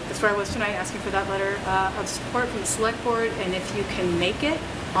 So that's where I was tonight, asking for that letter of support from the select board. And if you can make it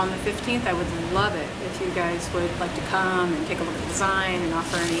on the 15th, I would love it if you guys would like to come and take a look at the design and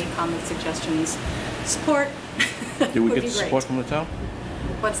offer any comments, suggestions, support. Did we get the support from the town?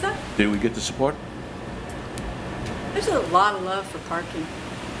 What's that? Did we get the support? There's a lot of love for parking.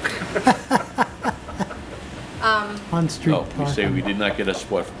 On-street No, we parking. say we did not get a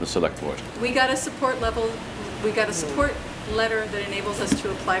support from the select board. We got a support letter that enables us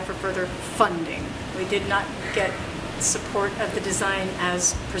to apply for further funding. We did not get support of the design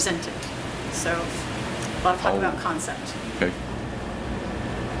as presented. So a lot of talk about concept. Okay.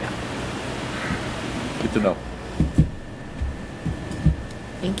 Good to know.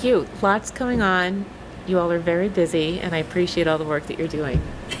 Thank you. Lots going on. You all are very busy, and I appreciate all the work that you're doing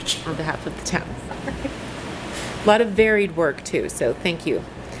on behalf of the town. A lot of varied work, too, so thank you.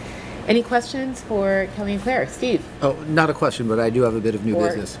 Any questions for Kelly and Claire? Steve? Oh, not a question, but I do have a bit of new Or-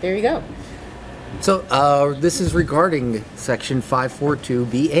 business. There you go. So this is regarding Section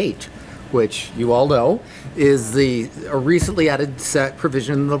 542B8, which you all know is a recently added set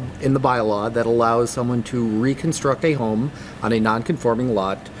provision in the bylaw that allows someone to reconstruct a home on a non-conforming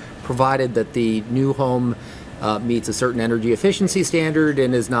lot, provided that the new home meets a certain energy efficiency standard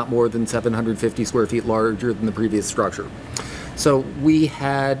and is not more than 750 square feet larger than the previous structure. So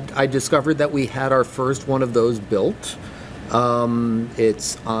I discovered that we had our first one of those built.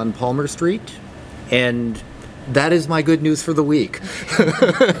 It's on Palmer Street, and that is my good news for the week.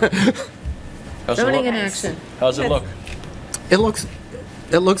 How's it Zoning look? in action. How's it look? It looks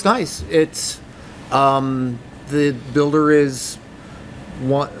nice. It's the builder is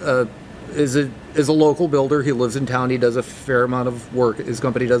a local builder. He lives in town. He does a fair amount of work. His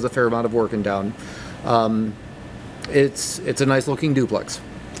company does a fair amount of work in town. It's a nice looking duplex.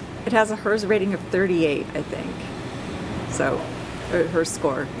 It has a HERS rating of 38, I think. So, her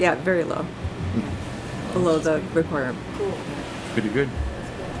score, yeah, very low. Below the requirement. Cool. Pretty good.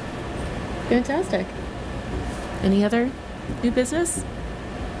 Fantastic. Any other new business?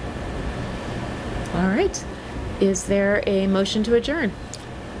 All right. Is there a motion to adjourn?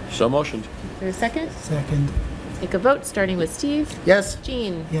 So motioned. Is there a second? Second. Take a vote, starting with Steve. Yes.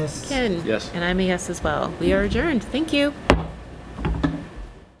 Jean. Yes. Ken. Yes. And I'm a yes as well. We are adjourned. Thank you.